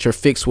problems that your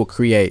fix will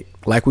create.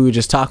 Like we were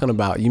just talking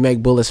about, you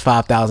make bullets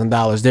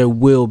 $5,000, there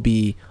will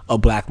be a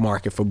black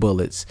market for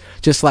bullets.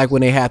 Just like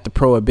when they had the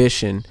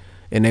prohibition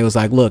and they was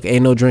like, look,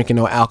 ain't no drinking,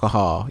 no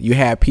alcohol. You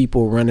had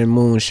people running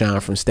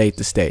moonshine from state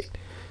to state.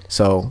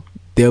 So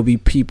there'll be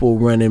people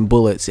running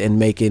bullets and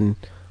making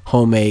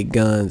homemade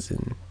guns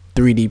and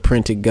 3D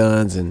printed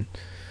guns, and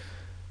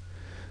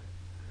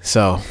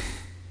so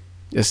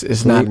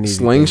it's not an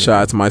easy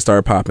slingshots might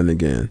start popping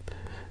again.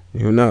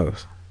 Who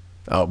knows?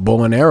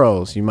 Bow and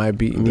arrows. You might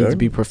need to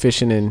be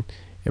proficient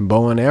in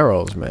bow and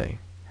arrows, man.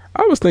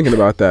 I was thinking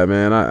about that,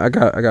 man. I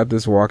got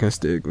this walking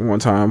stick one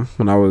time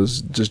when I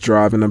was just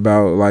driving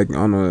about, like,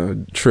 on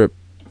a trip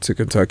to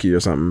Kentucky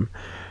or something,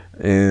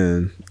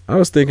 and I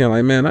was thinking,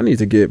 like, man, I need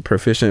to get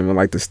proficient with,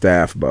 like, the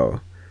staff bow.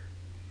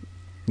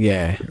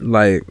 Yeah,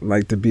 like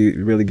to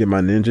really get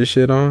my ninja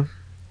shit on.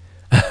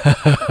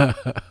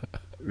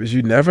 Because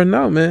you never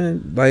know,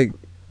 man. Like,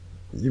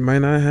 you might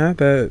not have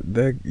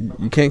that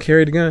you can't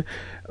carry the gun.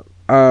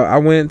 I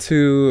went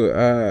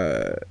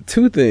to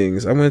two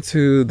things. I went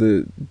to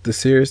the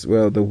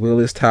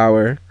Willis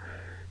Tower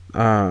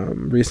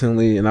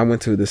recently, and I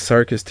went to the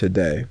circus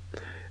today.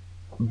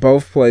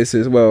 Both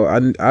places,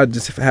 I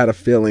just had a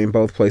feeling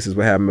both places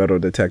would have metal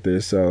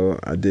detectors, so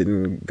I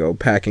didn't go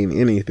packing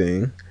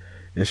anything,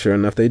 and sure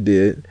enough they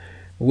did.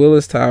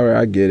 Willis Tower,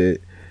 I get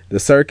it. The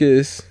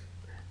circus,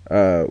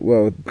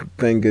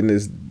 thank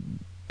goodness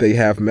they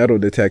have metal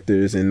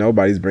detectors and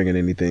nobody's bringing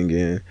anything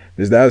in,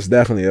 because that's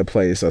definitely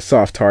a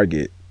soft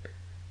target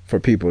for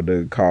people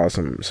to cause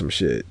some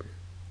shit.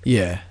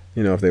 Yeah,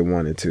 if they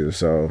wanted to.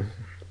 So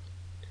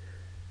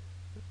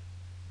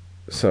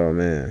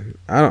man,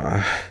 I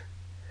don't.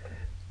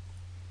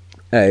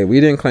 Hey, we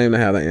didn't claim to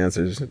have the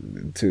answers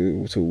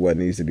to what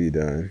needs to be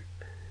done.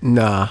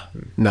 Nah,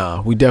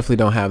 we definitely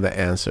don't have the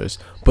answers.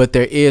 But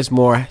there is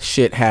more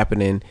shit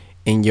happening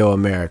in Yo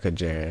America,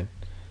 Jaron.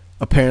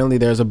 Apparently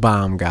there's a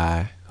bomb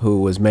guy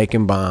who was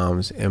making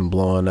bombs and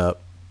blowing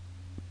up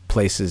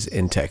places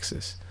in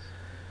Texas.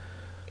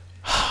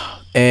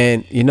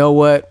 And you know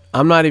what?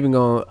 I'm not even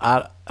going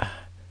to...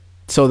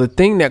 So the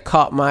thing that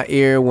caught my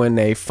ear when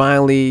they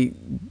finally,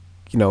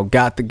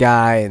 got the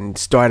guy and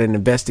started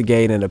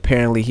investigating,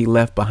 apparently he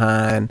left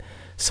behind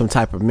some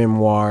type of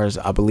memoirs.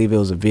 I believe it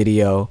was a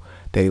video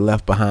that he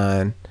left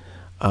behind.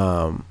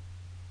 I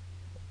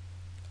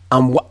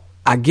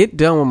get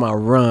done with my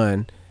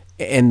run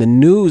and the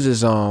news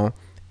is on,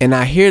 and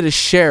I hear the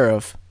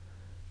sheriff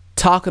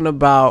talking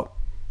about,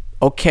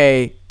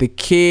 okay, the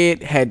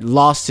kid had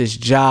lost his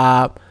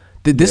job.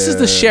 This is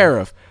the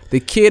sheriff. The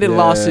kid had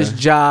lost his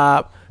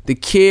job. The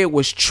kid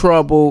was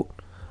troubled.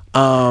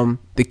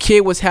 The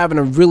kid was having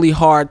a really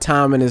hard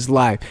time in his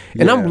life.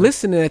 And I'm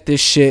listening at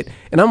this shit,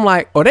 and I'm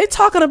like, are they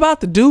talking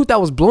about the dude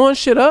that was blowing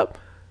shit up?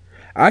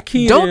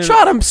 Don't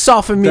try to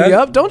soften me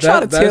up. Don't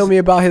try to tell me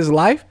about his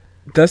life.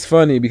 That's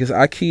funny, because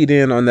I keyed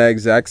in on that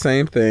exact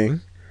same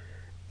thing,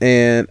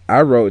 and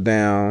I wrote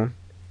down,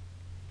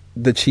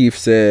 the chief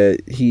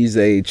said he's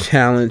a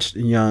challenged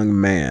young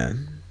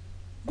man.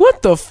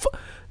 What the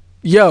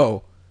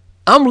Yo,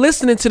 I'm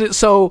listening to this.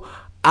 So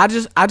I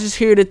just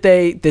hear that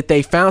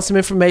they found some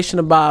information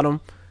about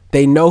him.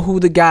 They know who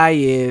the guy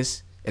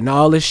is and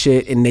all this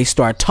shit, and they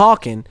start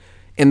talking.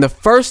 And the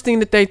first thing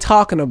that they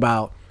talking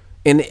about,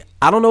 and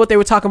I don't know what they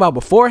were talking about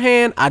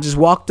beforehand. I just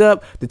walked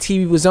up, the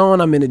TV was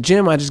on, I'm in the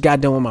gym, I just got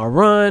done with my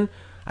run.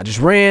 I just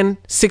ran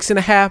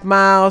 6.5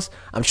 miles.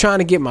 I'm trying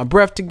to get my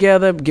breath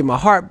together, get my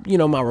heart,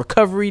 my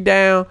recovery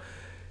down.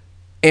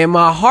 And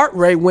my heart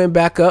rate went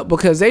back up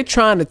because they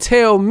trying to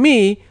tell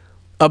me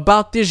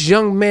about this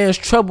young man's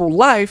troubled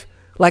life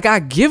like I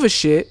give a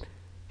shit.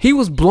 He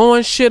was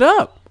blowing shit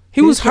up.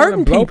 He was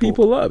hurting people. Blow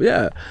people up,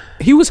 yeah.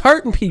 He was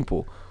hurting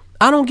people.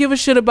 I don't give a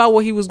shit about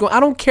what he was going. I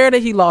don't care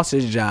that he lost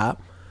his job.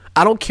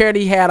 I don't care that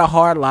he had a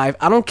hard life.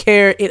 I don't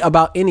care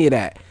about any of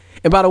that.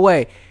 And by the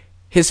way,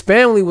 his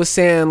family was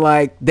saying,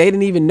 like, they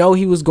didn't even know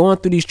he was going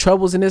through these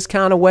troubles in this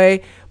kind of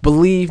way.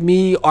 Believe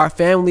me, our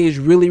family is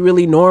really,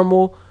 really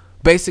normal.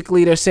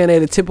 Basically, they're saying they're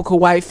the typical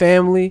white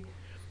family.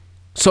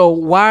 So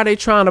why are they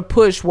trying to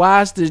push?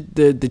 Why is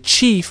the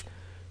chief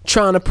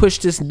trying to push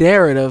this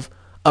narrative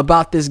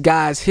about this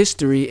guy's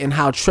history and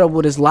how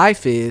troubled his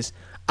life is?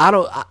 I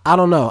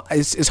don't know.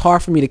 It's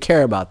hard for me to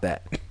care about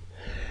that.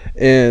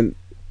 And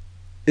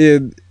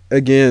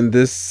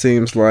this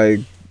seems like,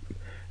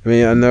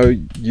 I know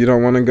you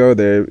don't want to go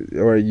there,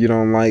 or you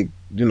don't like,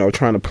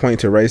 trying to point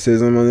to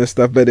racism on this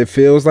stuff, but it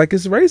feels like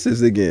it's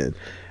racist again.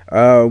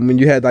 When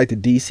you had like the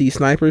DC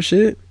sniper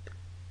shit,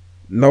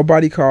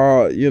 nobody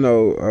called,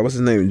 what's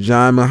his name,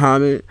 John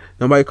Muhammad.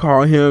 Nobody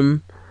called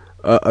him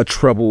a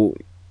troubled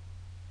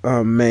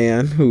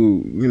man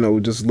who, you know,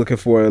 just looking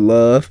for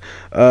love.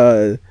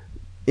 And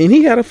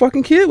he had a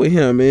fucking kid with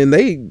him, and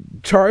they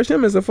charged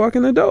him as a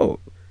fucking adult.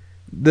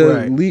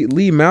 The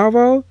Lee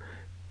Malvo,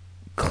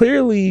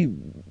 clearly,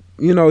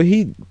 you know,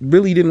 he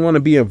really didn't want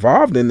to be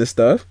involved in this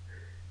stuff,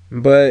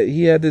 but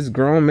he had this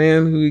grown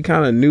man who he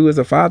kind of knew as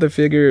a father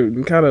figure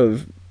and kind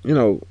of, you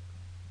know,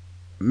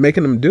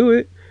 making him do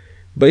it,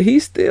 but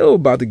he's still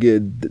about to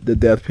get the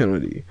death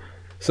penalty.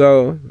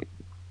 So,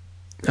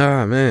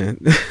 man,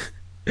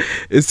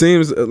 it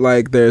seems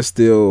like there's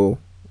still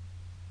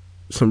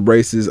some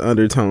racist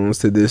undertones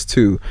to this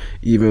too,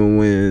 even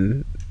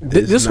when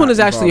this one is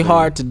actually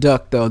hard to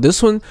duck though.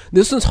 This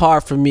one's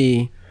hard for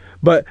me.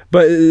 But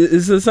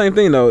it's the same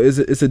thing though.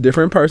 It's a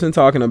different person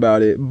talking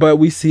about it, but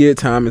we see it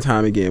time and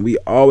time again. We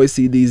always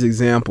see these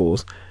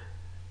examples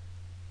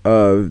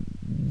of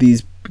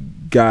these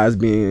guys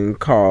being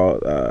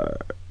called,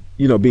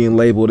 you know, being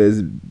labeled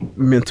as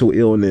mental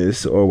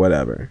illness or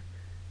whatever.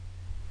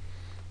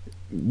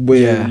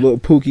 When little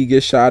Pookie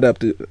gets shot up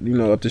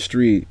the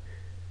street,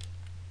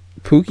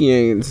 Pookie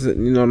ain't,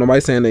 you know,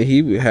 nobody saying that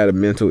he had a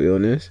mental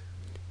illness.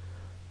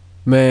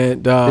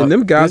 Man, dog, and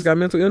them guys got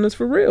mental illness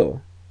for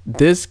real.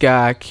 This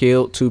guy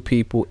killed 2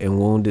 people and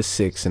wounded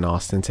 6 in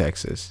Austin,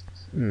 Texas.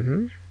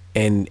 Mm-hmm.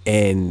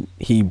 And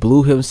he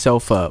blew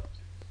himself up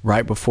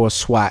right before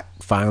SWAT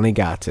finally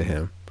got to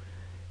him.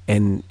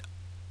 And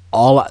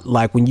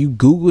like when you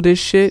Google this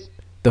shit,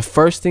 the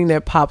first thing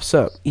that pops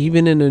up,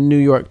 even in the New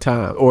York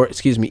Times,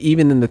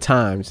 even in the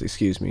Times,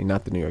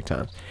 not the New York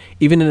Times,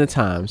 even in the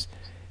Times,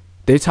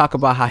 they talk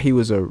about how he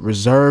was a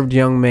reserved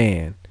young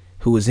man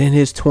who was in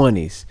his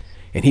 20s.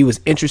 And he was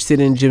interested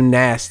in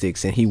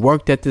gymnastics, and he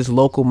worked at this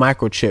local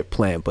microchip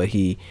plant, but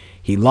he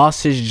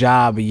lost his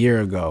job a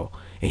year ago,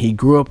 and he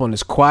grew up on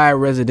this quiet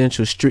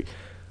residential street.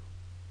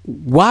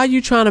 Why are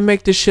you trying to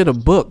make this shit a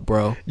book,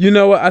 bro? You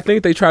know what? I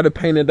think they try to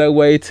paint it that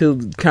way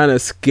to kind of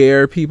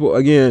scare people.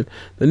 Again,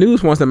 the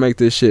news wants to make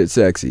this shit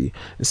sexy.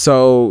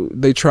 So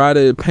they try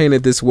to paint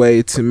it this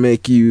way to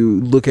make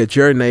you look at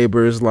your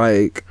neighbors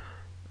like,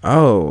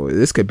 oh,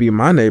 this could be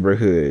my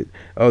neighborhood.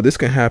 Oh, this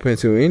can happen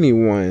to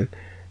anyone.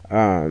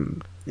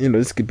 You know,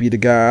 this could be the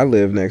guy I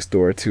live next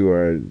door to,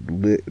 or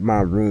my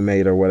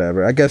roommate or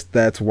whatever. I guess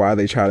that's why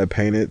they try to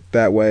paint it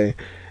that way.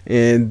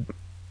 And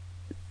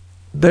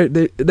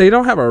they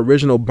don't have an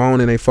original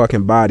bone in a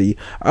fucking body.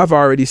 I've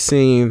already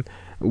seen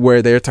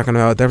where they're talking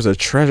about there was a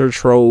treasure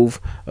trove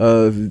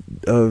of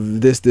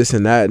this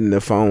and that in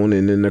the phone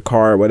and in the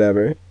car or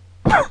whatever.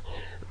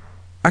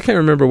 I can't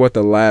remember what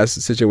the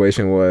last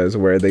situation was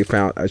where they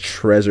found a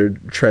treasure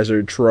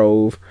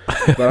trove,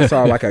 but I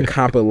saw like a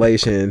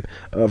compilation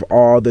of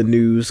all the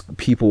news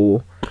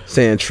people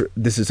saying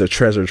this is a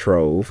treasure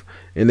trove,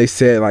 and they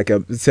said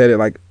it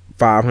like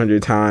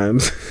 500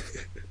 times.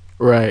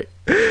 Right.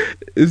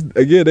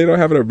 Again, they don't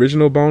have an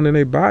original bone in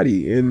their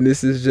body, and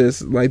this is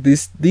just like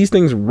these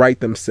things write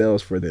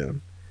themselves for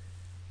them.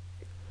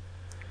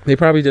 They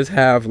probably just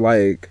have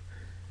like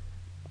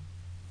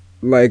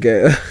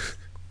a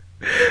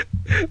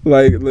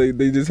like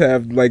they just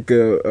have like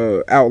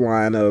a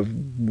outline of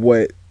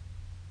what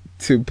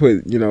to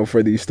put, you know,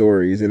 for these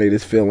stories, and they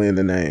just fill in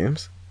the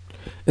names.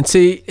 And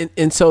see,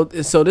 and so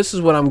this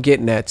is what I'm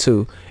getting at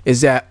too,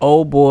 is that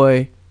old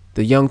boy,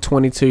 the young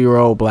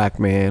 22-year-old black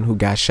man who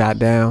got shot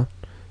down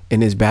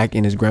in his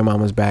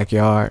grandmama's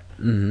backyard.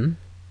 Mm-hmm.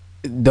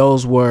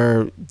 Those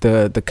were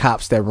the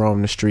cops that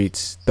roam the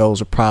streets.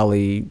 Those are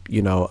probably,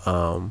 you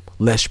know,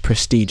 less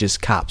prestigious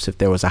cops if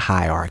there was a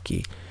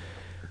hierarchy.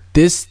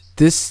 This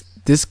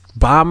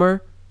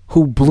bomber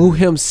who blew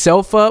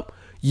himself up,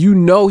 you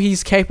know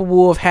he's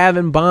capable of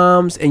having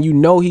bombs, and you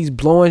know he's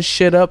blowing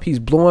shit up. He's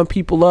blowing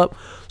people up.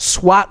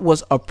 SWAT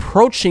was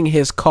approaching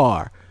his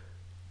car.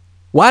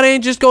 Why they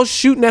ain't just go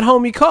shooting that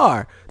homie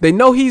car? They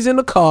know he's in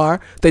the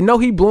car. They know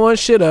he blowing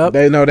shit up.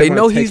 They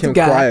know he's the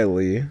guy.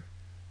 Quietly.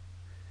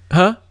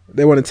 Huh?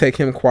 They want to take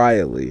him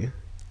quietly.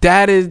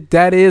 That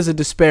is a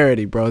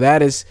disparity, bro.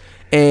 That is,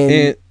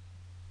 and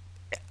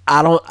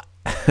I don't.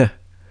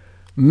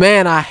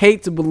 Man, I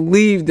hate to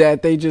believe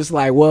that they just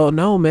like, well,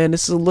 no, man,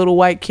 this is a little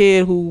white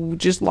kid who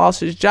just lost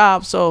his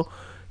job, so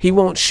he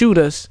won't shoot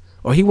us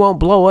or he won't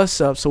blow us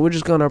up, so we're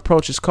just going to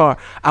approach his car.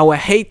 I would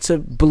hate to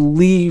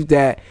believe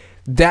that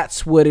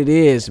that's what it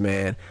is,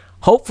 man.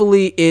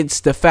 Hopefully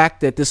it's the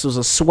fact that this was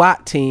a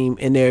SWAT team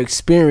and they're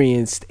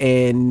experienced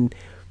and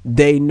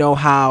they know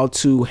how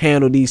to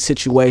handle these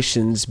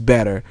situations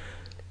better.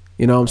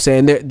 You know what I'm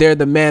saying? They're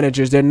the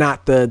managers. They're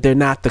not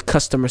the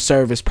customer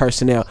service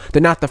personnel.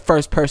 They're not the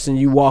first person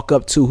you walk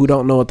up to who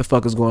don't know what the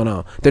fuck is going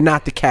on. They're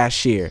not the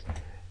cashier.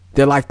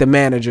 They're like the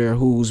manager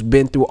who's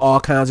been through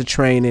all kinds of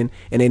training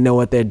and they know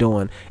what they're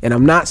doing. And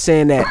I'm not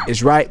saying that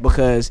is right,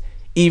 because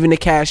even the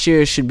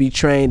cashiers should be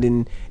trained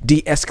in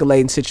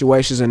de-escalating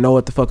situations and know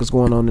what the fuck is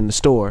going on in the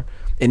store.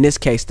 In this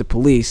case, the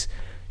police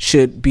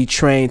should be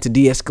trained to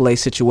de-escalate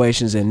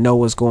situations and know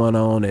what's going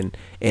on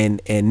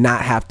and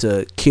not have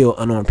to kill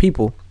unarmed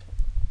people.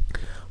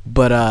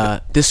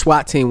 But this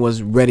SWAT team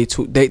was ready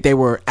to. They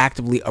were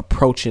actively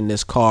approaching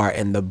this car,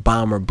 and the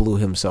bomber blew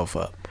himself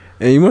up.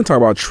 And you want to talk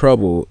about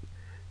trouble.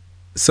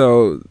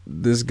 So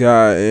this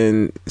guy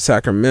in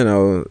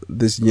Sacramento,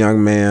 this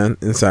young man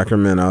in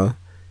Sacramento,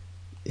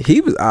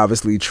 he was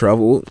obviously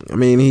troubled. I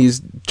mean,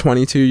 he's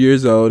 22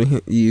 years old.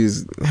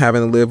 He's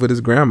having to live with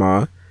his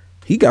grandma.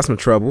 He got some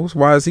troubles.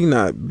 Why is he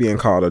not being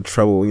called a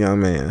troubled young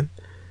man?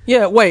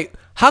 Yeah, wait.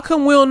 How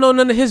come we don't know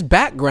none of his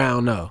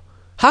background, though?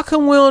 How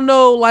come we don't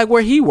know, like,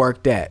 where he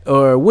worked at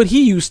or what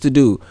he used to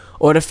do,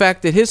 or the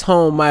fact that his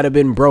home might have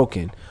been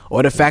broken,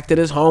 or the fact that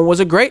his home was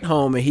a great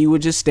home and he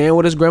would just stand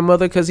with his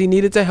grandmother because he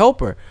needed to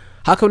help her?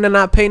 How come they're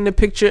not painting the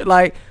picture?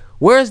 Like,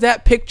 where's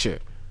that picture?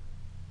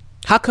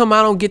 How come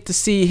I don't get to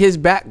see his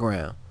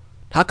background?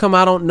 How come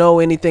I don't know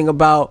anything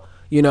about,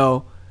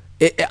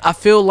 I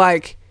feel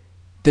like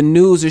the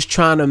news is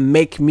trying to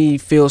make me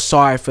feel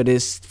sorry for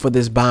this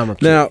bomber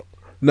kid.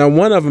 Now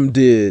one of them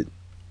did.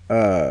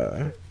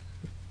 The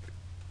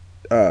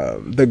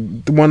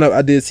one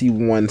I did see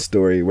one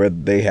story where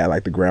they had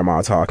like the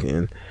grandma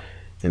talking,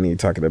 and he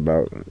talking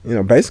about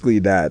basically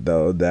that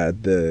though,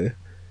 that the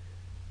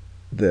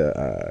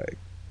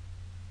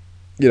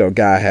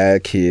guy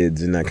had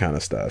kids and that kind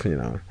of stuff,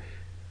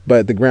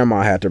 but the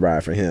grandma had to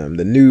ride for him.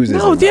 The news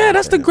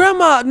that's the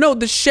grandma. No,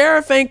 the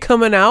sheriff ain't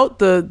coming out.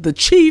 The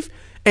chief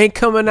ain't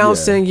coming out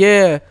saying,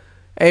 yeah,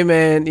 hey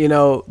man,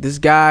 this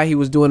guy, he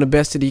was doing the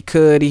best that he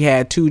could. He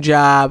had 2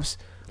 jobs.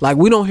 Like,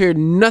 we don't hear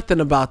nothing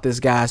about this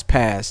guy's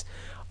past.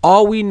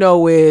 All we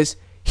know is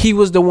he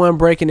was the one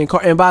breaking in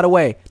car. And by the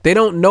way, they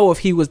don't know if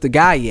he was the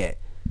guy yet.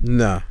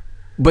 No.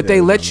 But they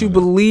let you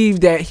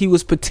believe that he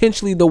was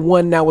potentially the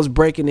one that was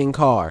breaking in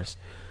cars.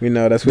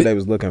 That's what they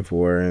was looking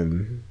for,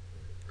 and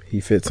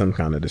he fit some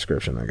kind of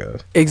description, I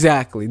guess.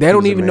 Exactly. They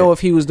don't even know if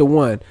he was the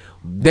one.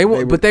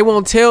 But they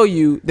won't tell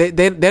you.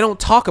 They don't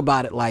talk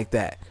about it like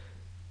that.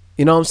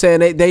 You know what I'm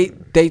saying?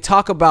 They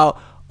talk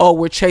about, oh,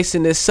 we're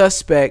chasing this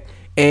suspect,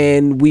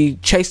 and we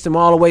chased him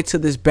all the way to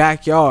this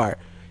backyard.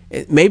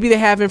 Maybe they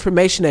have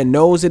information that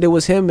knows that it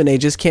was him, and they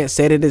just can't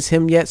say that it's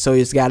him yet, so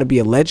it's got to be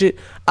alleged.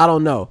 I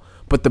don't know.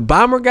 But the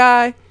bomber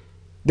guy,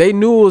 they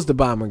knew it was the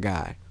bomber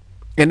guy.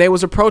 And they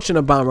was approaching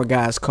the bomber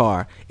guy's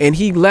car, and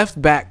he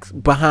left back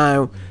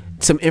behind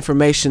some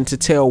information to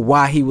tell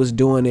why he was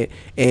doing it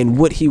and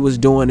what he was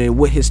doing and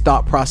what his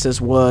thought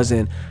process was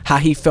and how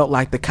he felt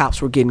like the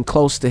cops were getting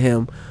close to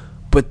him.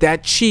 But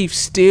that chief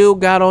still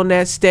got on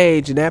that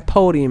stage and that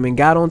podium and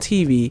got on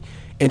TV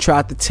and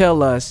tried to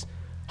tell us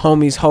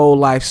homie's whole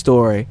life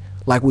story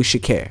like we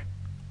should care.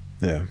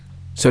 Yeah.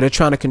 So they're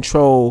trying to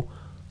control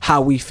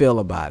how we feel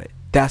about it.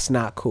 That's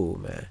not cool,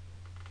 man.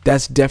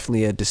 That's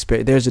definitely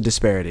there's a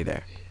disparity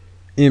there.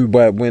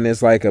 But when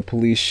it's like a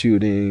police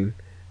shooting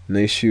and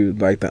they shoot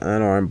like the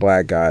unarmed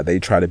black guy, they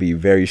try to be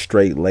very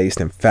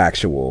straight-laced and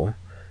factual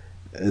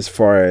as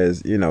far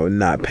as,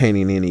 not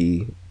painting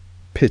any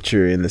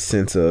picture in the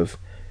sense of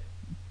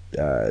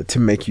to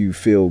make you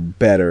feel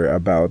better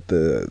about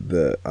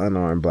the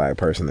unarmed black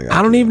person.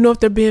 I don't even know if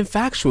they're being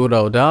factual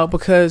though, dog,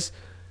 because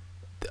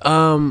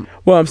well,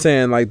 I'm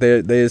saying like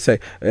they say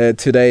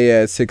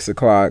today at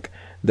 6:00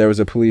 there was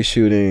a police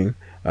shooting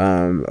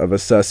of a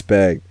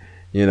suspect,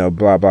 blah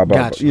blah blah.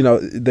 Gotcha.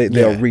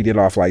 They'll read it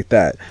off like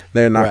that.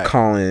 They're not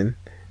calling,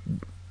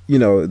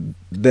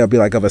 they'll be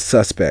like of a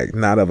suspect,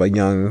 not of a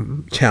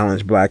young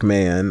challenged black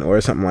man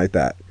or something like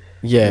that.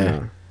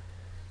 Yeah.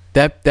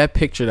 That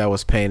picture that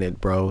was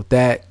painted, bro,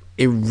 that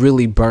it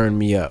really burned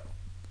me up.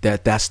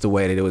 That's the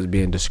way that it was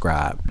being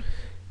described,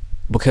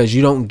 because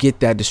you don't get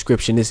that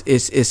description.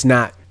 It's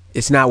not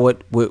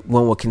what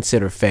one would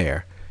consider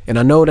fair. And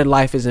I know that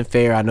life isn't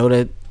fair. I know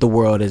that the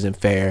world isn't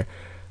fair,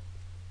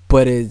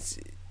 but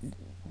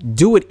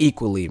do it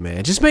equally,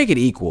 man. Just make it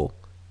equal.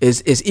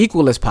 As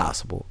equal as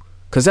possible,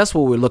 because that's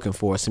what we're looking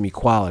for, some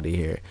equality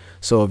here.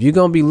 So if you're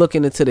gonna be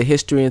looking into the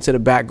history, into the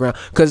background,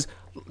 because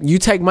you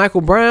take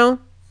Michael Brown.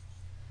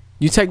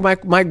 You take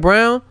Mike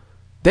Brown,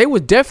 they were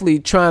definitely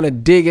trying to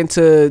dig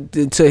into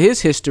his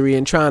history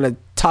and trying to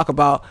talk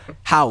about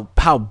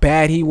how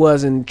bad he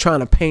was and trying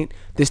to paint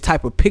this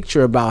type of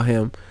picture about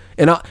him.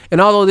 And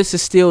although this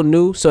is still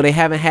new, so they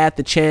haven't had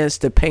the chance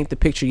to paint the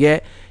picture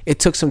yet, it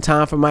took some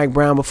time for Mike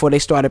Brown before they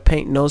started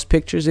painting those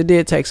pictures. It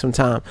did take some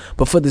time.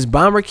 But for this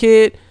bomber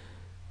kid,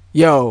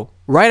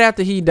 right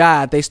after he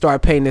died, they started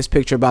painting this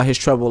picture about his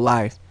troubled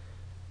life,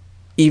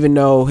 even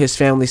though his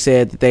family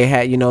said that they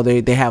had,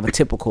 they have a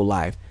typical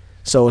life.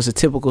 So it's a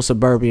typical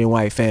suburban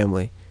white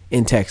family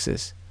in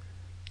Texas.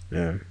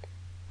 Yeah.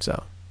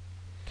 So,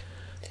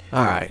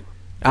 all right.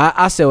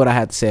 I said what I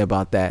had to say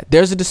about that.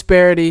 There's a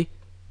disparity.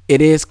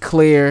 It is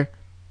clear,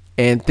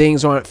 and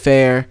things aren't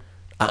fair.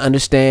 I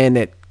understand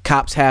that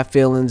cops have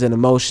feelings and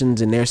emotions,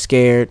 and they're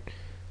scared.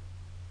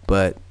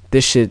 But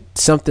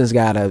something's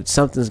gotta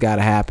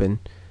happen.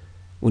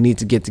 We need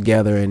to get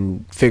together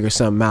and figure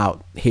something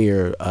out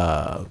here,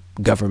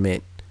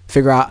 government.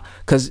 Figure out,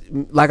 because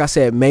like I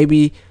said,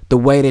 maybe the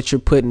way that you're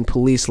putting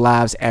police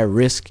lives at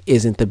risk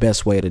isn't the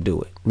best way to do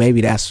it. Maybe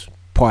that's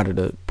part of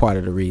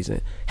the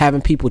reason.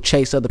 Having people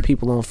chase other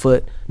people on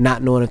foot,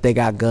 not knowing if they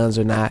got guns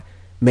or not,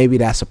 maybe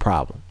that's a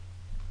problem.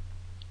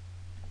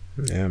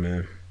 Yeah,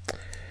 man.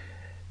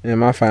 And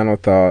my final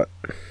thought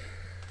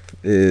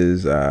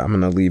is I'm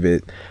gonna leave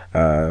it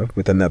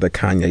with another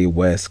Kanye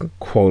West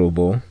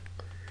quotable.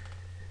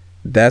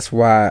 That's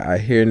why I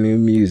hear new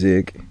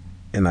music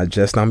and I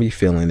just don't be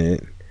feeling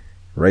it.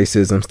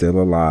 Racism still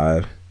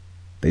alive.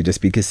 They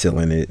just be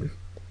concealing it.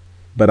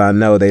 But I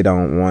know they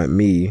don't want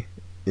me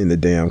in the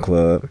damn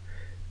club.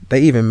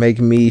 They even make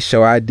me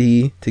show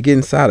ID to get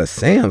inside of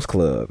Sam's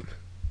Club.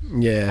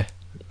 Yeah.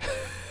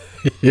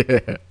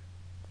 Yeah.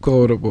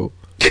 Quotable.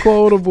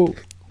 Quotable.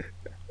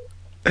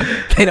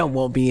 They don't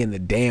want me in the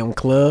damn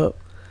club.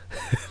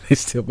 They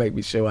still make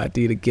me show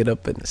ID to get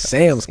up in the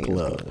Sam's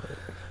Club.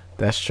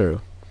 That's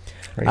true.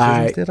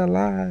 Racism still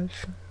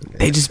alive.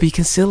 They just be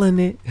concealing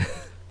it.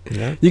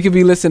 Yeah. You can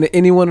be listening to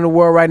anyone in the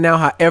world right now,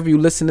 however you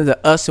listening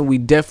to us, and we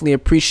definitely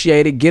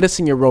appreciate it. Get us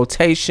in your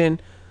rotation.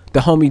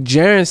 The homie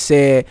Jaren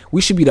said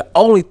we should be the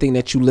only thing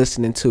that you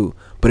listening to.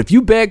 But if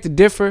you beg to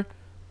differ,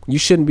 you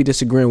shouldn't be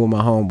disagreeing with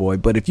my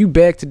homeboy. But if you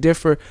beg to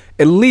differ,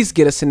 at least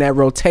get us in that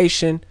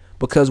rotation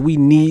because we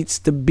needs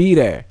to be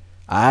there.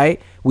 All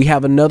right? We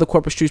have another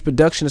Corporate Streets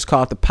production. It's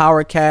called The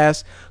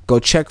Powercast. Go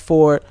check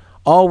for it.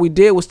 All we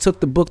did was took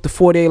the book, The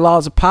 48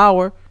 Laws of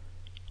Power.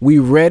 We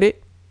read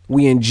it.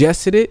 We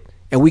ingested it.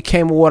 And we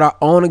came up with our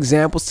own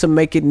examples to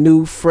make it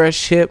new,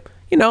 fresh, hip.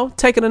 You know,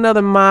 taking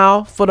another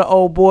mile for the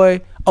old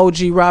boy, OG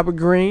Robert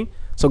Greene.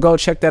 So go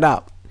check that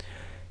out.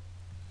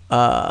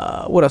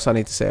 What else I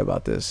need to say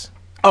about this?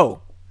 Oh,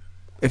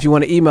 if you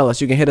want to email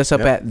us, you can hit us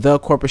up at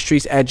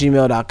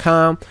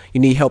thecorporatestreets@gmail.com. You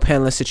need help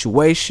handling a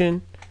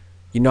situation.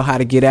 You know how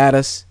to get at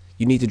us.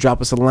 You need to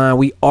drop us a line.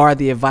 We are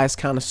the Advice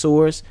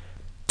Connoisseurs.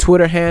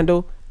 Twitter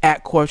handle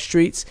 @Corp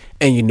Streets.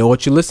 And you know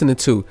what you're listening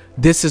to.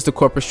 This is the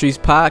Corporate Streets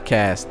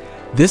Podcast.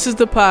 This is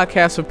the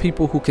podcast for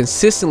people who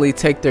consistently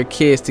take their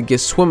kids to get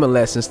swimming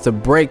lessons to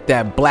break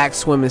that black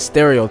swimming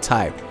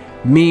stereotype.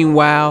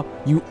 Meanwhile,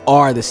 you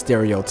are the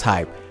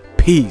stereotype.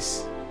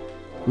 Peace.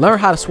 Learn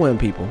how to swim,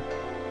 people.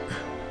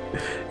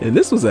 And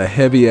this was a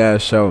heavy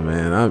ass show,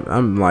 man.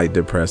 I'm like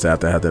depressed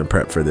after having to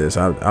prep for this.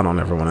 I don't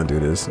ever want to do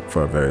this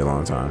for a very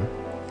long time.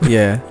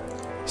 Yeah,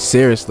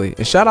 seriously.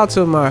 And shout out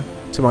to my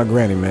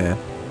granny, man.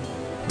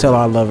 Tell her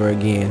I love her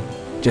again,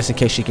 just in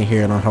case she can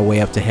hear it on her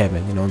way up to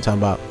heaven. You know what I'm talking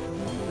about?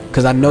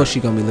 Because I know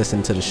she's gonna be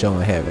listening to the show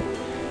in heaven.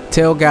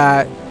 Tell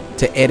God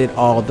to edit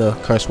all the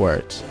curse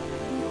words.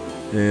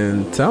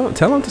 And tell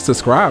him to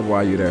subscribe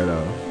while you're there,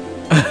 though.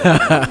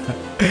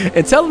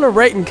 And tell him to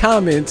rate and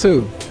comment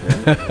too.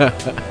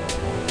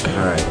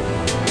 All right.